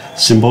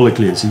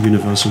 Symbolically, it's a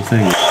universal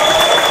thing.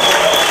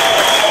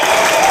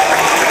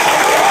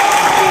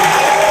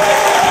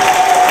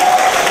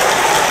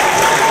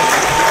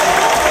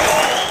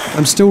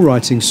 I'm still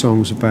writing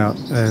songs about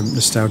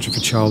nostalgia for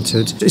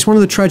childhood. It's one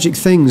of the tragic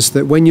things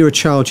that when you're a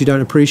child you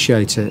don't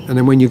appreciate it, and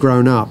then when you're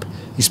grown up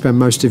you spend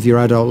most of your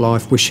adult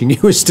life wishing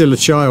you were still a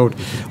child,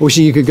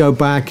 wishing you could go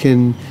back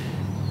and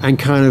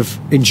kind of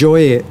enjoy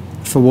it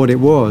for what it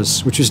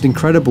was, which was an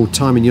incredible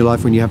time in your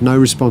life when you have no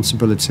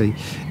responsibility.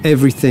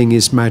 Everything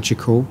is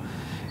magical,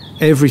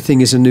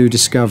 everything is a new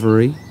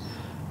discovery,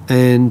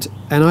 and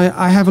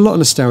I have a lot of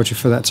nostalgia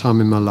for that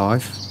time in my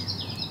life.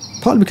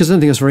 Partly because I don't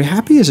think I was very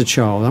happy as a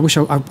child. I wish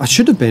I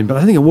should have been, but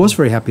I think I was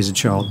very happy as a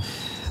child.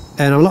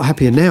 And I'm a lot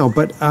happier now,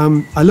 but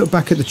I look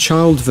back at the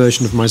child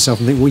version of myself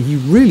and think, well, you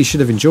really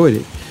should have enjoyed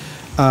it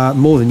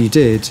more than you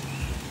did.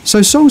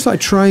 So songs like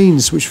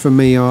Trains, which for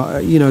me are,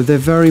 you know, they're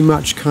very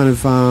much kind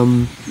of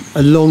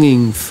a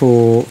longing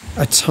for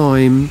a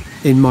time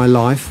in my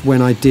life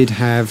when I did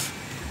have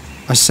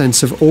a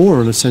sense of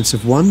awe and a sense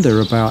of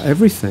wonder about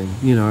everything,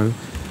 you know.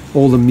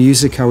 All the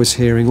music I was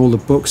hearing, all the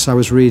books I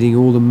was reading,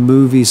 all the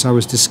movies I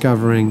was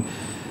discovering,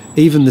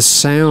 even the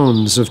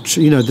sounds of,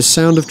 you know, the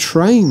sound of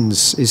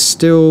trains is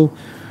still,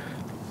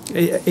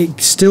 it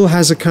still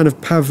has a kind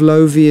of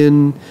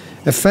Pavlovian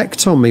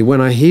effect on me. When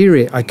I hear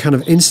it, I kind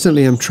of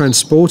instantly am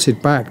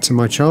transported back to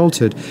my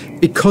childhood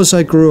because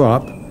I grew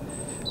up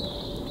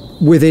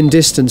within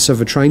distance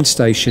of a train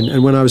station,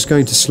 and when I was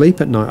going to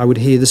sleep at night, I would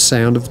hear the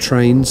sound of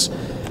trains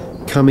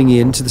coming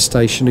into the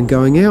station and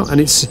going out, and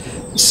it's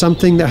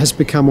something that has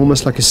become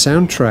almost like a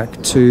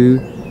soundtrack to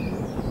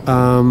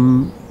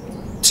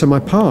my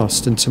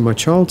past and to my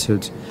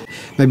childhood.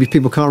 Maybe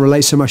people can't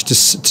relate so much to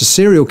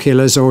serial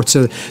killers or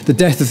to the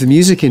death of the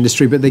music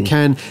industry, but they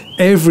can.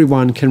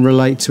 Everyone can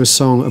relate to a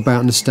song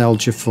about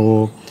nostalgia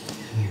for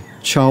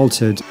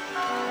childhood.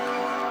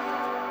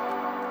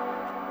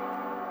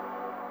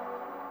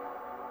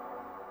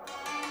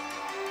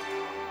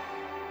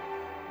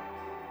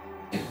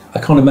 I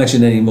can't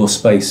imagine any more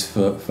space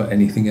for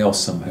anything else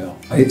somehow.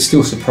 It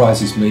still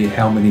surprises me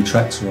how many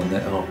tracks are on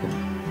that album.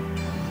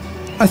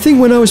 I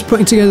think when I was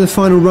putting together the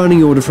final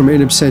running order from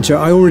In Absentia,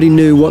 I already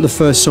knew what the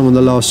first song and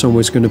the last song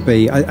was going to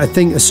be. I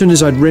think as soon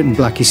as I'd written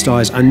Blackest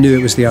Eyes, I knew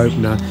it was the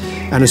opener.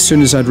 And as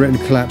soon as I'd written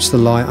Collapse the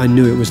Light, I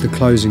knew it was the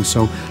closing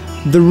song.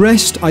 The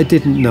rest I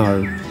didn't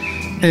know.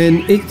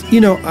 And it, you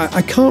know,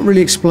 I can't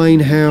really explain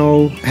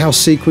how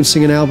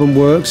sequencing an album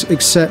works,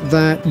 except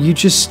that you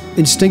just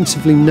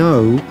instinctively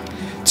know.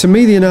 To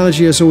me, the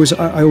analogy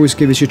I always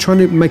give is you're trying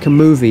to make a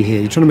movie here.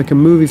 You're trying to make a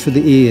movie for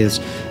the ears.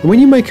 And when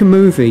you make a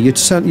movie, you're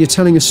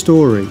telling a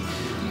story.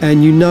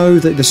 And you know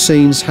that the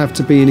scenes have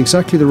to be in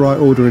exactly the right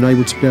order and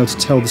able to be able to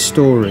tell the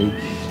story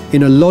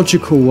in a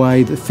logical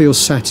way that feels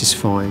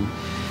satisfying.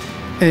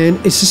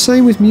 And it's the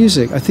same with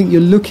music. I think you're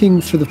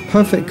looking for the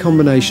perfect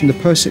combination, the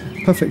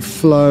perfect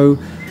flow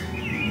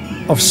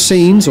of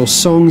scenes or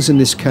songs in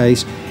this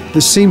case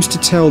that seems to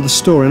tell the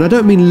story. And I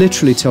don't mean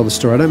literally tell the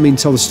story. I don't mean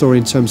tell the story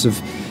in terms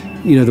of,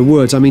 you know, the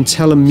words. I mean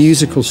tell a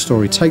musical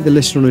story, take the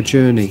listener on a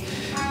journey.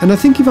 And I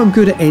think if I'm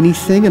good at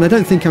anything, and I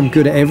don't think I'm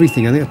good at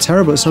everything, I think I'm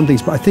terrible at some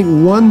things, but I think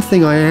one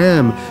thing I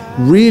am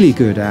really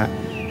good at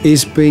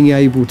is being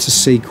able to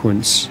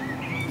sequence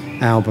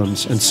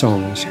albums and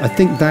songs. I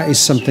think that is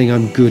something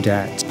I'm good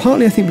at.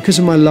 Partly I think because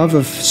of my love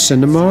of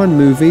cinema and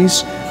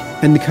movies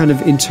and the kind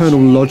of internal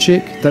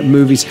logic that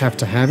movies have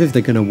to have if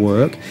they're going to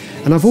work.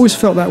 And I've always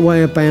felt that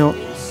way about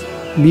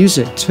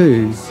music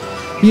too.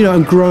 You know,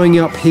 and growing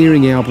up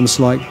hearing albums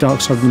like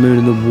Dark Side of the Moon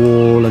and The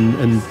Wall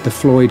and the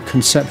Floyd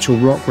conceptual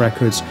rock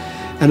records,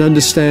 and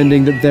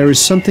understanding that there is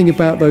something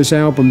about those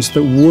albums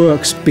that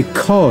works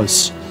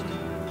because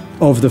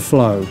of the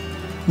flow.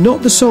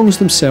 Not the songs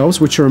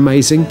themselves, which are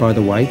amazing, by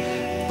the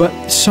way,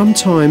 but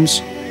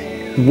sometimes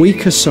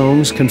weaker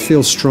songs can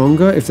feel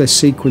stronger if they're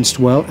sequenced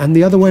well, and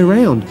the other way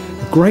around.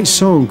 A great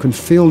song can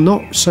feel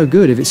not so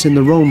good if it's in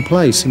the wrong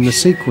place in the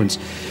sequence.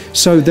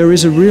 So there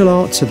is a real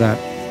art to that.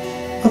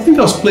 I think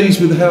I was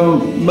pleased with how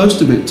most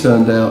of it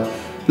turned out.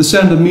 The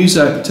Sound of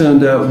Muzak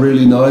turned out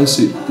really nice.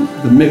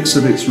 The mix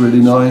of it's really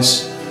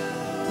nice.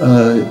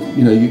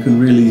 You know, you can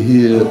really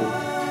hear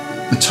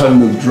the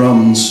tone of the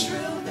drums,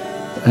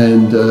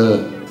 and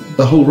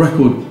the whole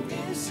record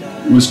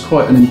was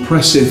quite an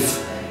impressive,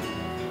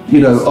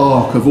 you know,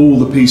 arc of all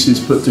the pieces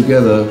put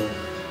together.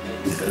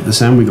 The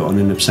sound we got on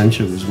In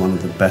Absentia was one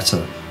of the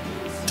better,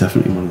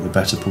 definitely one of the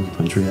better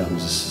Porcupine Tree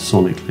albums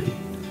sonically,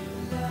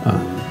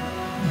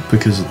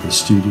 because of the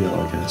studio,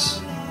 I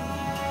guess.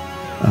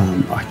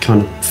 I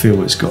kind of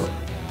feel it's got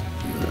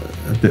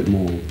a bit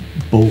more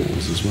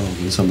balls as well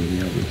than some of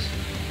the others.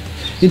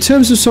 In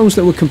terms of songs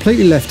that were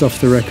completely left off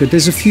the record,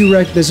 there's a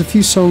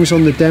few songs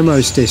on the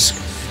demos disc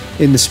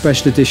in the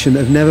special edition that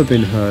have never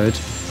been heard.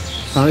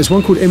 There's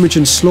one called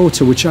Imogen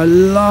Slaughter, which I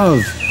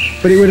love,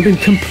 but it would have been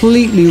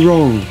completely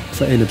wrong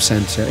for In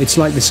Absentia. It's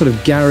like this sort of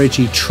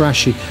garagey,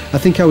 trashy. I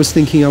think I was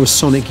thinking I was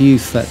Sonic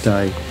Youth that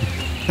day,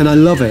 and I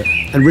love it.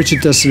 And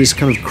Richard does some of this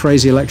kind of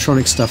crazy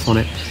electronic stuff on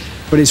it,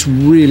 but it's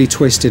really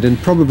twisted, and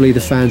probably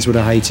the fans would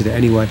have hated it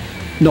anyway.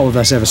 Not that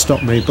that's ever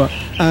stopped me, but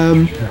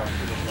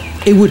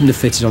it wouldn't have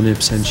fitted on the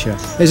Absentia.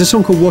 There's a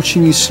song called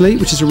Watching You Sleep,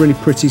 which is a really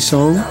pretty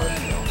song,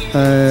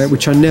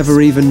 which I never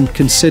even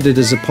considered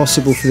as a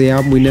possible for the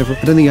album. I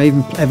don't think I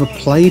even ever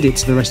played it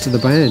to the rest of the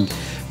band,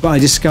 but I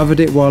discovered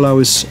it while I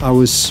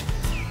was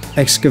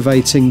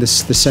excavating the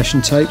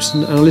session tapes,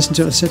 and I listened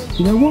to it and I said,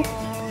 you know what?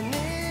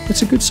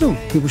 That's a good song.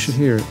 People should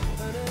hear it.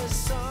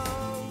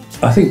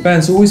 I think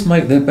bands always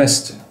make their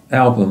best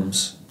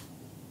albums,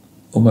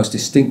 or most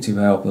distinctive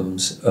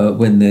albums,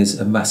 when there's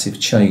a massive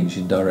change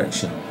in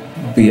direction.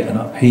 Be it an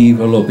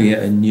upheaval, or be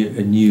it a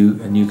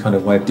new kind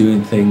of way of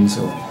doing things.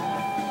 Or,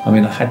 I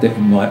mean, I had that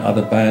in my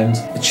other band.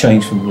 A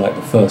change from like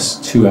the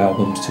first 2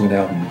 albums to an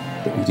album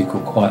that we did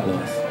called Quiet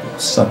Life. It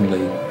was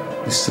suddenly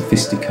this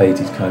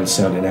sophisticated kind of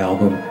sounding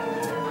album,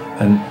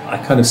 and I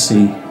kind of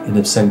see In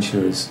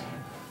Absentia as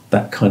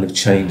that kind of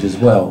change as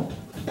well.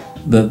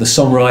 The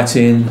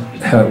songwriting,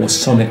 how it was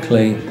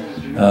sonically,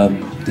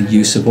 the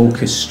use of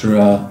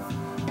orchestra,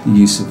 the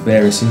use of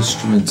various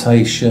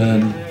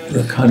instrumentation,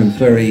 the kind of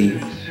very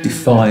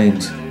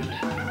defined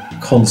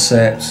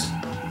concepts,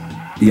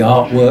 the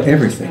artwork,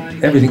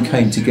 everything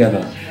came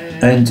together,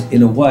 and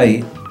in a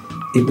way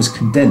it was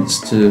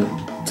condensed to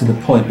the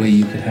point where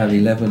you could have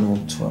 11 or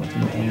 12, I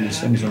don't know how many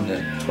songs on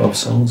there, 12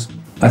 songs.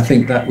 I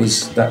think that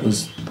was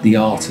the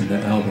art in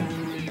that album,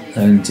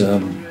 and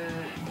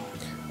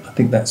I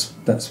think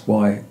that's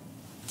why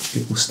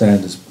it will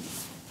stand as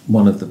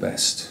one of the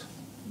best,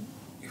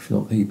 if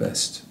not the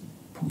best,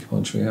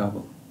 Porcupine Tree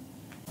album.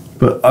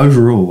 But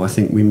overall, I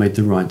think we made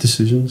the right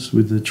decisions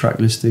with the track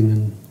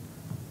listing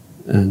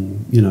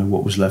and you know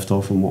what was left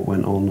off and what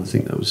went on. I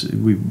think that was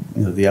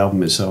the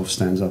album itself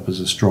stands up as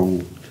a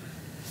strong.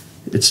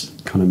 It's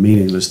kind of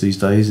meaningless these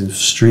days in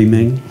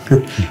streaming,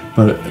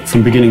 but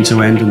from beginning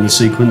to end and the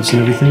sequence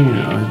and everything,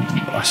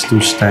 I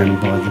still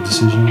stand by the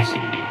decisions.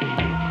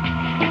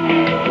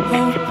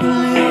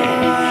 Open your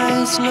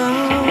eyes now.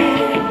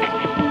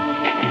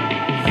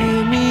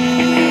 Hear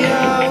me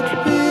out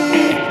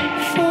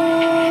before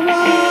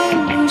I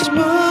lose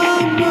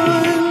my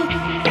mind.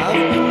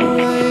 I've been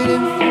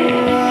waiting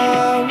for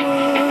hours.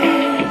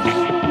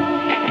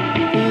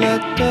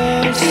 Let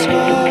the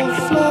soul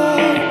flow.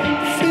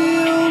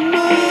 Feel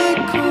my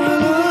coil.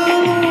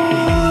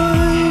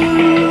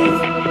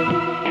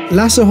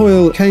 Lasse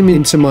Hoile came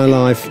into my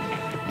life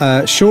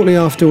shortly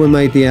after we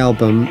made the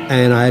album,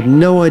 and I had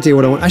no idea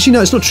what I wanted. Actually,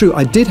 no, it's not true.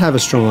 I did have a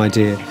strong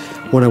idea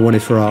what I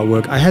wanted for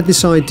artwork. I had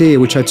this idea,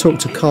 which I talked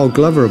to Carl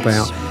Glover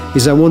about,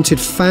 is I wanted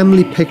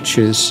family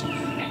pictures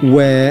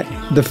where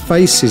the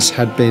faces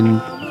had been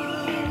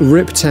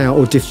ripped out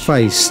or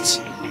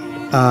defaced,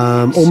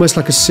 almost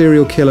like a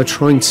serial killer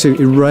trying to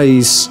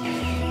erase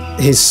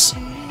his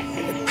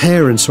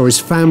parents or his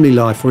family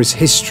life or his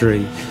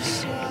history.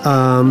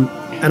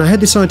 And I had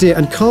this idea,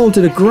 and Carl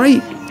did a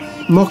great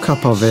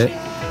mock-up of it,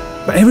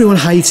 but everyone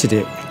hated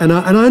it. And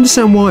I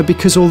understand why,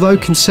 because although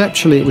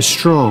conceptually it was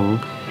strong,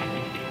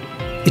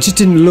 it just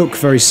didn't look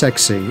very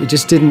sexy. It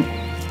just didn't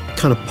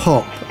kind of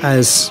pop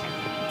as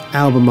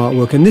album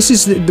artwork. And this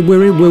is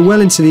we're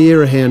well into the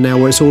era here now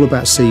where it's all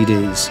about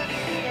CDs.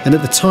 And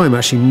at the time,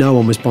 actually, no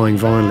one was buying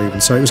vinyl even,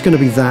 so it was going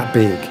to be that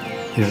big.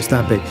 You know, it's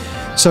that big.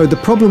 So the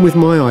problem with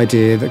my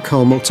idea that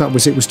Carl mocked up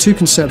was it was too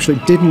conceptual.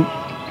 It didn't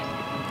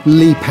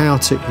leap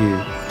out at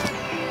you.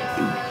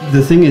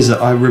 The thing is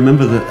that I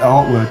remember that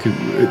artwork,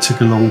 it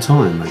took a long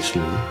time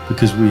actually,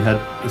 because we had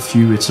a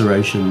few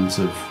iterations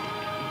of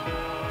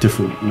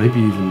different, maybe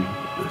even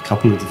a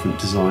couple of different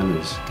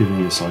designers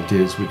giving us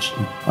ideas, which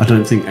I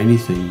don't think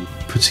anything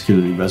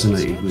particularly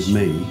resonated with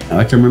me.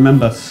 I can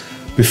remember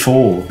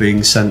before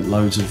being sent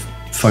loads of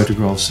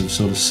photographs of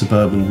sort of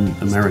suburban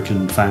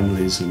American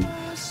families, and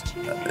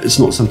it's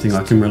not something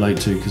I can relate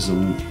to because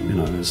I'm, you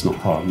know, it's not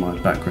part of my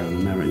background.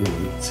 You know,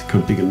 it's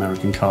big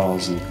American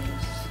cars, and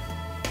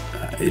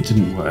it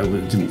didn't work.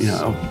 It didn't, you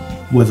know,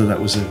 whether that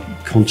was a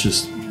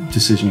conscious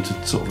decision to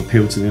sort of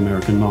appeal to the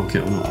American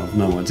market or not, I have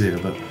no idea.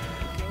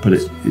 But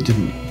it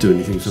didn't do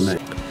anything for me.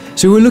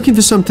 So we were looking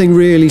for something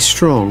really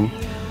strong,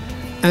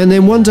 and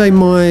then one day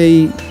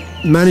my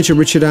manager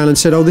Richard Allen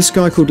said, "Oh, this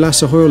guy called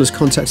Lasse Hoile has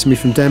contacted me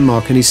from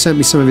Denmark, and he sent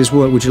me some of his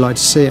work. Would you like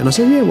to see it?" And I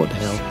said, "Yeah, what the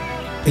hell."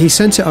 He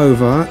sent it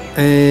over,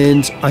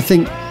 and I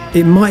think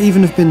it might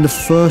even have been the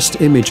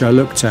first image I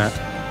looked at.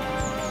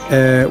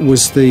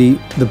 Was the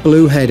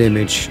blue head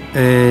image,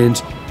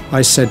 and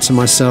I said to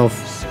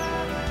myself,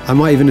 I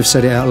might even have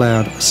said it out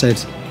loud, I said,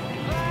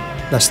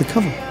 "That's the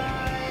cover.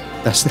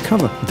 That's the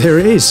cover. There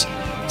it is.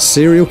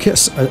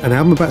 An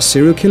album about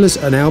serial killers,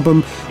 an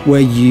album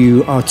where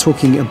you are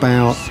talking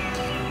about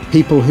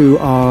people who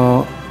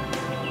are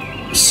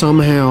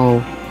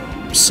somehow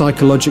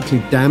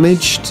psychologically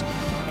damaged.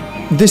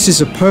 This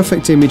is a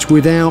perfect image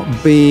without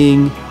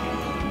being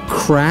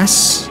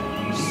crass.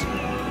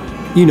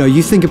 You know,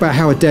 you think about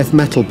how a death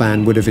metal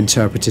band would have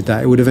interpreted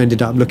that. It would have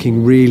ended up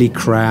looking really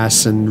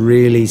crass and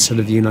really sort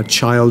of, you know,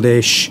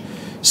 childish,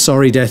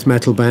 sorry death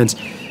metal bands.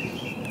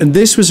 And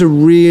this was to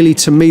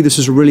me, this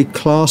was a really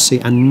classy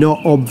and not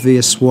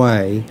obvious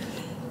way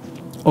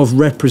of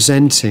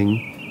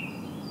representing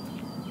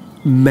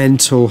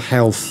mental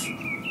health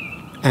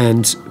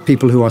and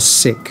people who are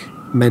sick,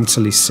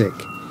 mentally sick.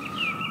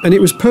 And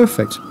it was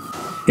perfect.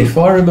 If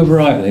I remember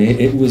rightly,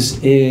 it was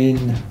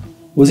in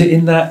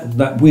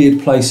that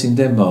weird place in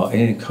Denmark,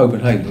 in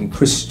Copenhagen,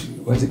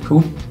 where's it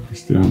called?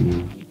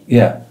 Christian.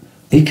 Yeah.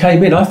 He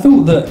came in, I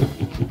thought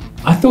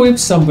he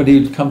was somebody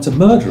who'd come to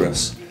murder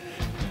us.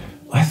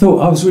 I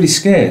was really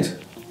scared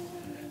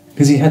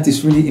because he had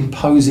this really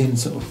imposing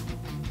sort of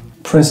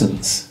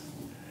presence.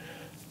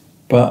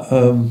 But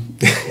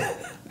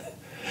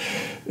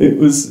it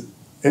was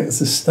the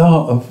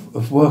start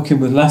of working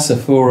with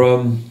Lasse for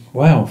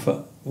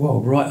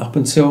right up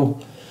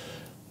until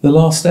the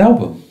last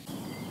album.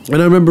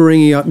 And I remember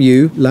ringing up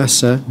you,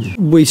 Lasse.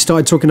 We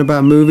started talking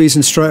about movies,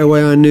 and straight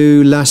away I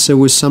knew Lasse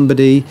was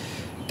somebody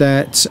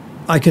that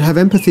I could have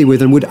empathy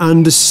with and would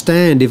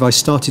understand if I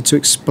started to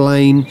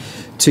explain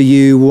to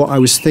you what I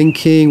was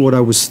thinking, what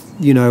I was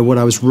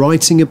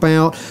writing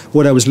about,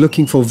 what I was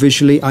looking for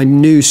visually. I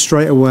knew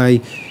straight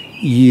away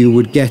you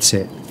would get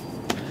it.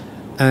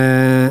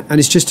 And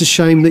it's just a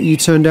shame that you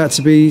turned out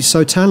to be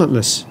so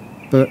talentless.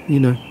 But, you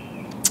know,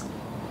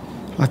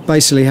 I've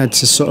basically had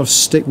to sort of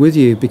stick with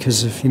you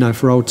because of, you know,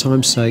 for old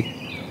time's sake.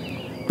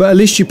 But at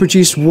least you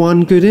produced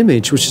one good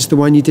image, which is the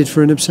one you did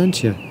for an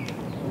Absentia.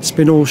 It's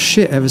been all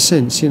shit ever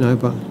since, you know,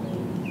 but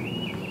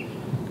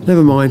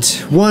never mind.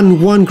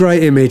 One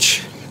great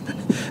image.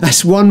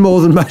 That's one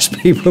more than most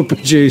people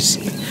produce.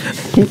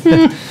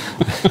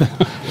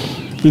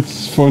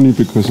 It's funny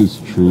because it's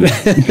true.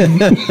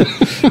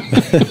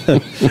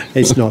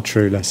 It's not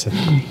true, Lasse.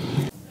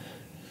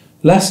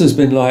 Lasse's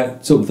been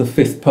like sort of the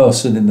fifth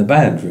person in the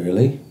band,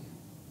 really,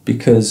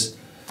 because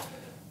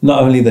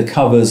not only the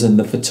covers and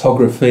the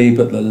photography,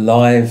 but the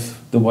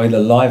way the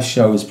live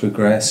show has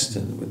progressed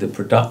and with the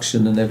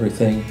production and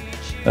everything.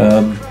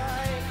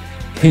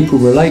 People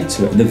relate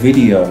to it, and the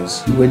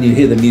videos. When you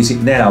hear the music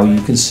now,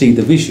 you can see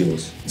the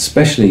visuals,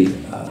 especially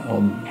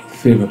on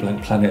Fear of a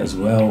Blank Planet as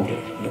well,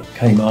 that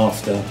came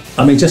after.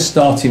 I mean, just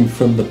starting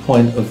from the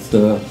point of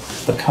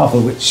the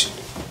cover, which,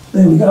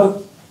 there we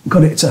go,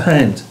 got it to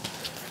hand.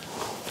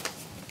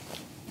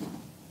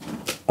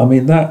 I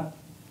mean, that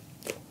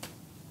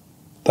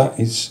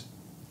is,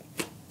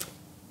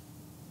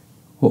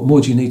 what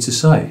more do you need to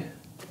say?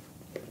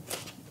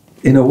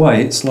 In a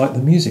way, it's like the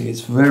music.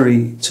 It's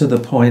very to the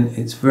point,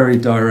 it's very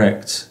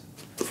direct,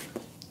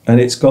 and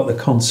it's got the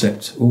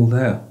concept all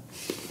there.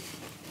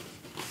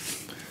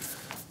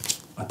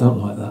 I don't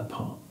like that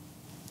part,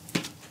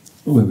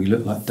 where we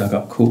look like dug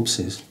up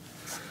corpses.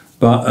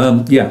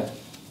 But yeah,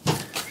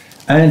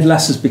 and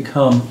Lasse has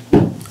become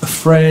a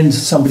friend,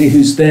 somebody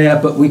who's there,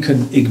 but we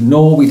can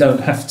ignore, we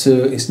don't have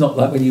to, it's not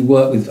like when you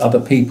work with other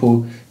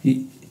people,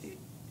 he's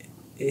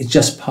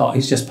just part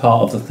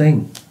of the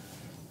thing.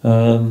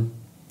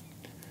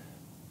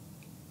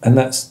 And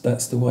that's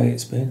the way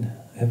it's been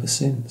ever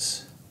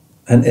since,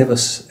 and ever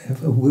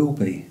will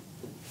be.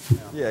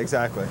 Yeah,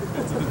 exactly.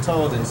 It's a bit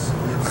TARDIS.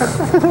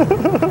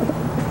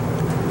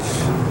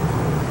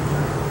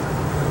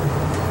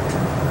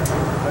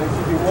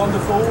 You've been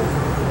wonderful.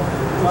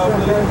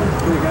 Lovely.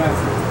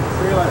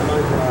 See you later,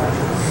 mate.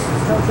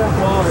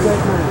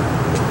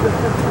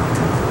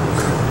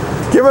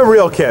 Give him a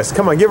real kiss.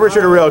 Come on, give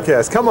Richard a real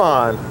kiss. Come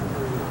on.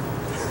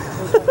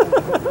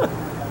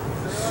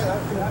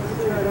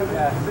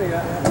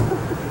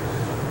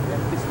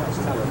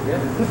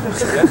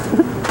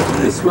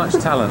 This much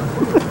talent.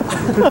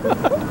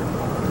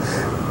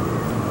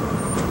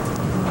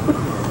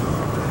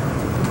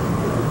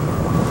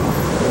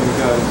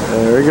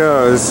 There he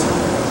goes.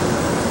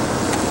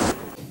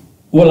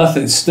 Well, I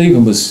think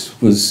Stephen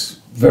was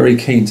very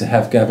keen to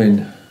have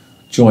Gavin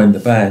join the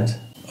band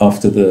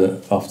after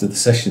the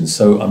sessions.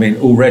 So I mean,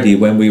 already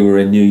when we were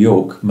in New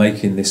York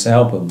making this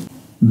album,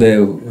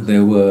 there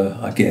were,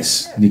 I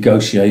guess,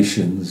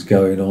 negotiations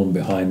going on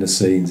behind the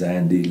scenes.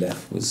 Andy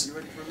Leff was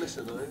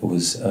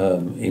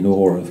in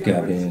awe of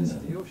Gavin,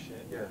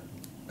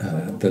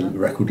 the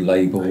record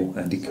label,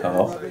 Andy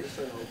Karp,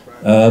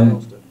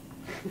 and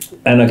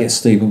I guess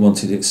Stephen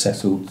wanted it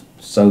settled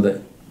so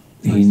that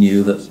he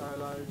knew that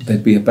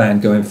there'd be a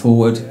band going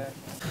forward.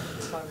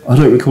 I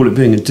don't recall it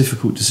being a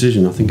difficult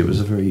decision. I think it was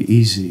a very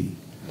easy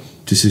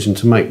decision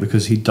to make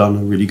because he'd done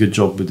a really good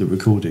job with the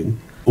recording.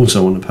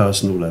 Also, on a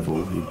personal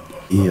level,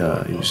 he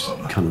was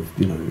kind of,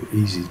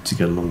 easy to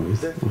get along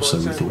with, or so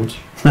we thought.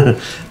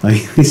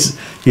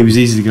 He was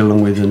easy to get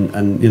along with,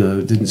 and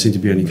there didn't seem to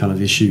be any kind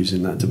of issues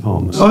in that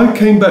department. I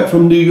came back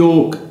from New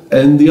York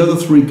and the other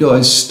three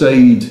guys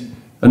stayed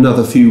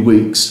another few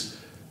weeks,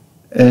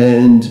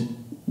 and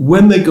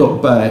when they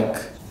got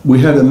back we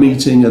had a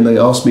meeting and they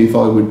asked me if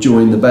I would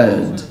join the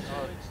band,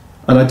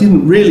 and I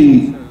didn't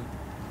really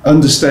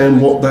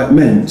understand what that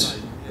meant.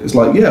 It's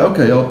like, yeah,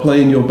 okay, I'll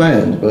play in your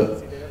band,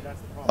 but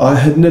I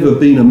had never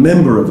been a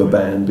member of a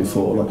band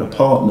before, like a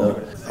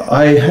partner.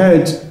 I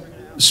had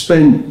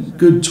spent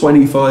good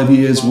 25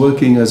 years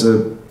working as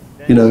a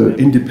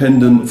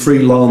independent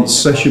freelance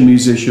session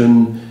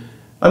musician,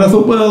 and I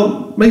thought,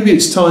 well, maybe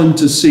it's time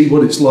to see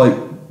what it's like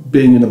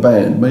being in a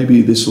band.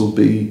 Maybe this will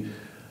be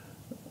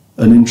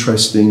an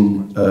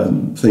interesting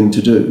thing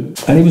to do.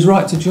 And he was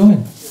right to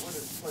join,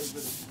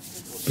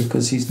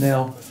 because he's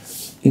now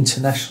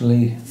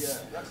internationally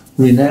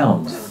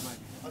renowned.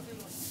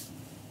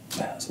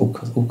 It's all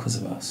because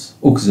of us,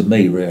 all because of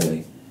me,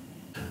 really.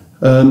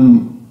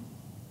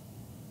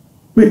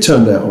 It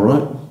turned out all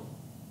right.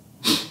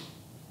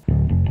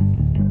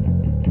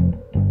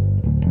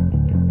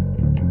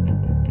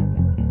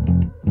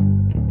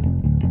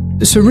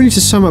 So really,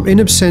 to sum up, In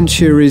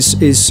Absentia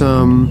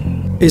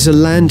is a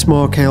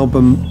landmark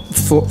album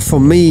for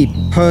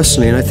me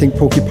personally, and I think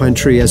Porcupine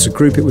Tree as a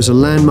group. It was a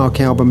landmark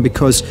album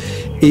because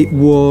it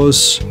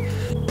was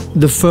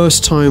the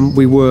first time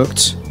we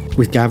worked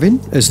with Gavin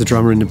as the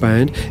drummer in the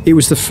band. It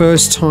was the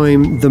first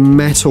time the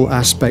metal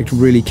aspect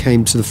really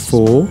came to the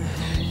fore.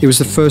 It was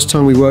the first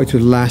time we worked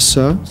with Lasse.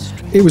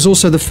 It was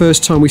also the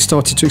first time we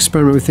started to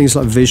experiment with things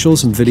like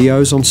visuals and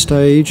videos on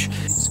stage.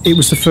 It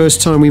was the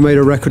first time we made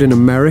a record in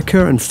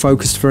America and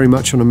focused very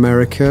much on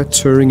America,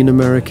 touring in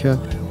America.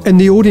 And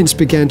the audience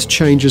began to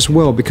change as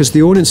well, because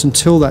the audience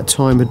until that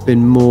time had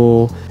been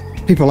more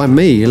people like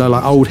me,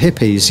 like old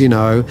hippies,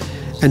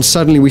 and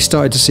suddenly we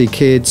started to see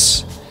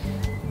kids,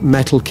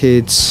 metal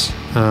kids,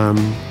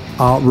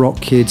 art rock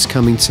kids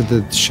coming to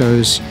the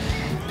shows,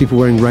 people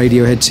wearing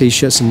Radiohead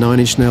t-shirts and Nine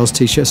Inch Nails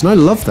t-shirts, and I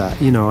love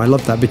that, I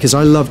love that because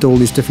I loved all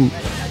these different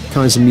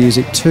kinds of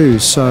music too.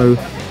 So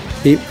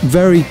it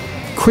very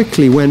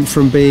quickly went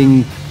from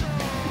being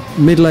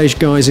middle-aged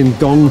guys in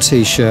Gong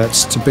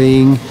t-shirts to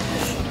being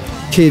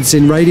kids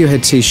in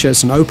Radiohead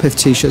t-shirts and Opeth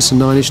t-shirts and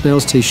Nine Inch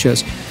Nails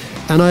t-shirts,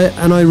 and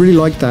I really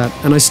like that,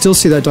 and I still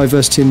see that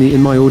diversity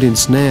in my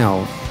audience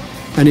now,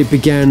 and it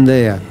began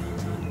there.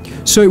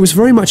 So it was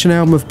very much an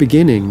album of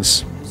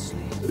beginnings.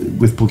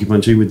 With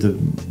Porcupine Tree, with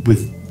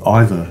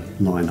either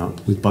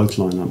lineup, with both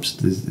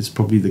lineups, it's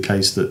probably the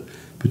case that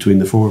between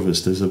the four of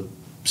us, there's a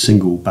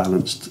single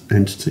balanced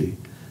entity.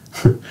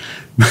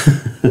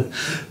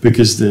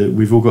 Because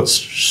we've all got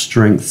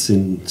strengths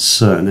in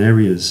certain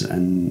areas,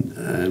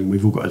 and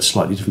we've all got a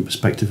slightly different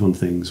perspective on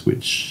things,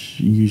 which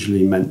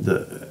usually meant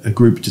that a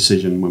group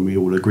decision, when we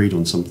all agreed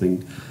on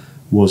something,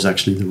 was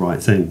actually the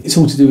right thing. It's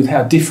all to do with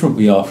how different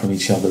we are from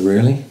each other,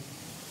 really,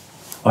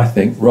 I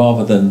think,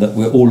 rather than that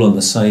we're all on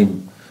the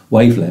same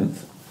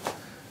wavelength.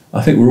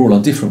 I think we're all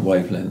on different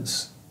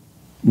wavelengths,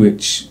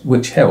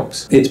 which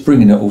helps. It's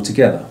bringing it all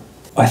together.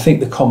 I think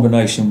the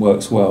combination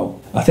works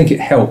well. I think it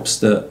helps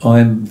that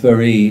I'm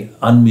very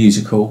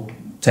unmusical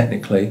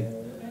technically,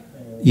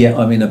 yet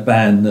I'm in a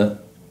band that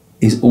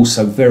is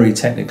also very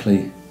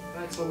technically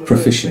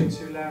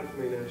proficient.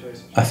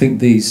 I think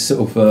these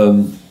sort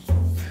of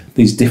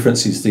these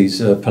differences,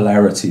 these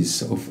polarities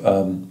sort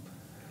of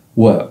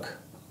work,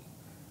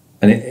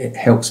 and it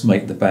helps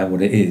make the band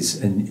what it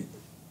is. And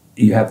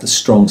you have the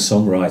strong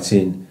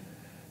songwriting,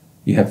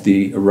 you have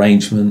the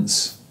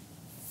arrangements,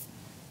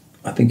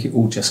 I think it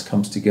all just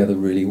comes together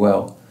really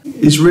well.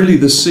 It's really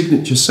the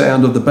signature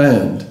sound of the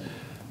band.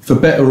 For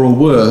better or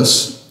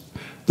worse,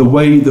 the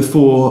way the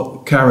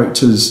four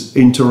characters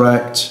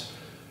interact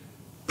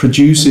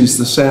produces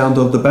the sound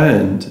of the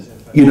band.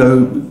 You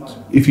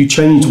know, if you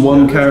changed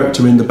one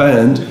character in the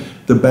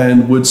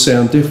band would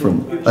sound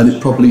different, and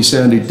it probably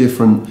sounded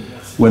different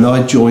when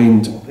I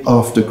joined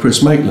after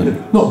Chris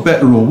Maitland. Not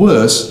better or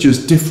worse,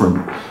 just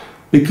different.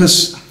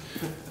 Because,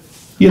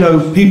 you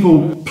know,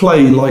 people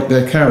play like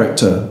their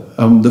character.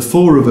 The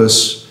four of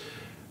us,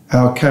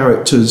 our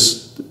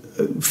characters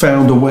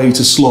found a way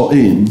to slot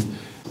in.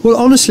 Well,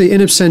 honestly,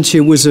 In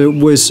Absentia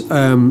was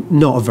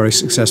not a very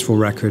successful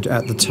record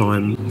at the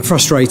time,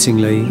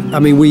 frustratingly. I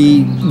mean,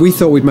 we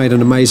thought we'd made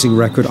an amazing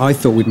record. I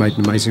thought we'd made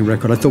an amazing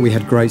record. I thought we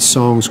had great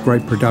songs,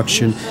 great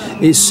production.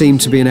 It seemed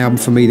to be an album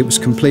for me that was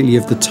completely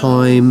of the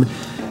time,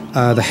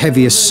 the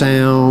heaviest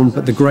sound,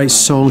 but the great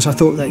songs. I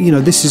thought that, you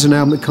know, this is an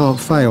album that can't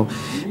fail.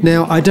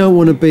 Now, I don't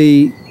want to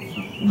be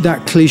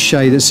that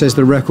cliche that says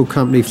the record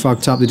company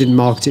fucked up, they didn't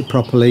market it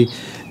properly,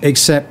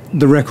 except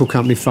the record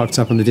company fucked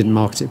up and they didn't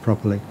market it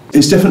properly.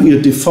 It's definitely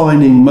a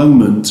defining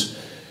moment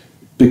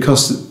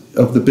because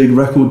of the big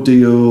record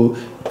deal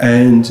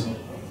and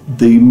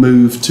the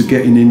move to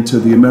getting into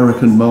the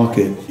American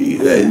market.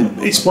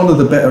 It's one of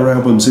the better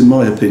albums in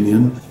my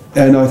opinion,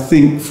 and I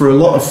think for a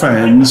lot of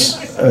fans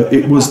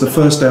it was the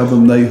first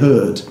album they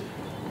heard.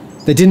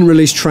 They didn't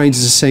release Trains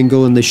as a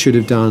single, and they should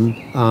have done.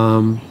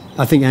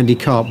 I think Andy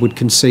Karp would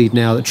concede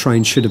now that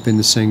Train should have been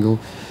the single.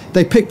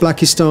 They picked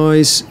Blackest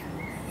Eyes,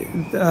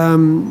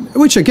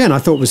 which again I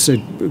thought was a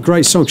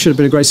great song, should have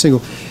been a great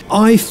single.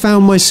 I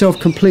found myself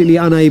completely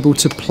unable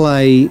to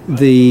play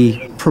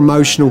the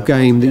promotional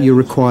game that you're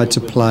required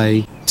to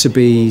play to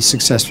be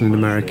successful in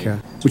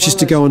America, which is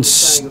to go on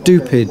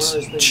stupid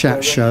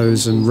chat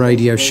shows and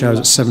radio shows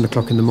at 7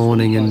 o'clock in the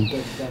morning,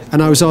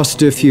 and I was asked to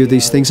do a few of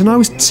these things, and I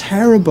was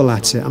terrible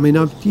at it. I mean,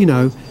 I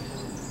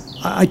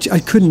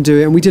couldn't do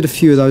it, and we did a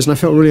few of those, and I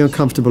felt really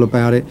uncomfortable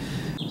about it.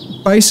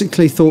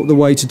 Basically thought the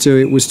way to do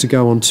it was to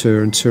go on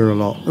tour and tour a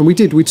lot, and we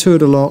did. We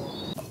toured a lot.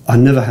 I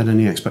never had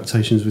any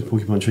expectations with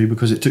Porcupine Tree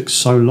because it took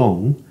so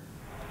long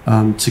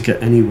to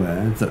get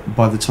anywhere that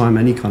by the time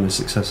any kind of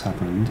success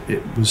happened,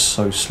 it was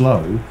so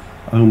slow.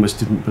 I almost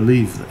didn't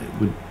believe that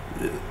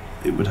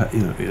it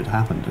had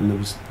happened, and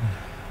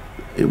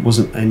it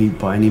wasn't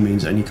by any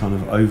means any kind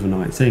of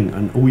overnight thing.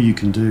 And all you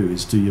can do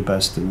is do your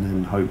best and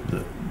then hope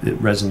that it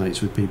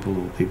resonates with people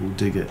or people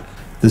dig it.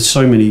 There's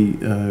so many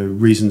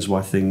reasons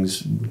why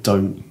things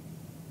don't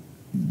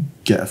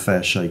get a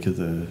fair shake of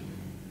the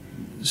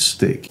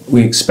stick.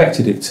 We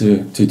expected it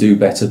to do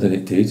better than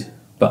it did,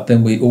 but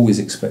then we always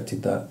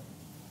expected that.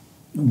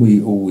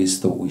 We always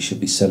thought we should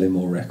be selling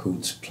more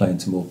records, playing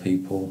to more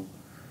people,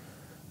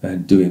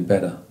 and doing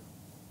better.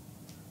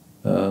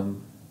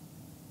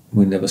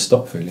 We never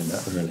stopped feeling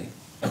that, really.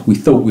 We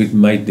thought we'd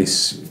made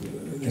this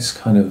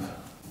kind of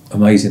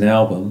amazing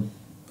album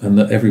and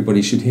that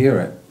everybody should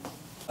hear it.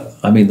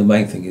 I mean, the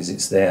main thing is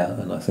it's there,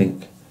 and I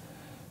think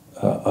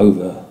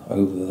over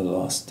the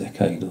last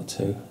decade or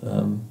two,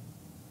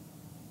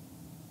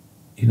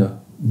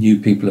 new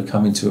people are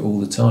coming to it all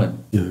the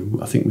time.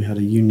 I think we had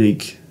a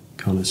unique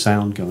kind of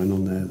sound going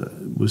on there that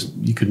was,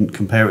 you couldn't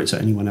compare it to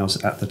anyone else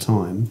at the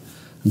time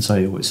and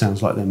say, oh, it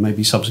sounds like them.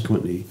 Maybe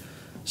subsequently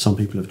some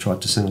people have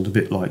tried to sound a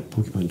bit like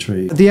Porcupine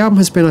Tree. The album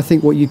has been, I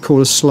think, what you'd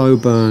call a slow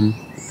burn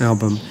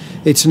album.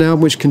 It's an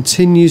album which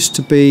continues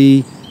to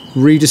be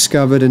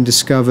rediscovered and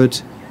discovered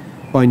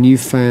by new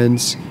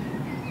fans.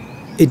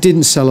 It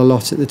didn't sell a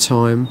lot at the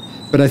time,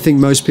 but I think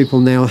most people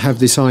now have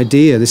this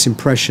idea, this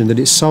impression that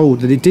it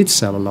did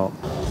sell a lot.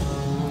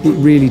 It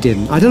really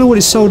didn't. I don't know what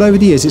it sold over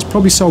the years. It's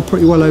probably sold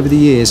pretty well over the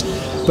years,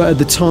 but at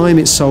the time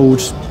it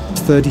sold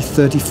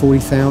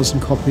 40,000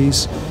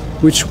 copies,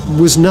 which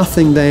was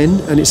nothing then,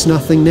 and it's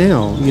nothing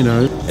now,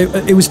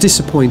 It was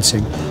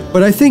disappointing.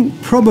 But I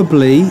think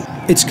probably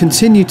it's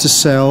continued to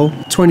sell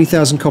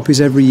 20,000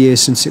 copies every year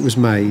since it was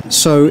made.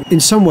 So in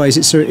some ways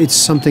it's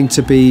something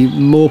to be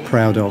more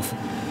proud of.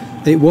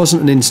 It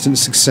wasn't an instant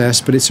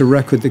success, but it's a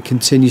record that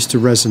continues to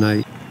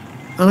resonate.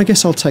 And I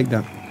guess I'll take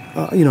that.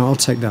 I'll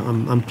take that.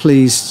 I'm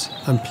pleased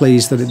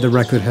that the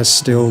record has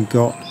still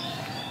got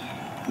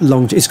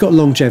it's got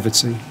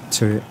longevity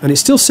to it, and it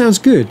still sounds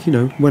good.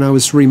 When I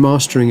was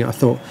remastering it, I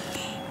thought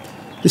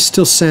this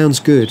still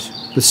sounds good.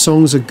 The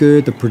songs are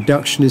good, the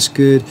production is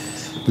good,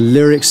 the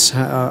lyrics,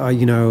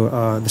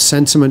 the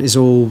sentiment is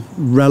all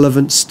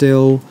relevant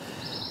still,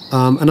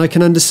 and I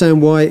can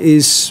understand why it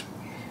is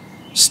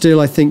still,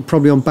 I think,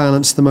 probably on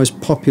balance, the most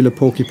popular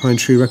Porcupine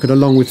Tree record,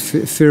 along with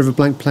Fear of a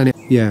Blank Planet.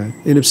 Yeah,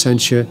 In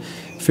Absentia,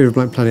 Fear of a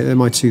Blank Planet, they're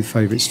my two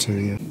favourites too,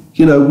 yeah.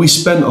 We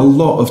spent a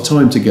lot of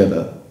time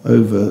together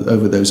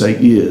over those 8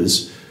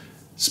 years.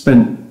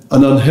 Spent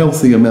an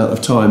unhealthy amount of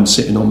time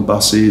sitting on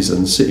buses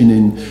and sitting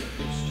in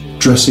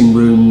dressing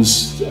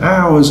rooms,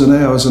 hours and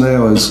hours and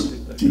hours.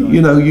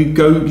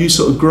 You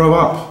sort of grow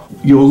up,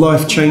 your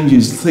life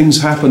changes,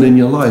 things happen in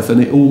your life,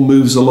 and it all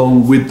moves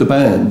along with the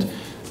band.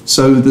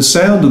 So the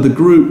sound of the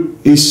group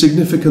is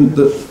significant,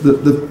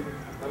 that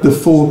the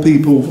four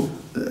people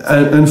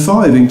and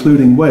 5,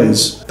 including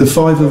Wes, the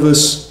 5 of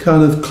us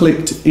kind of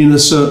clicked in a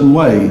certain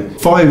way.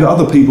 5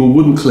 other people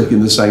wouldn't click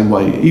in the same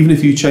way. Even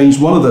if you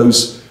changed one of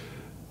those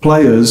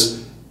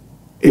players,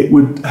 it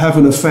would have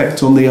an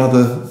effect on the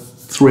other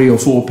 3 or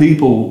 4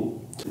 people,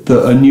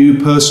 that a new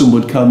person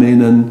would come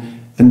in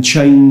and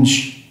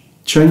change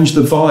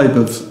the vibe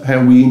of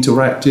how we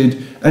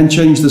interacted and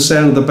change the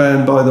sound of the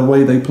band by the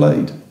way they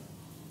played.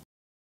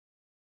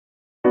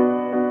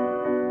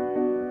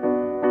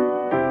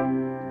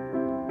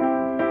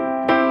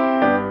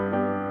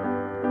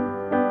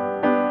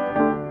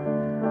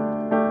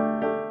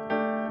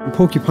 When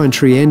Porcupine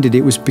Tree ended,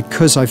 it was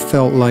because I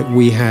felt like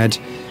we had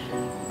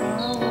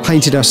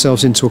painted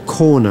ourselves into a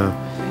corner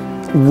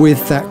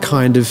with that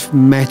kind of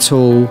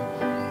metal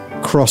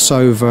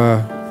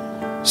crossover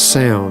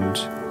sound,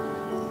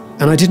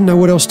 and I didn't know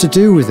what else to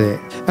do with it.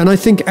 And I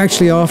think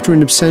actually after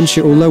In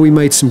Absentia, although we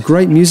made some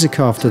great music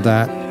after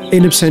that,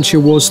 In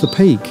Absentia was the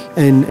peak,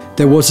 and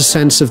there was a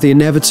sense of the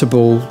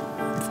inevitable.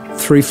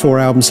 3-4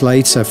 albums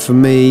later, for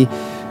me,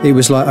 it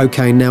was like,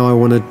 okay, now I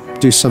want to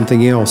do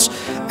something else.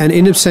 And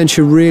In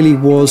Absentia really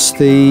was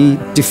the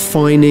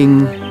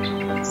defining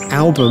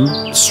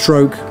album,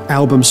 stroke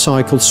album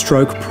cycle,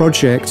 stroke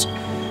project,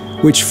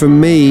 which for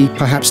me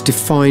perhaps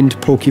defined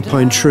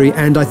Porcupine Tree,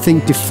 and I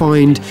think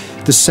defined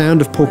the sound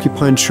of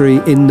Porcupine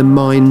Tree in the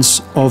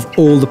minds of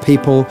all the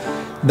people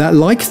that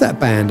like that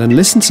band and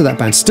listen to that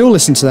band, still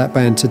listen to that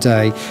band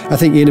today. I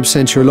think In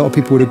Absentia, a lot of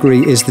people would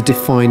agree, is the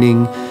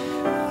defining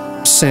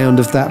sound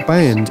of that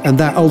band, and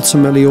that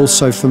ultimately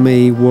also for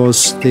me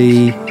was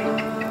the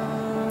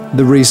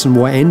reason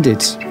why it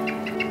ended.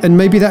 And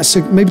maybe that's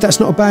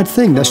not a bad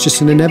thing. That's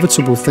just an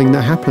inevitable thing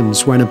that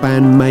happens when a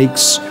band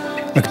makes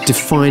a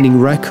defining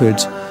record.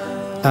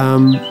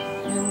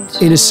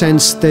 In a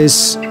sense,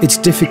 it's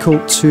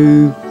difficult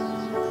to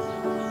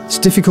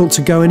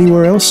go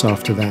anywhere else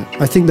after that.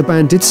 I think the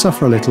band did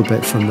suffer a little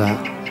bit from that,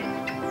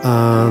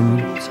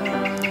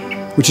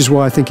 which is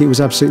why I think it was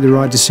absolutely the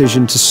right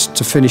decision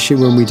to finish it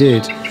when we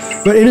did.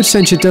 But In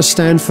Absentia does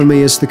stand for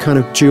me as the kind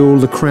of jewel,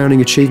 the crowning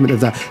achievement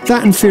of that.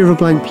 That and Fear of a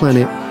Blank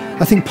Planet.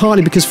 I think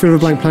partly because Fear of a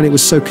Blank Planet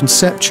was so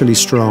conceptually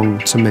strong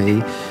to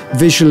me,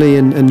 visually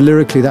and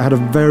lyrically, that had a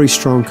very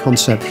strong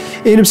concept.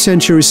 In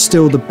Absentia is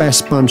still the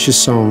best bunch of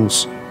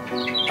songs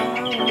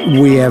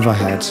we ever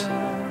had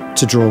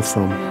to draw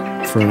from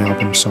for an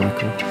album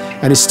cycle.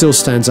 And it still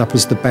stands up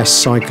as the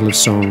best cycle of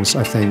songs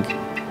I think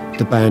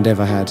the band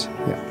ever had.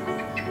 Yeah.